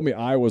if you told me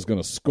Iowa's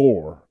going to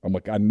score, I'm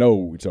like, I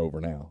know it's over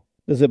now.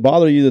 Does it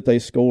bother you that they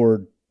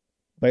scored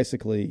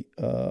basically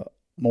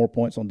more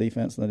points on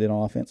defense than they did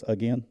on offense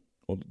again?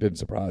 Well, it didn't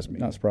surprise me.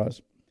 Not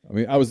surprised. I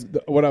mean,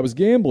 what I was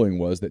gambling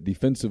was that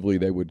defensively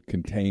they would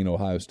contain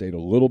Ohio State a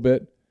little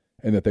bit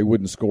and that they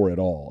wouldn't score at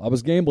all. I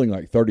was gambling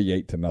like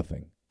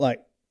 38-0.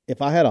 Like,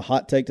 if I had a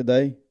hot take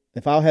today,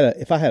 if I had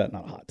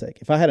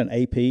an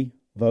AP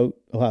vote,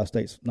 Ohio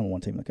State's number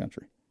one team in the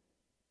country.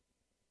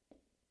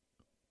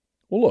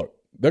 Well, look,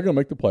 they're going to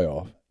make the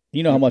playoff.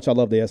 You know how much I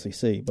love the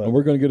SEC, but and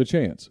we're going to get a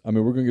chance. I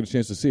mean, we're going to get a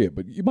chance to see it.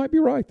 But you might be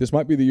right. This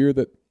might be the year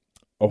that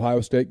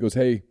Ohio State goes,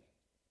 hey,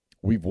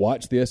 we've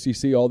watched the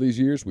SEC all these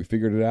years. We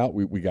figured it out.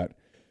 We got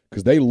 –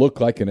 because they look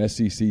like an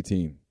SEC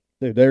team.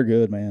 Dude, they're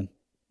good, man.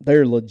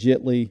 They're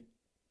legitly –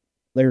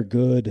 they're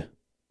good.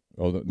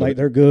 Oh,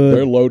 they're good.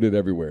 They're loaded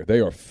everywhere.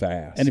 They are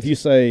fast. And if you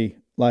say,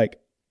 like,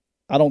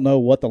 I don't know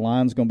what the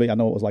line's going to be. I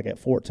know it was like at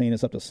 14.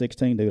 It's up to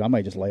 16. Dude, I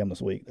may just lay them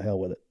this week. The hell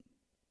with it.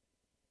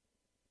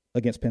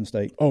 Against Penn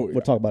State. Oh,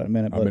 we'll talk about it in a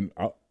minute. But, I mean,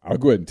 I'll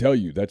go ahead and tell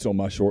you that's on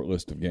my short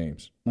list of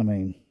games. I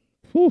mean,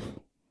 whew.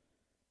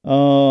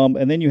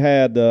 And then you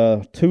had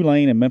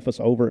Tulane and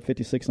Memphis over at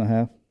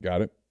 56.5.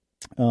 Got it.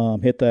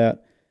 Hit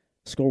that.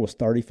 Score was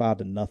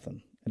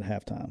 35-0 at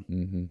halftime.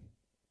 Mm-hmm.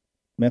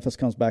 Memphis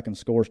comes back and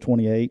scores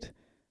 28.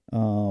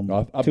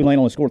 I Tulane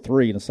only scored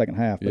 3 in the second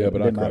half.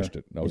 But I crushed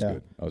it. That was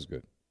good. That was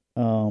good.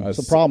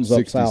 Some problems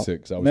up south.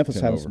 Memphis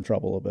having over. some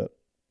trouble a little bit.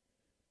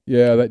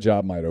 Yeah, that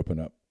job might open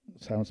up.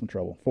 It's having some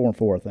trouble.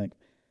 4-4, I think.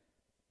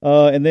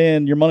 And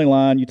then your money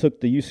line, you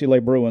took the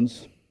UCLA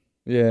Bruins.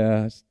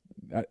 Yeah,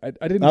 I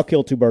didn't. I've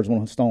killed two birds with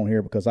one stone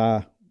here because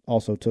I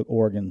also took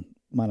Oregon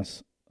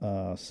minus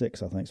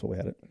 6. I think is what we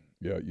had it.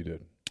 Yeah, you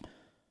did.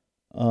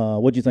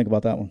 What did you think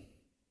about that one?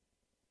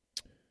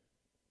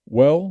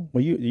 Well,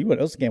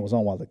 this game was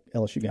on while the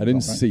LSU game. I didn't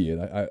was on, right? see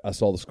it. I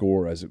saw the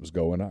score as it was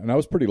going, and I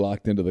was pretty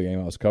locked into the game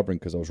I was covering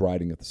because I was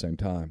writing at the same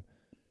time.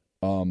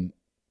 I'll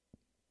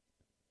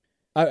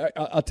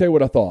tell you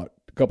what I thought.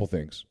 A couple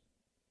things.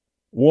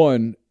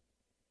 One,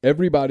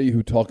 everybody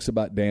who talks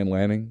about Dan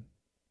Lanning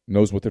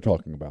knows what they're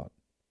talking about.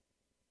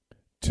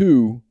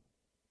 Two,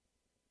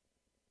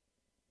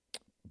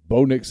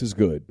 Bo Nix is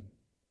good.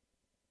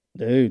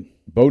 Dude.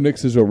 Bo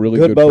Nix is a really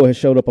good Bo has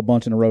showed up a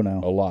bunch in a row now.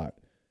 A lot.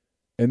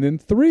 And then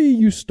 3,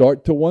 you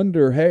start to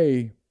wonder,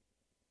 hey,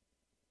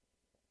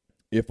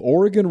 if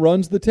Oregon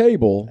runs the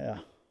table,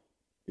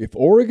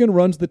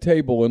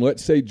 and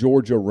let's say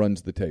Georgia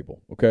runs the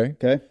table, okay?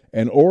 Okay.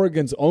 And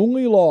Oregon's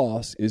only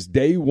loss is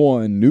day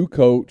one, new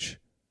coach,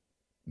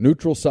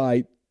 neutral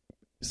site,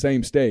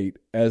 same state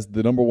as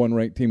the number 1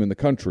 ranked team in the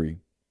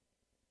country.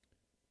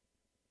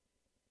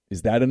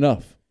 Is that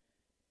enough?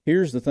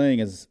 Here's the thing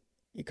is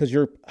because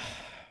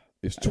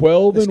it's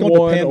 12-1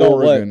 Oregon. On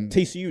what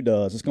TCU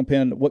does. It's going to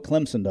depend on what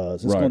Clemson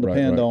does. It's going to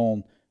depend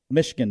on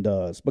Michigan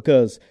does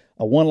because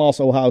a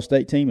one-loss Ohio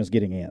State team is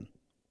getting in.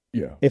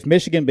 Yeah. If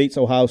Michigan beats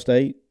Ohio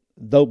State,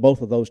 though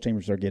both of those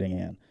teams are getting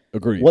in.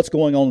 Agreed. What's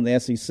going on in the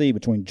SEC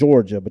between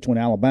Georgia, between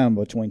Alabama,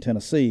 between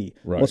Tennessee?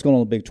 Right. What's going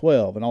on in the Big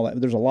 12 and all that?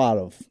 There's a lot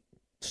of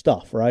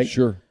stuff, right?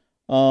 Sure.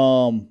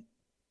 And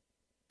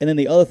then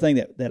the other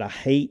thing that I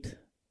hate,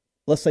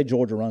 let's say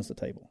Georgia runs the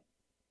table.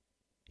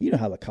 You know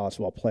how the college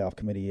football playoff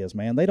committee is,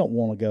 man. They don't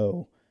want to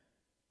go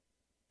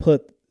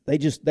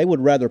they would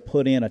rather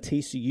put in a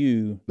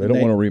TCU. They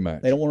don't want a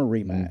rematch. They don't want a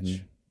rematch.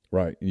 Mm-hmm.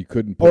 Right. And you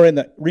couldn't or in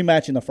the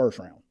rematch in the first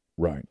round.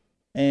 Right.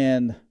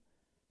 And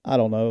I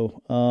don't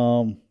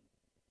know.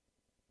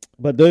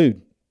 But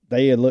dude,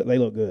 they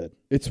look good.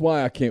 It's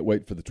why I can't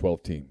wait for the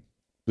 12 team.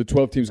 The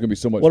 12 team is going to be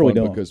so much fun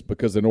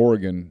because in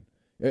Oregon,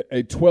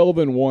 a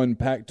 12-1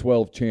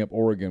 Pac-12 champ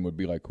Oregon would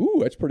be like, ooh,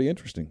 that's pretty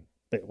interesting.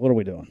 What are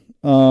we doing?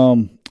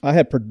 I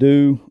had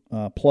Purdue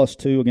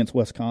 +2 against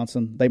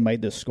Wisconsin. They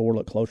made this score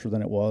look closer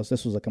than it was.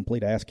 This was a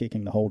complete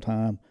ass-kicking the whole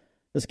time.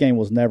 This game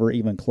was never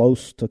even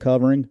close to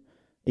covering,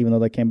 even though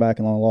they came back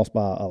and only lost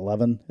by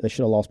 11. They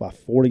should have lost by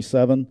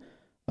 47.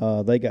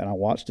 I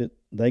watched it.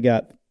 They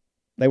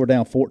were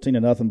down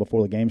 14-0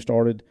 before the game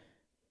started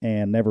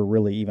and never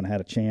really even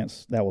had a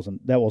chance. That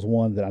was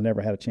one that I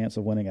never had a chance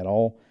of winning at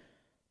all.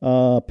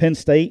 Penn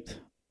State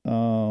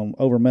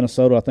over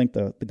Minnesota. I think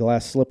the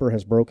glass slipper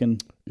has broken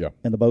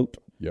in the boat.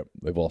 Yep,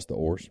 they've lost the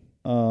oars.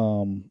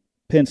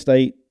 Penn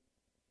State,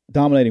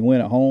 dominating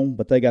win at home,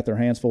 but they got their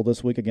hands full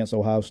this week against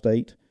Ohio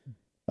State.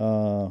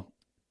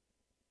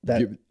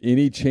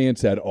 Any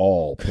chance at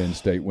all Penn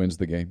State wins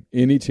the game?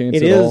 Any chance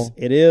at all?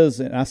 It is,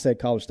 and I said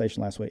College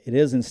Station last week. It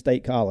is in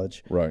State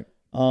College. Right.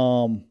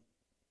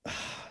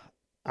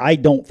 I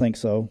don't think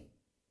so.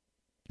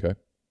 Okay.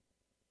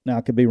 Now,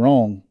 I could be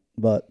wrong,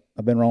 but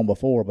I've been wrong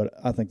before, but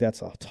I think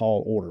that's a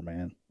tall order,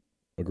 man.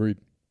 Agreed.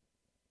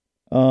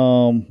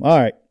 All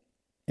right.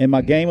 In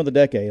my game of the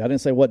decade, I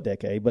didn't say what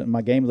decade, but in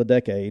my game of the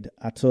decade,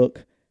 I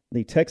took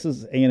the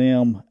Texas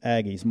A&M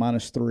Aggies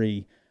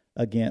 -3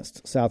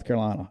 against South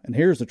Carolina. And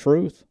here's the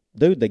truth.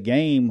 Dude, the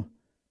game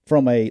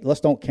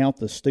let's don't count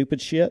the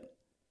stupid shit.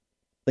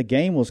 The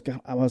game was,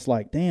 I was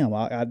like, damn,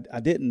 I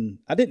didn't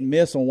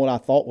miss on what I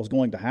thought was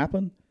going to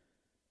happen.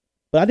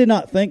 But I did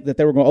not think that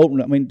they were going to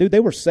open. I mean, dude,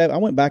 they were 7. I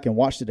went back and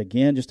watched it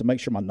again just to make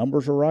sure my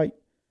numbers are right.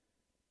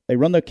 They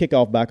run their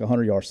kickoff back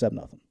 100 yards,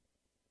 7-0.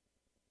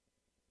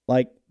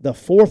 Like the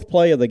fourth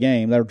play of the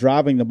game, they're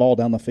driving the ball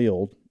down the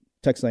field.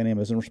 Texas A&M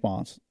is in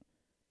response.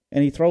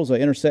 And he throws an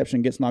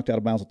interception, gets knocked out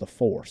of bounds at the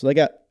 4. So they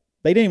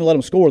didn't even let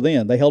him score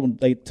then. They held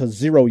him to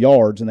 0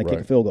 yards and they kick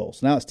a field goal.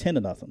 So now it's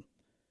 10-0.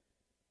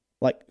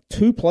 Like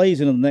 2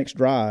 plays into the next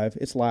drive,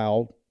 it's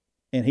loud,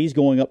 and he's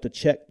going up to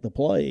check the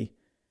play.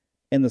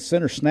 And the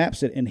center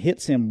snaps it and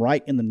hits him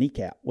right in the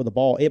kneecap with the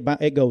ball.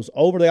 It goes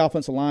over the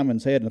offensive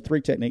lineman's head, and the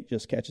 3 technique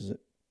just catches it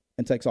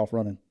and takes off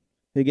running.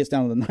 He gets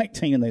down to the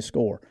 19, and they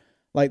score.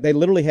 Like, they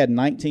literally had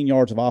 19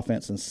 yards of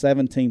offense and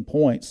 17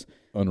 points.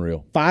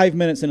 Unreal. 5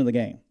 minutes into the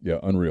game. Yeah,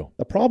 unreal.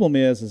 The problem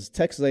is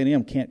Texas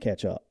A&M can't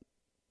catch up.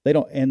 They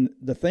don't. And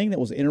the thing that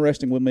was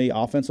interesting with me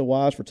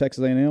offensive-wise for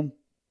Texas A&M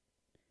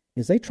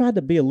is they tried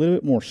to be a little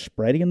bit more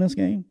spready in this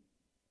game.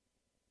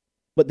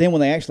 But then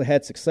when they actually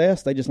had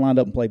success, they just lined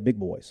up and played big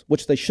boys,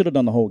 which they should have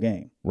done the whole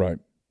game. Right.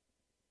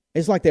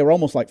 It's like they were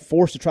almost like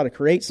forced to try to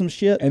create some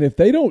shit. And if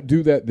they don't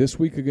do that this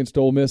week against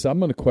Ole Miss, I'm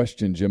going to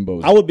question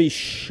Jimbo's. I would be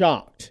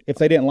shocked if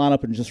they didn't line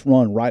up and just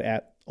run right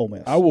at Ole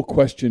Miss. I will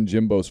question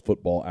Jimbo's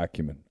football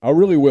acumen. I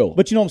really will.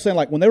 But you know what I'm saying?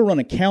 Like when they were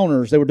running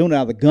counters, they were doing it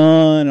out of the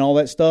gun and all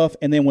that stuff.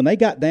 And then when they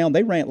got down,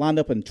 they lined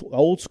up in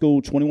old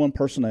school 21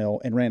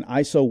 personnel and ran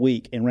ISO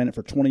weak and ran it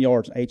for 20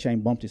 yards. And A-Chain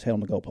bumped his head on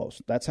the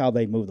goalpost. That's how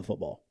they move the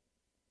football.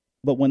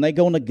 But when they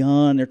go in the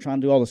gun, they're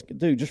trying to do all this.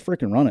 Dude, just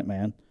freaking run it,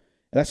 man.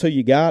 That's who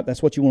you got.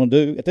 That's what you want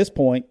to do. At this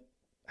point,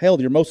 hell,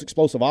 your most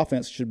explosive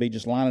offense should be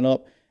just lining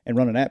up and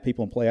running at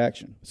people and play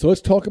action. So let's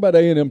talk about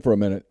A&M for a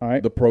minute. All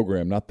right. The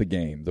program, not the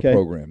game. The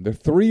program. They're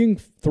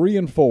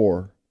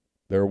 3-4.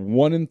 They're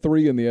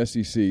 1-3 in the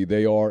SEC.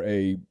 They are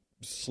a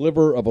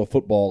sliver of a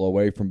football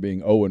away from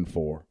being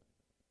 0-4.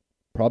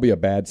 Probably a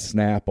bad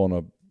snap on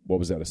a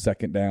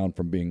second down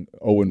from being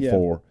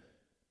 0-4.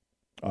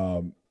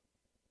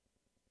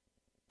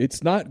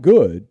 It's not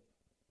good.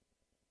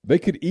 They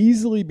could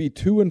easily be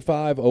 2-5,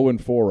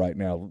 0-4 right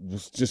now.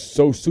 It's just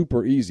so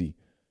super easy.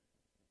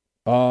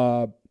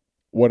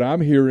 What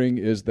I'm hearing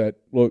is that,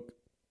 look,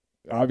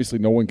 obviously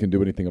no one can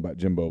do anything about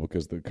Jimbo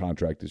because the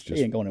contract is just –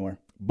 he ain't going anywhere.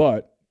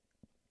 But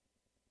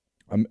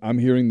I'm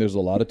hearing there's a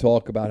lot of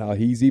talk about how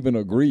he's even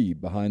agreed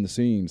behind the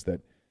scenes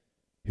that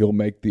he'll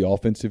make the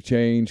offensive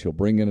change. He'll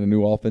bring in a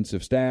new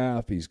offensive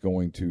staff. He's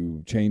going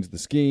to change the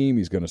scheme.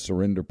 He's going to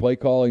surrender play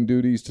calling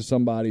duties to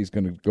somebody. He's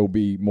going to go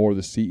be more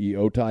the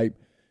CEO type.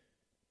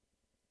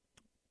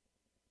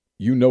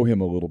 You know him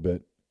a little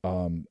bit.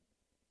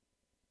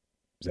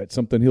 Is that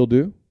something he'll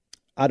do?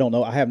 I don't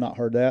know. I have not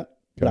heard that,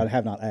 but I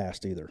have not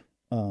asked either.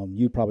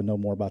 You probably know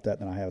more about that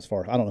than I have as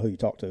far as – I don't know who you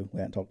talked to. We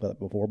hadn't talked about that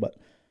before, but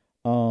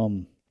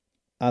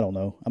I don't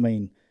know. I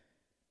mean,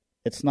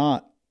 it's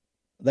not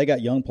 – they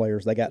got young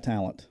players. They got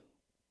talent,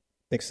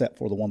 except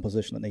for the one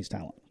position that needs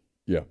talent.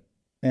 Yeah.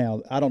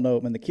 Now, I don't know. I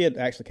mean, the kid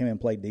actually came in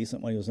and played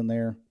decent when he was in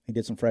there. He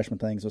did some freshman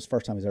things. It was the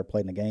first time he's ever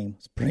played in a game.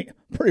 It's a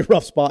pretty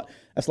rough spot.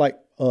 That's like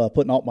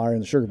putting Altmaier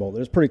in the Sugar Bowl.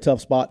 It's a pretty tough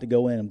spot to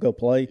go in and go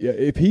play. Yeah,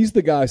 if he's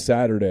the guy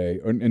Saturday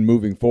and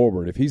moving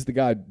forward, if he's the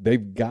guy,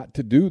 they've got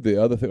to do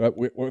the other thing.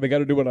 They got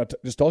to do what I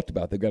just talked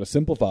about. They've got to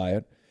simplify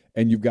it,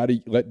 and you've got to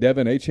let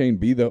Devin A-Chain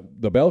be the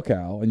bell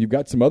cow, and you've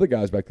got some other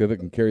guys back there that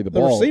can carry the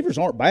ball. The receivers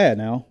aren't bad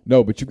now.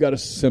 No, but you've got to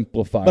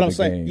simplify the game. But I'm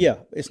saying,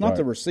 it's not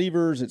the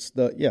receivers. It's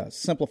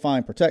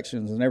simplifying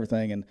protections and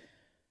everything. And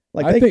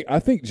I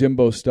think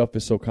Jimbo's stuff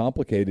is so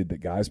complicated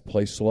that guys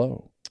play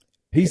slow.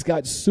 He's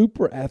got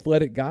super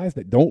athletic guys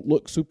that don't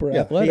look super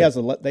athletic. He has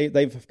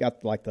they've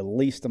got like the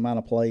least amount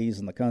of plays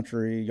in the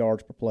country,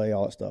 yards per play,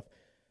 all that stuff.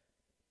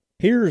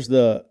 Here's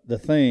the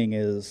thing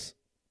is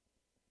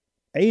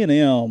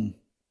A&M,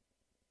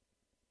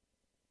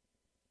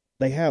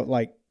 they have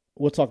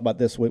we'll talk about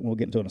this week and we'll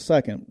get into it in a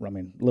second. I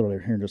mean, literally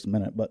here in just a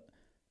minute, but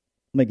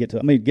let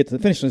me get to the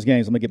finishing these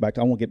games. Let me get back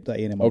to I want to get to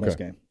A&M on this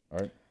game.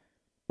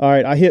 All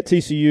right, I hit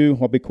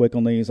TCU. I'll be quick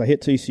on these. I hit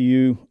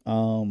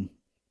TCU.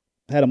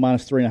 Had a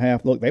minus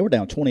 3.5. Look, they were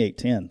down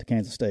 28-10 to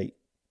Kansas State,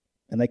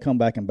 and they come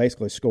back and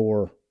basically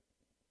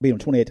beat them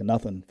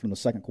 28-0 from the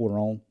second quarter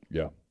on.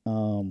 Yeah.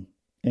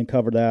 And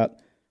covered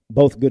that.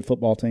 Both good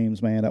football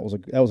teams, man. That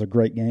was a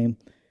great game.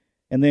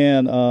 And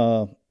then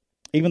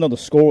even though the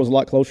score was a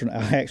lot closer,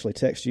 I actually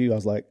texted you. I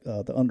was like,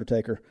 the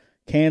Undertaker.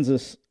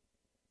 Kansas,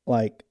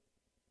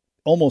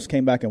 almost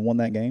came back and won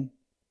that game.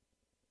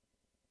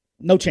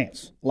 No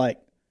chance.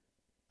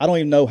 I don't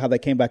even know how they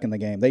came back in the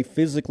game. They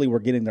physically were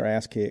getting their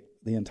ass kicked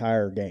the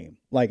entire game.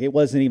 It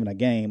wasn't even a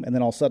game. And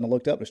then all of a sudden I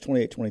looked up, it was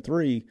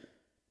 28-23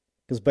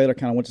 because Baylor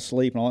kind of went to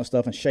sleep and all that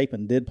stuff. And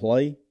Shapen did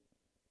play,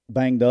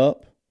 banged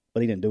up,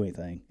 but he didn't do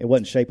anything. It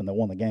wasn't Shapen that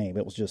won the game.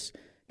 It was just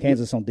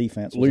Kansas on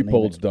defense.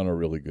 Leipold's done a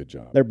really good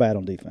job. They're bad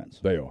on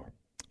defense. They are.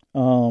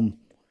 All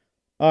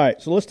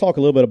right, so let's talk a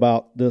little bit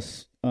about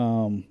this.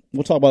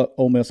 We'll talk about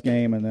Ole Miss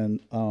game and then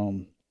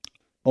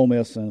Ole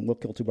Miss, and we'll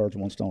kill two birds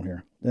with one stone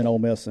here. Then Ole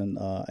Miss and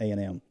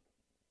A&M.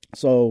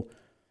 So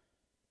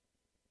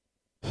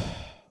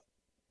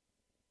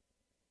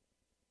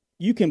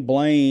you can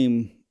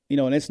blame,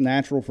 and it's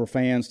natural for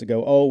fans to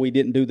go, oh, we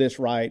didn't do this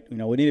right. We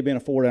need to be in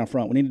a 4 down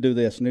front. We need to do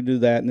this. We need to do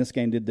that. And this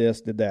game did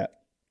this, did that.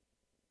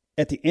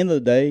 At the end of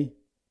the day,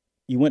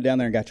 you went down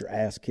there and got your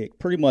ass kicked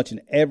pretty much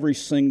in every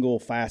single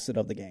facet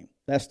of the game.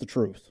 That's the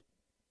truth.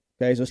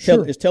 Okay, so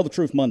it's tell the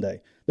truth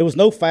Monday. There was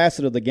no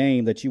facet of the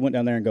game that you went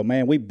down there and go,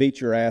 man, we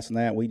beat your ass in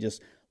that. We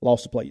just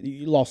lost the play.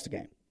 You lost the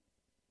game.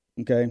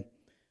 Okay?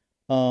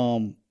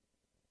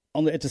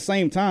 At the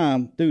same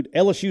time, dude,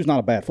 LSU's not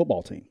a bad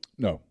football team.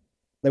 No.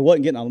 They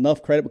wasn't getting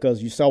enough credit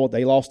because you saw what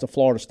they lost to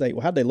Florida State.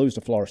 Well, how'd they lose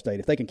to Florida State?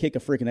 If they can kick a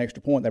freaking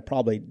extra point, they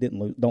probably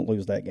don't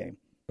lose that game.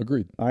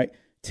 Agreed. All right?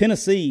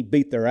 Tennessee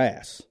beat their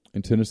ass.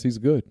 And Tennessee's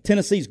good.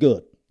 Tennessee's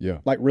good. Yeah.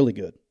 Like really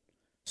good.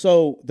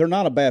 So they're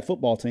not a bad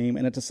football team.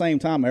 And at the same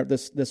time,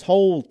 this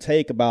whole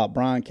take about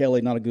Brian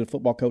Kelly not a good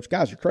football coach,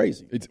 guys, you're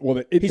crazy. He's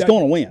going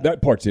to win.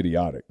 That part's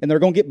idiotic. And they're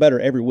going to get better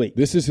every week.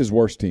 This is his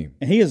worst team.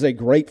 And he is a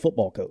great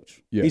football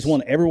coach. Yes. He's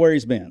won everywhere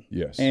he's been.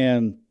 Yes.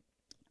 And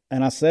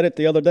I said it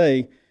the other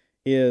day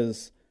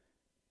is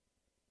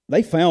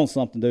they found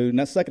something, dude. In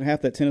that second half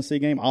of that Tennessee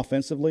game,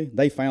 offensively,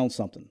 they found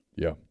something.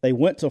 Yeah. They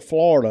went to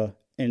Florida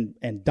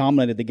and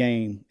dominated the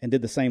game and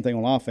did the same thing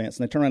on offense,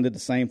 and they turned around and did the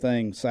same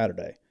thing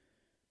Saturday.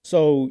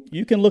 So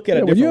you can look at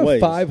it different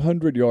ways. When you have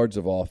 500 yards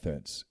of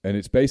offense, and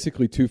it's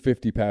basically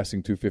 250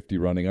 passing, 250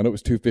 running. I know it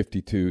was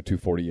 252,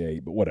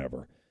 248, but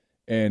whatever.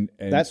 And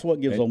that's what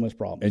gives Ole Miss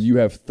problems. And you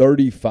have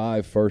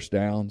 35 first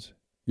downs,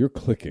 you're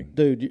clicking.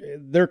 Dude,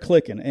 they're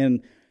clicking.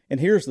 And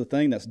here's the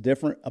thing that's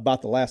different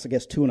about the last, I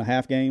guess,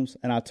 2.5 games.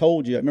 And I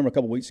told you, I remember a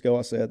couple weeks ago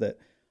I said that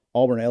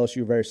Auburn and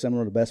LSU are very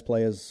similar. The best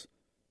play is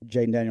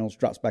Jaden Daniels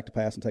drops back to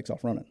pass and takes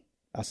off running.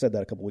 I said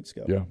that a couple weeks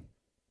ago. Yeah. In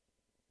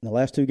the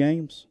last 2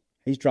 games,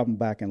 he's dropping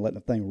back and letting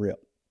the thing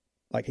rip.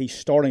 Like he's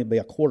starting to be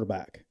a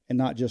quarterback and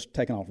not just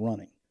taking off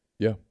running.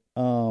 Yeah.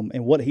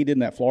 And what he did in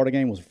that Florida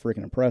game was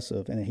freaking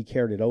impressive, and he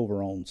carried it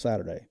over on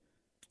Saturday.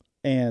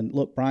 And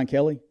look, Brian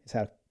Kelly has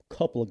had a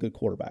couple of good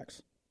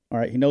quarterbacks. All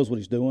right, he knows what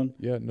he's doing.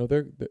 Yeah, no,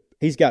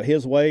 he's got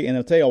his way, and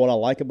I'll tell you what I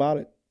like about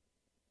it.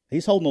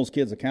 He's holding those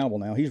kids accountable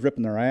now. He's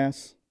ripping their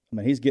ass. I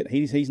mean,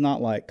 he's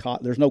not like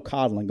there's no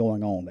coddling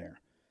going on there.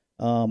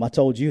 I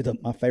told you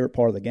that my favorite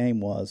part of the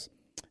game what's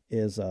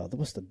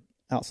the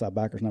outside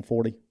backers now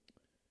 40.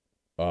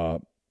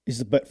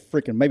 He's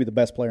maybe the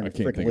best player in the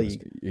freaking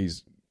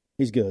league.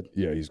 He's good.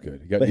 Yeah, he's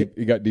good.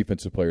 He got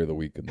defensive player of the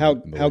week.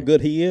 How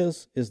good he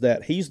is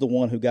that he's the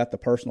one who got the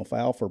personal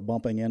foul for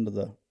bumping into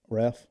the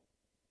ref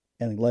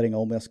and letting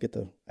Ole Miss get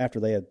after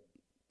they had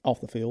off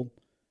the field.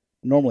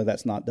 Normally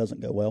doesn't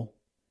go well.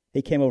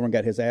 He came over and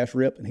got his ass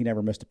ripped, and he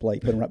never missed a play.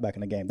 Put him right back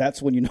in the game.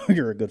 That's when you know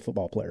you're a good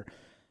football player.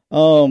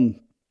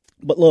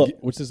 But look,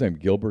 what's his name?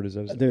 Gilbert, is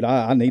that his name? Dude,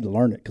 I need to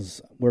learn it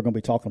because we're going to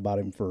be talking about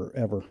him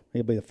forever.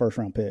 He'll be the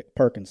first-round pick.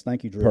 Perkins,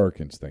 thank you, Drew.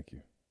 Perkins, thank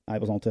you. I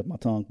was on the tip of my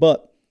tongue.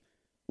 But,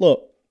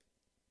 look,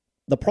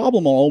 the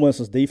problem on Ole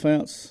Miss's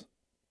defense,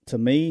 to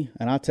me,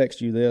 and I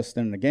text you this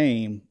in the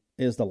game,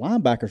 is the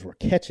linebackers were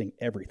catching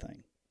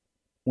everything.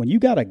 When you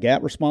got a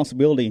gap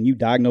responsibility and you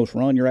diagnose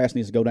run, your ass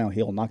needs to go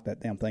downhill and knock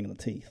that damn thing in the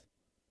teeth.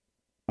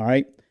 All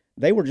right?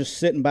 They were just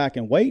sitting back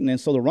and waiting, and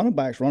so the running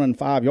back's running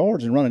 5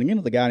 yards and running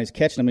into the guy, and he's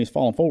catching him, and he's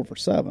falling forward for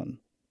 7.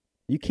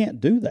 You can't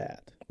do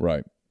that.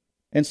 Right.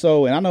 And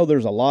so, and I know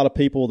there's a lot of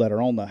people that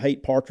are on the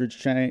hate Partridge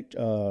train,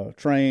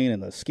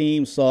 and the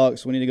scheme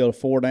sucks. We need to go to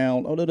 4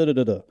 down. I'm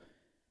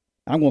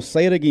going to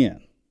say it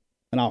again,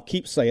 and I'll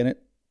keep saying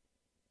it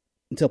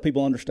until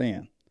people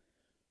understand.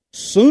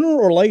 Sooner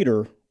or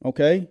later,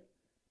 okay,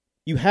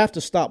 you have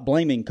to stop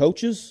blaming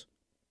coaches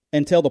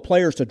and tell the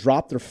players to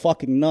drop their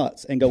fucking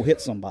nuts and go hit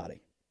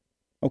somebody.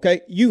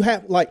 Okay? You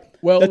have,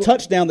 the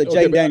touchdown that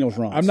Jaden Daniels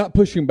runs. I'm not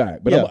pushing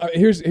back, but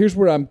here's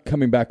where I'm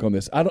coming back on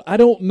this. I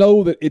don't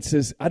know that it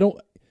says,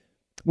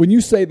 when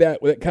you say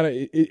that kind of,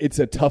 it's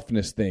a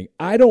toughness thing.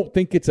 I don't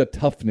think it's a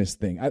toughness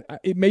thing.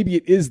 Maybe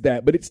it is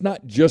that, but it's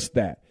not just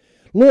that.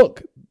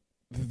 Look,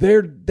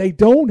 they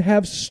don't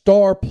have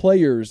star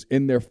players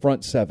in their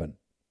front 7.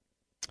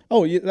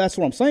 Oh, that's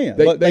what I'm saying.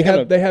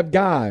 They have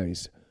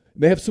guys.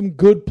 They have some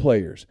good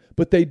players,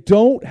 but they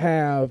don't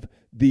have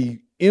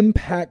the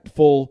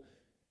impactful,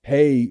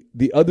 hey,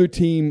 the other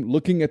team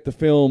looking at the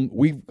film,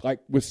 like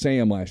with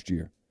Sam last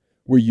year,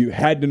 where you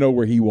had to know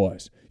where he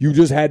was. You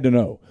just had to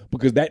know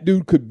because that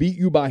dude could beat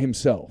you by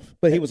himself.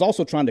 But he was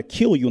also trying to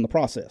kill you in the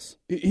process.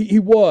 He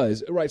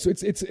was, right. So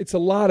it's a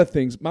lot of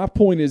things. My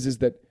point is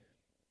that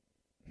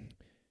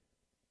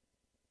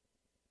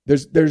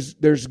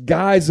there's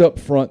guys up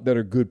front that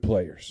are good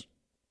players.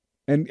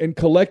 And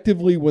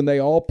collectively, when they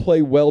all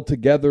play well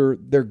together,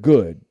 they're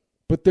good.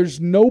 But there's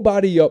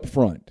nobody up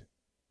front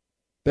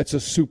that's a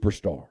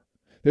superstar.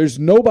 There's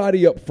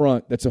nobody up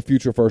front that's a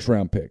future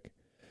first-round pick.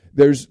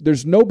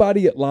 There's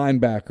nobody at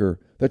linebacker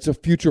that's a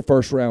future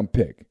first-round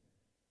pick.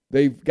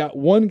 They've got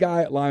one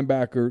guy at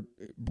linebacker,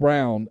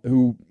 Brown,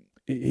 who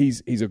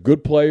he's a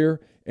good player,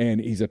 and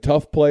he's a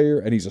tough player,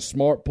 and he's a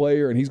smart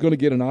player, and he's going to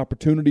get an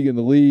opportunity in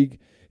the league.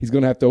 He's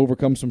going to have to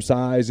overcome some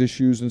size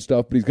issues and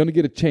stuff, but he's going to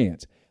get a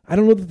chance. I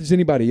don't know that there's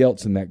anybody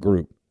else in that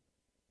group.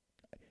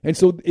 And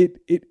so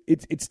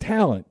it's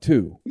talent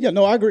too. Yeah,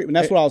 no, I agree. And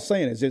that's what I was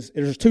saying is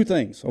there's two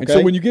things. Okay. And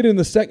so when you get in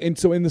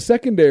in the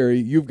secondary,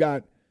 you've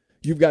got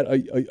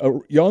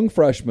a young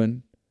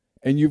freshman,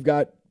 and you've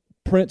got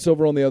Prince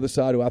over on the other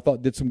side, who I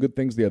thought did some good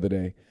things the other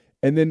day.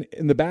 And then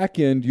in the back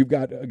end, you've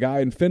got a guy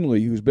in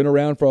Finley who's been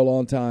around for a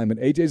long time, and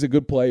AJ's a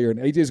good player, and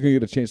AJ's going to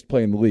get a chance to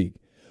play in the league.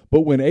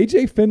 But when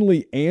AJ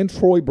Finley and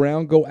Troy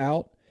Brown go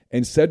out,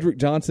 and Cedric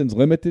Johnson's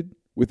limited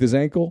with his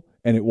ankle,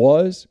 and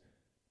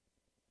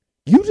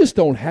you just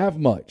don't have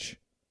much.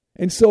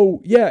 And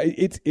so, yeah,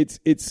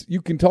 it's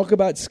you can talk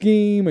about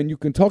scheme, and you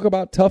can talk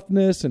about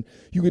toughness, and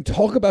you can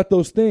talk about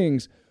those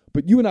things,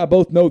 but you and I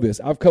both know this.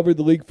 I've covered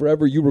the league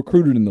forever. You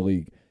recruited in the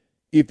league.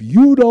 If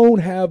you don't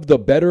have the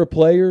better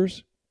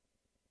players,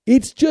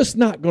 it's just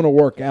not going to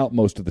work out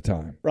most of the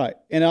time. Right.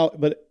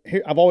 But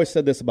here, I've always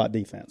said this about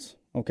defense,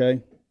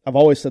 okay? I've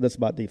always said this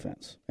about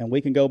defense. And we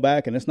can go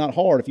back, and it's not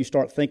hard if you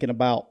start thinking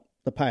about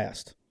the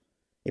past.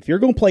 If you're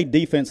going to play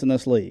defense in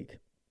this league,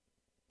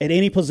 at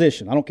any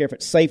position, I don't care if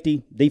it's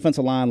safety,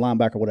 defensive line,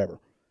 linebacker, whatever,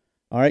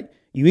 all right,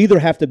 you either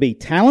have to be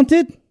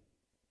talented,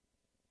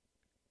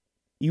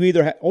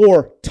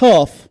 or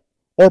tough,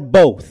 or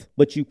both,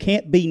 but you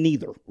can't be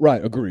neither.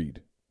 Right,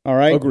 agreed. All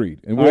right?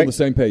 Agreed. And we're on the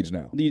same page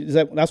now.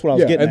 That's what I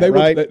was getting and at,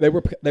 right?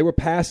 They were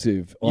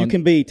passive. You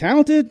can be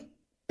talented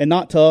and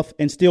not tough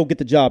and still get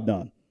the job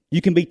done.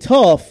 You can be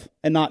tough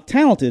and not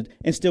talented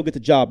and still get the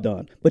job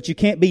done, but you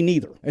can't be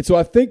neither. And so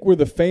I think where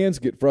the fans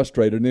get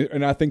frustrated,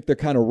 and I think they're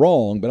kind of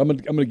wrong, but I'm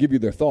going to give you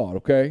their thought,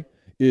 okay?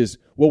 Is,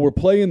 well, we're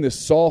playing this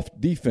soft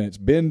defense,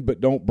 bend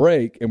but don't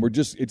break, and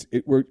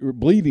we're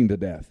bleeding to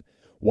death.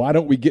 Why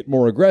don't we get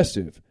more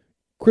aggressive?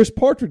 Chris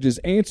Partridge's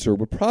answer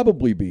would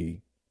probably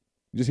be,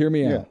 just hear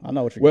me out. Yeah, I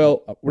know what you're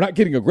Well, we're not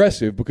getting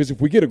aggressive, because if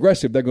we get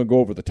aggressive, they're going to go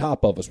over the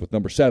top of us with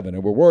number 7,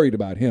 and we're worried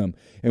about him.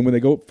 And when they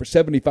go for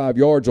 75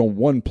 yards on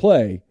one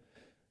play,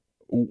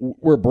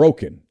 we're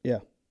broken. Yeah.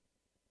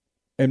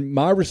 And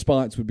my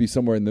response would be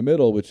somewhere in the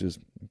middle, which is,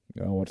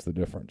 what's the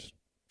difference?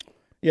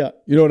 Yeah.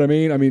 You know what I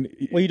mean?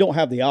 Well, you don't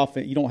have the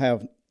offense. You don't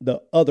have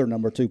the other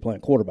number 2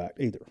 playing quarterback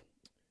either.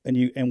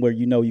 And where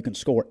you can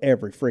score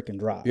every freaking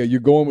drive. Yeah, you're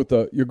going with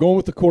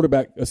the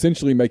quarterback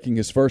essentially making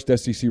his first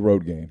SEC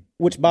road game.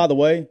 Which, by the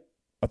way,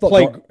 I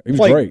thought he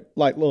was great.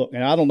 Like, look,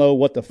 and I don't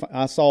know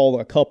I saw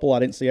a couple. I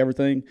didn't see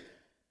everything,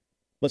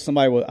 but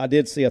I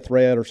did see a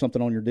thread or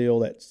something on your deal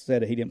that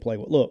said that he didn't play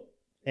well. Look,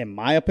 in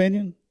my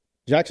opinion,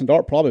 Jackson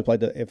Dart probably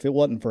played. If it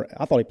wasn't for,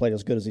 I thought he played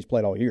as good as he's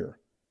played all year.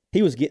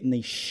 He was getting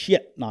the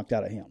shit knocked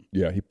out of him.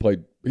 Yeah, he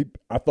played.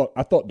 I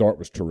thought Dart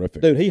was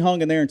terrific. Dude, he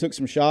hung in there and took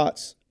some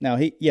shots. Now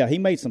he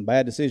made some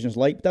bad decisions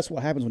late, but that's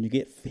what happens when you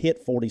get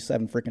hit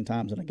 47 freaking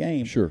times in a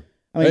game. Sure.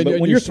 I mean, but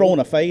when you're throwing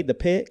a fade to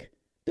pick,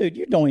 dude,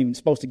 you don't even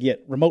supposed to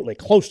get remotely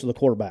close to the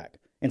quarterback.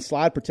 And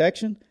slide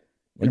protection,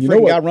 and the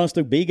freaking guy runs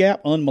through B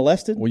gap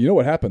unmolested. Well, you know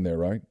what happened there,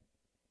 right?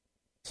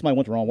 Somebody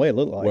went the wrong way, it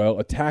looked like. Well,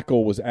 a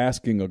tackle was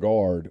asking a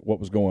guard what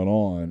was going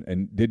on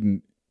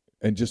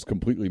and just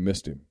completely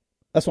missed him.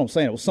 That's what I'm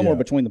saying. It was somewhere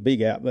between the B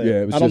gap. But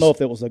I don't know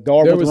if it was the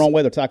guard went the wrong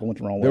way or the tackle went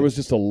the wrong way. There was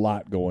just a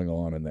lot going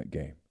on in that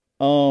game.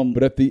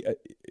 But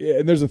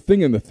and there's a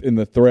thing in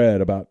the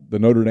thread about the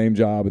Notre Dame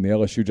job and the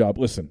LSU job.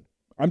 Listen,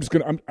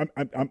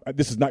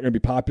 this is not going to be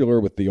popular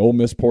with the Ole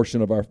Miss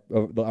portion of our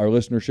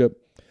listenership.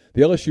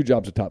 The LSU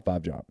job's a top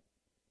 5 job.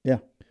 Yeah.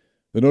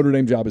 The Notre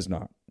Dame job is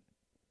not.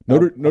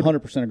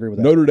 100% agree with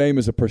that. Notre Dame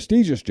is a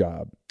prestigious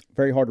job.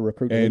 Very hard to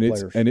recruit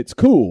players. And it's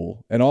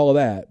cool and all of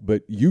that,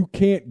 but you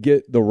can't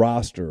get the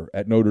roster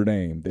at Notre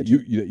Dame that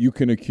you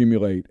can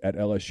accumulate at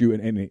LSU.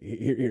 And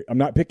here, I'm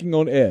not picking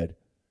on Ed,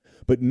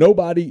 but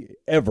nobody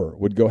ever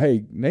would go,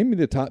 hey, name me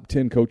the top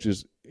 10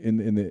 coaches in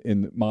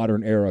the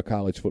modern era of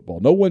college football.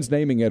 No one's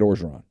naming Ed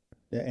Orgeron.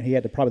 Yeah, and he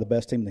had probably the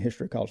best team in the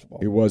history of college football.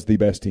 It was the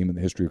best team in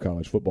the history of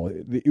college football.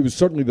 It was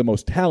certainly the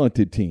most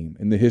talented team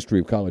in the history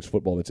of college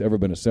football that's ever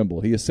been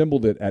assembled. He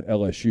assembled it at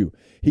LSU.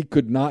 He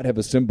could not have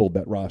assembled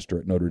that roster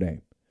at Notre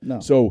Dame. No.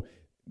 So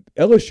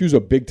LSU's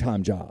a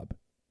big-time job.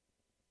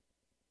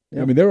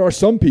 Yeah. I mean, there are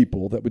some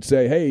people that would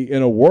say, hey,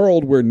 in a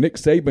world where Nick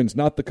Saban's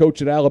not the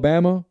coach at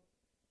Alabama,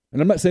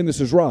 and I'm not saying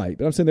this is right,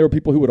 but I'm saying there are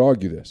people who would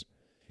argue this.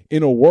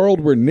 In a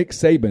world where Nick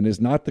Saban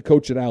is not the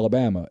coach at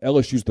Alabama,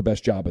 LSU's the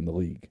best job in the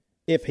league.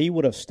 If he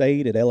would have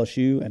stayed at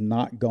LSU and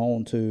not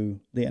gone to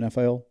the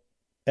NFL,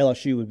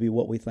 LSU would be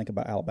what we think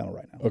about Alabama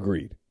right now.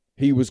 Agreed.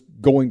 He was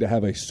going to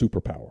have a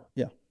superpower.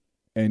 Yeah.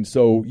 And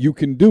so you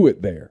can do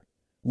it there.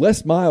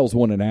 Les Miles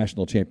won a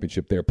national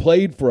championship there,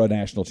 played for a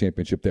national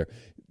championship there.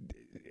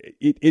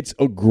 It's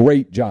a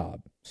great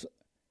job.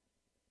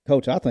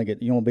 Coach, I think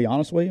you want to be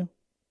honest with you?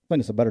 I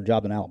think it's a better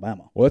job than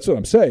Alabama. Well, that's what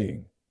I'm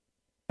saying.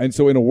 And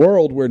so in a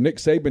world where Nick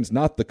Saban's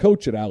not the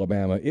coach at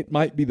Alabama, it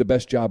might be the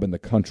best job in the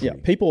country. Yeah,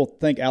 people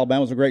think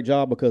Alabama's a great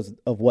job because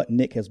of what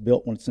Nick has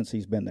built since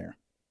he's been there.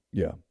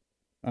 Yeah.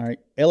 All right.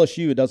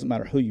 LSU, it doesn't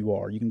matter who you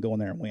are. You can go in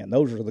there and win.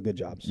 Those are the good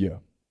jobs. Yeah.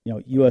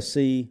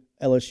 USC,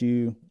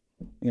 LSU,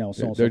 So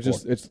on they're and so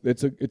just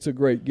forth. it's a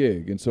great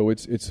gig, and so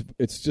it's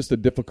just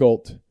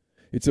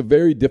it's a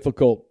very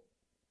difficult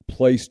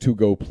place to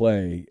go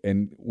play.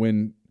 And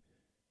when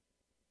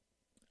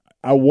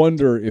I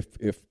wonder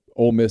if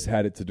Ole Miss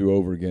had it to do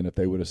over again, if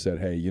they would have said,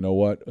 hey, you know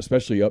what,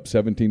 especially up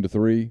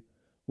 17-3,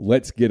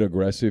 let's get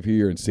aggressive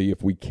here and see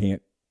if we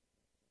can't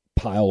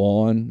pile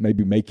on,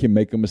 maybe make him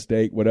make a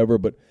mistake, whatever.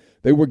 But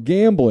they were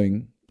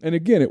gambling, and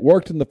again, it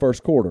worked in the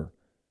first quarter.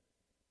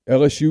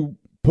 LSU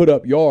put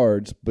up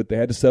yards, but they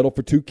had to settle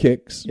for 2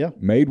 kicks. Yeah.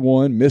 Made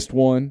one, missed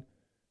one.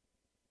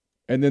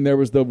 And then there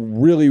was the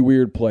really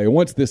weird play.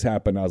 Once this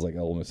happened, I was like,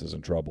 Ole Miss is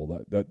in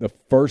trouble. The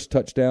first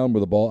touchdown where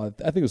the ball, I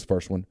think it was the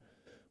first one,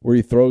 where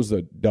he throws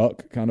the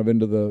duck kind of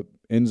into the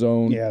end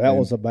zone. Yeah, that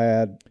was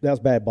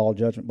bad ball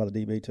judgment by the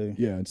DB too.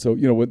 Yeah, and so,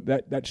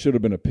 that should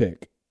have been a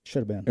pick.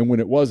 Should have been. And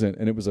when it wasn't,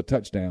 and it was a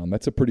touchdown,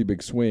 that's a pretty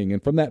big swing.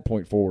 And from that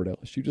point forward,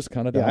 LSU just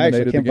kind of I dominated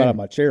actually came the game. out of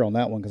my chair on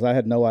that one because I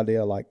had no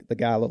idea. Like, the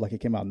guy looked like he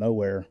came out of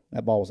nowhere.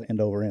 That ball was end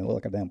over end. It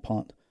looked like a damn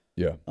punt.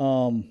 Yeah.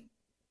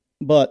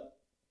 But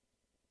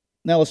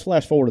now let's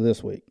flash forward to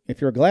this week. If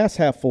you're a glass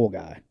half full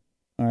guy,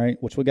 all right,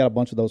 which we got a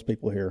bunch of those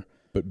people here.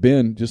 But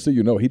Ben, just so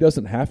you know, he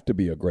doesn't have to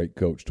be a great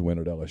coach to win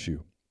at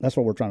LSU. That's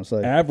what we're trying to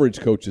say. Average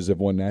coaches have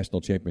won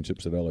national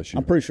championships at LSU.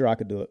 I'm pretty sure I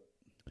could do it.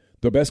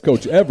 The best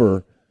coach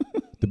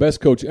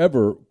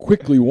ever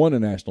quickly won a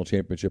national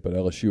championship at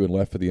LSU and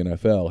left for the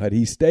NFL. Had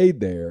he stayed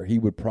there, he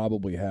would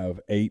probably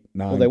have 8,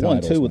 9 Well, they won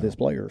titles 2 with now. his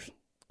players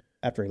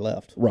after he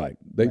left. Right.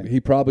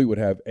 He probably would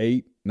have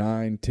 8,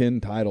 9,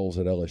 10 titles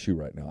at LSU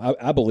right now.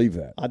 I believe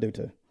that. I do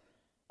too.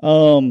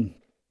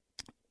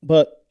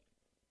 But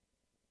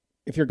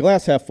if you're a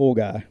glass half full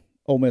guy,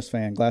 Ole Miss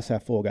fan, glass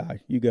half full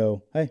guy, you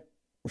go, hey,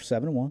 we're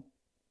 7-1.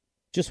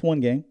 Just one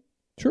game.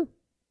 Sure.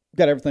 We've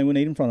got everything we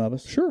need in front of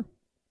us. Sure.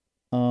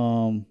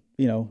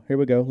 Here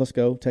we go. Let's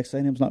go. Texas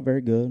A&M's not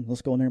very good.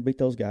 Let's go in there and beat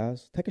those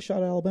guys. Take a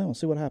shot at Alabama.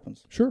 See what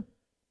happens. Sure.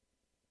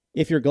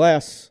 If you're a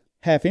glass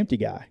half empty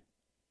guy,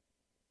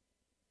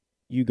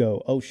 you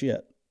go, oh,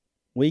 shit,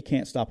 we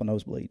can't stop a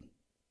nosebleed.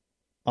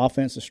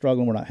 Offense is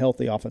struggling. We're not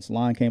healthy. Offensive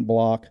line can't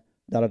block.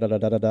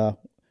 Da-da-da-da-da-da.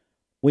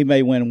 We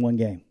may win in one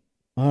game.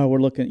 Oh, we're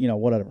looking,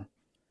 whatever.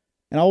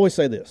 And I always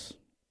say this.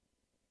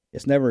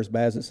 It's never as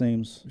bad as it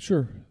seems.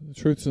 Sure. The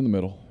truth's in the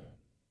middle.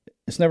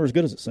 It's never as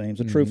good as it seems.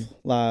 The truth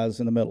lies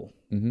in the middle.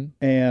 Mm-hmm.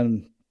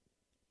 And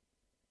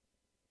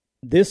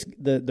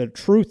the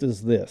truth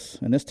is this,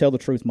 and this Tell the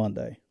Truth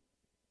Monday.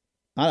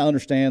 I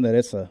understand that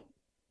it's a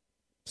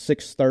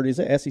 6:30. Is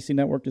it SEC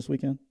Network this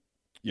weekend?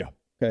 Yeah.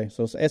 Okay,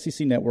 so it's an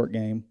SEC Network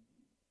game.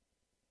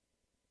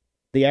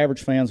 The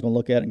average fan's going to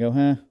look at it and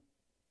go,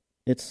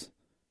 it's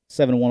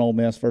 7-1 Ole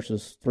Miss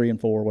versus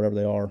 3-4, whatever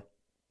they are,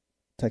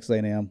 Texas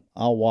A&M.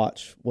 I'll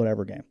watch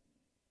whatever game.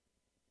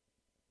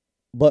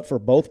 But for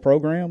both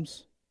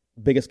programs,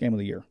 biggest game of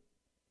the year.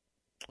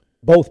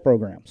 Both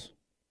programs.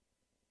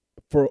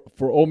 For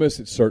Ole Miss,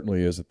 it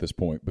certainly is at this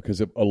point,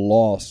 because if a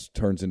loss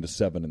turns into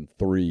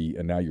 7-3,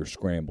 and now you're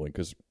scrambling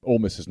because Ole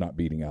Miss is not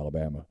beating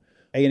Alabama.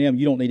 A&M,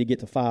 you don't need to get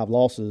to 5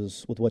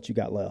 losses with what you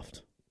got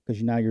left,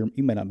 because now you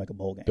may not make a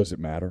bowl game. Does it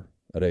matter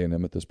at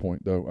A&M at this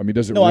point, though? I mean,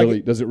 does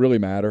it really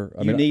matter?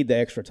 You need the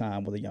extra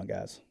time with the young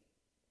guys.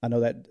 I know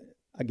that.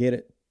 I get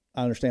it.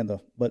 I understand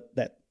but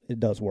that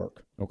it does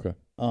work. Okay.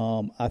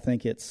 I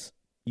think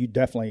you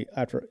definitely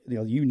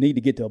you need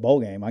to get to a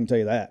bowl game. I can tell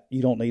you that.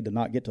 You don't need to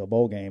not get to a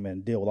bowl game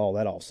and deal with all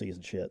that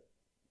off-season shit.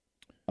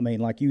 I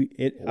mean, what do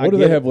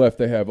they have left?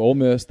 They have Ole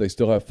Miss. They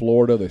still have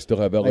Florida. They still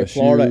have LSU.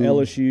 Florida,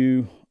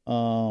 LSU.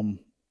 No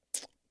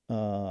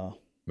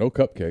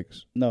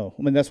cupcakes. No,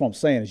 I mean that's what I'm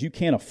saying is you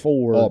can't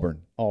afford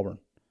Auburn.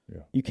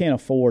 Yeah, you can't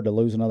afford to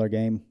lose another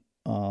game.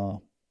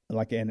 And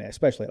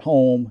especially at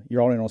home,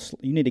 you're already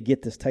you need to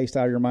get this taste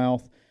out of your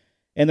mouth.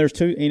 And there's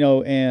 2,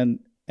 and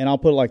I'll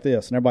put it like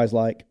this, and everybody's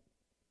like,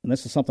 and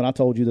this is something I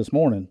told you this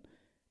morning,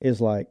 is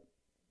like,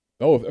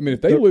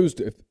 if they lose,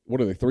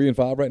 what are they,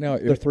 3-5 right now?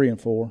 They're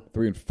 3-4.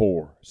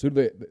 3-4.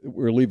 So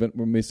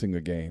we're missing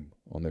a game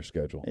on their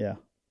schedule. Yeah,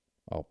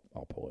 I'll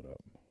pull it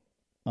up.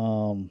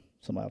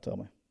 Somebody will tell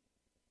me.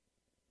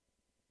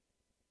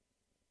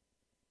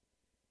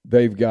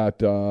 They've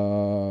got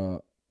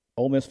Ole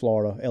Miss,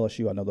 Florida,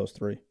 LSU. I know those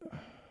 3. I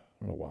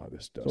don't know why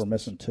this does. So we're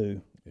missing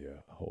 2.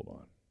 Yeah, hold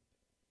on.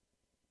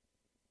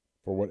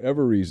 For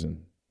whatever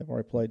reason, they've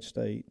already played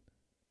state.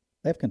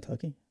 They have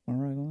Kentucky. Am I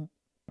right on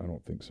that? I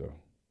don't think so.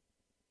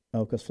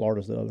 No, because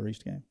Florida's the other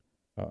East game.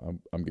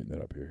 I'm getting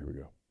that up here. Here we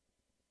go.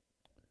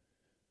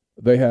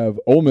 They have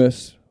Ole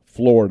Miss,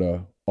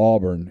 Florida,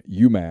 Auburn,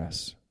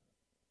 UMass,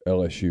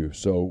 LSU.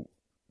 So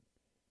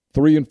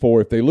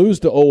 3-4. If they lose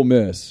to Ole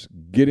Miss,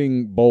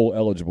 getting bowl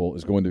eligible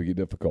is going to be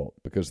difficult,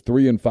 because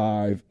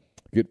 3-5,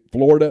 get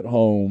Florida at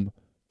home,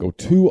 go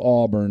to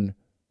Auburn.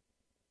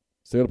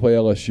 So they got to play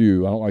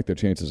LSU. I don't like their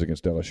chances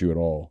against LSU at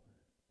all.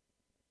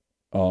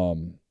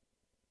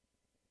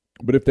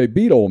 But if they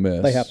beat Ole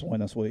Miss, they have to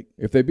win this week.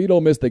 If they beat Ole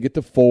Miss, they get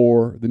to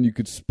 4. Then you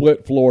could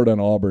split Florida and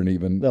Auburn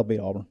even. They'll beat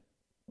Auburn.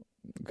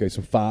 Okay,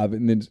 so 5,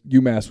 and then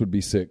UMass would be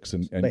 6.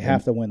 And they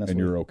have to win this week. And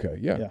you're okay.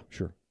 Yeah,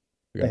 sure.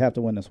 They have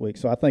to win this week.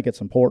 So I think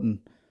it's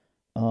important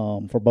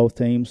for both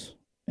teams.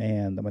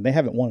 And, I mean, they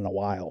haven't won in a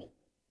while.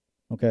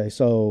 Okay,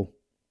 so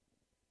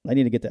they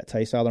need to get that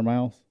taste out of their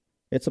mouth.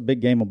 It's a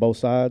big game on both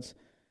sides.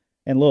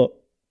 And, look,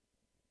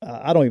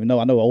 I don't even know.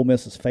 I know Ole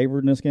Miss is favored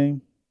in this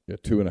game. Yeah,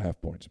 2.5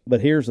 points.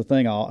 But here's the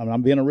thing.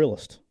 I'm being a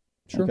realist.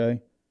 Sure.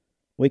 Okay,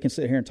 we can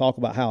sit here and talk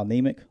about how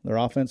anemic their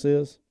offense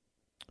is,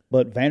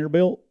 but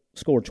Vanderbilt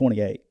scored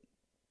 28,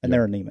 and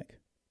they're anemic.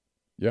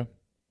 Yeah.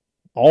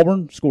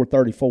 Auburn scored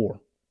 34,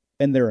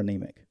 and they're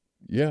anemic.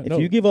 Yeah. If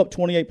you give up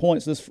 28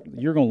 points,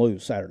 you're going to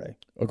lose Saturday.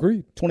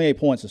 Agreed. 28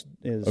 points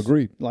is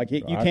agreed. Like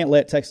you can't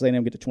let Texas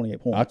A&M get to 28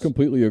 points. I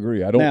completely agree.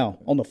 Now,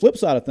 on the flip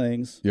side of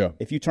things,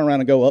 if you turn around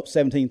and go up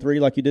 17-3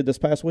 like you did this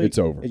past week, it's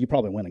over. You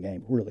probably win a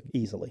game really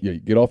easily. Yeah, you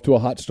get off to a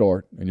hot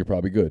start, and you're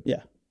probably good.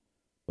 Yeah.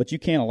 But you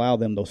can't allow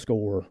them to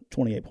score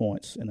 28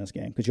 points in this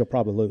game because you'll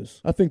probably lose.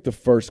 I think the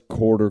first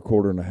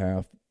quarter and a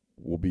half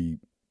will be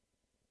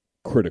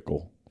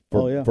critical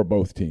for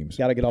both teams.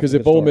 Got to get off because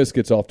if Ole Miss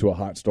gets off to a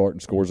hot start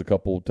and scores a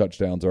couple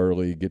touchdowns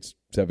early, gets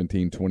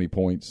 17, 20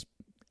 points,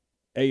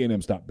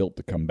 A&M's not built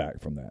to come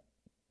back from that.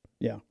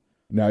 Yeah.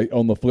 Now,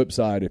 on the flip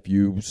side, if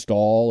you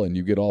stall and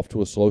you get off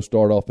to a slow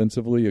start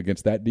offensively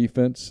against that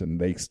defense and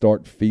they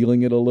start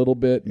feeling it a little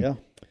bit,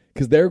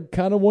 because they're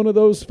kind of one of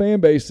those fan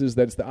bases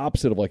that's the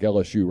opposite of like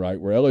LSU,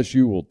 right? Where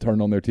LSU will turn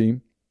on their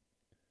team.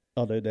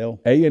 Oh, dude,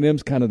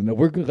 A&M's kind of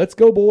let's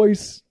go,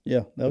 boys.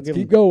 Yeah, let's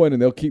keep going,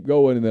 and they'll keep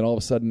going, and then all of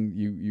a sudden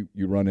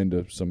you run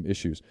into some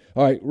issues.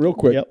 All right, real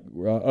quick,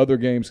 other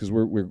games because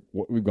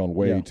we've gone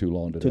way too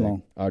long today. Too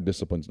long. Our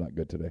discipline's not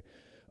good today.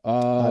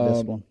 Our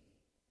discipline.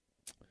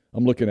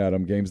 I'm looking at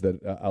them games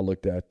that I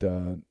looked at.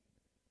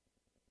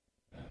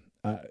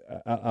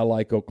 I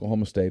like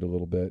Oklahoma State a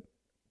little bit.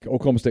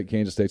 Oklahoma State,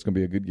 Kansas State's going to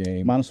be a good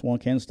game. -1,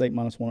 Kansas State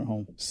 -1 at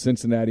home.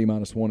 Cincinnati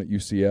 -1 at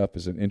UCF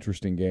is an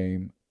interesting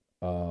game.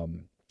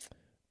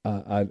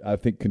 I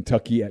think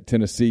Kentucky at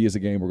Tennessee is a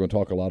game we're going to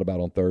talk a lot about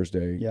on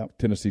Thursday. Yep.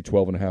 Tennessee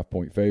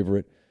 12.5-point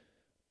favorite.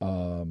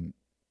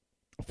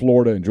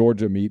 Florida and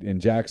Georgia meet in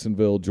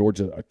Jacksonville.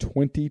 Georgia a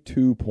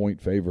 22-point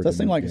favorite. Does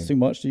that seem like it's too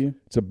much to you?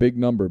 It's a big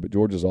number, but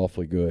Georgia's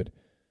awfully good.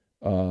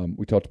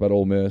 We talked about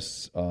Ole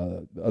Miss.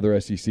 The other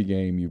SEC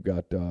game, you've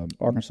got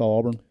Arkansas,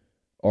 Auburn.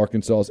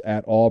 Arkansas's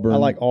at Auburn. I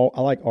like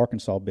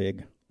Arkansas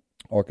big.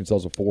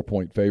 Arkansas's a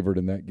 4-point favorite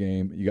in that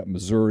game. You got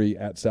Missouri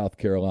at South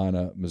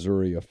Carolina.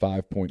 Missouri a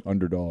 5-point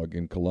underdog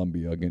in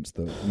Columbia against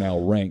the now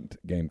ranked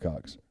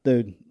Gamecocks.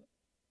 Dude,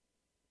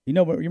 you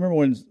remember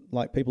when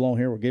like people on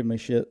here were giving me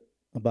shit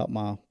about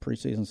my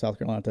preseason South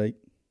Carolina take?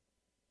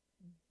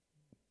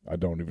 I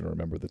don't even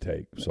remember the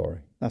take. Sorry.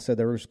 I said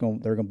they're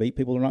going to beat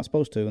people they're not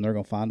supposed to, and they're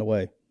going to find a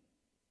way.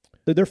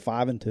 Dude, they're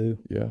 5-2.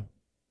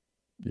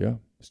 Yeah.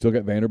 Still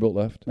got Vanderbilt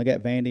left. They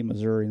got Vandy,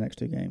 Missouri next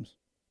 2 games.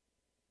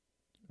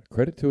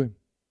 Credit to him.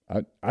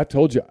 I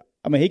told you.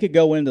 I mean, he could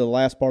go into the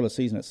last part of the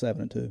season at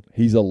 7-2.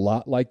 He's a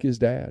lot like his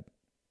dad.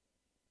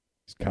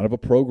 He's kind of a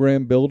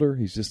program builder.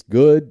 He's just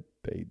good.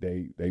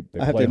 They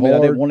I have play to admit,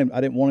 hard.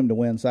 I didn't want him to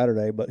win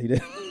Saturday, but he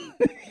did.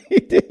 He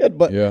did.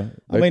 But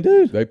I mean,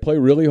 dude, they play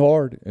really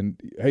hard, and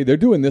hey, they're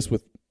doing this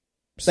with.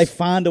 They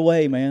find a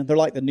way, man. They're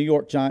like the New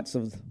York Giants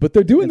of. But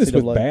they're doing NCAA. this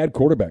with bad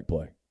quarterback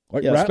play.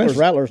 Like Spencer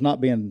Rattler's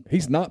not being.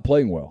 He's not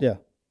playing well. Yeah,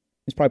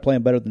 he's probably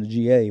playing better than the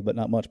GA, but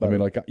not much better. I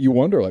mean, like you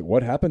wonder, like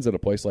what happens at a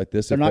place like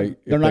this if they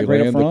not great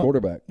land up front. the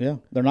quarterback. Yeah,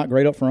 they're not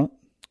great up front.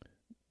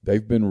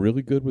 They've been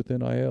really good with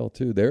NIL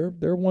too. They're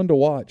one to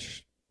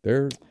watch.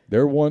 They're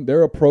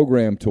a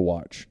program to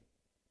watch.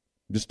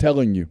 Just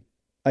telling you.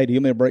 Hey, do you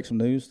want me to break some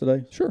news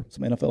today? Sure.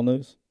 Some NFL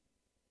news.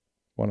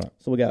 Why not?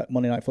 So we got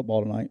Monday Night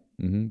Football tonight.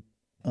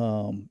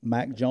 Mm-hmm.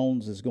 Mac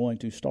Jones is going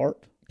to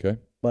start. Okay.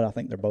 But I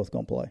think they're both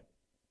going to play.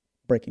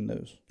 Breaking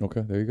news.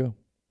 Okay, there you go.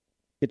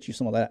 Get you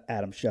some of that,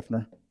 Adam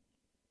Schefter.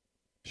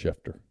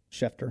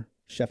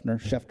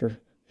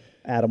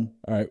 Adam.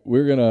 All right,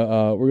 we're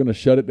gonna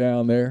shut it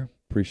down there.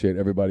 Appreciate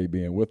everybody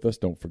being with us.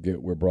 Don't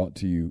forget we're brought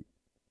to you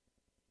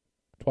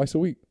twice a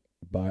week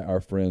by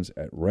our friends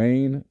at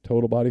Reign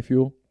Total Body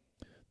Fuel.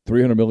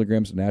 300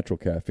 milligrams of natural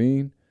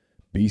caffeine,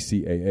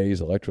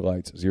 BCAAs,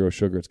 electrolytes, zero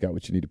sugar. It's got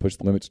what you need to push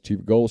the limits, achieve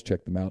your goals.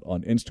 Check them out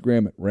on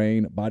Instagram at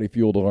Reign Body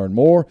Fuel to learn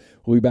more.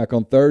 We'll be back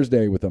on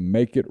Thursday with a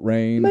Make It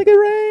Rain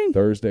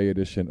Thursday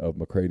edition of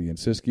McCready and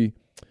Siskey.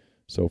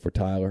 So for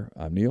Tyler,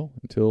 I'm Neil.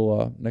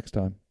 Until next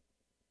time,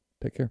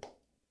 take care.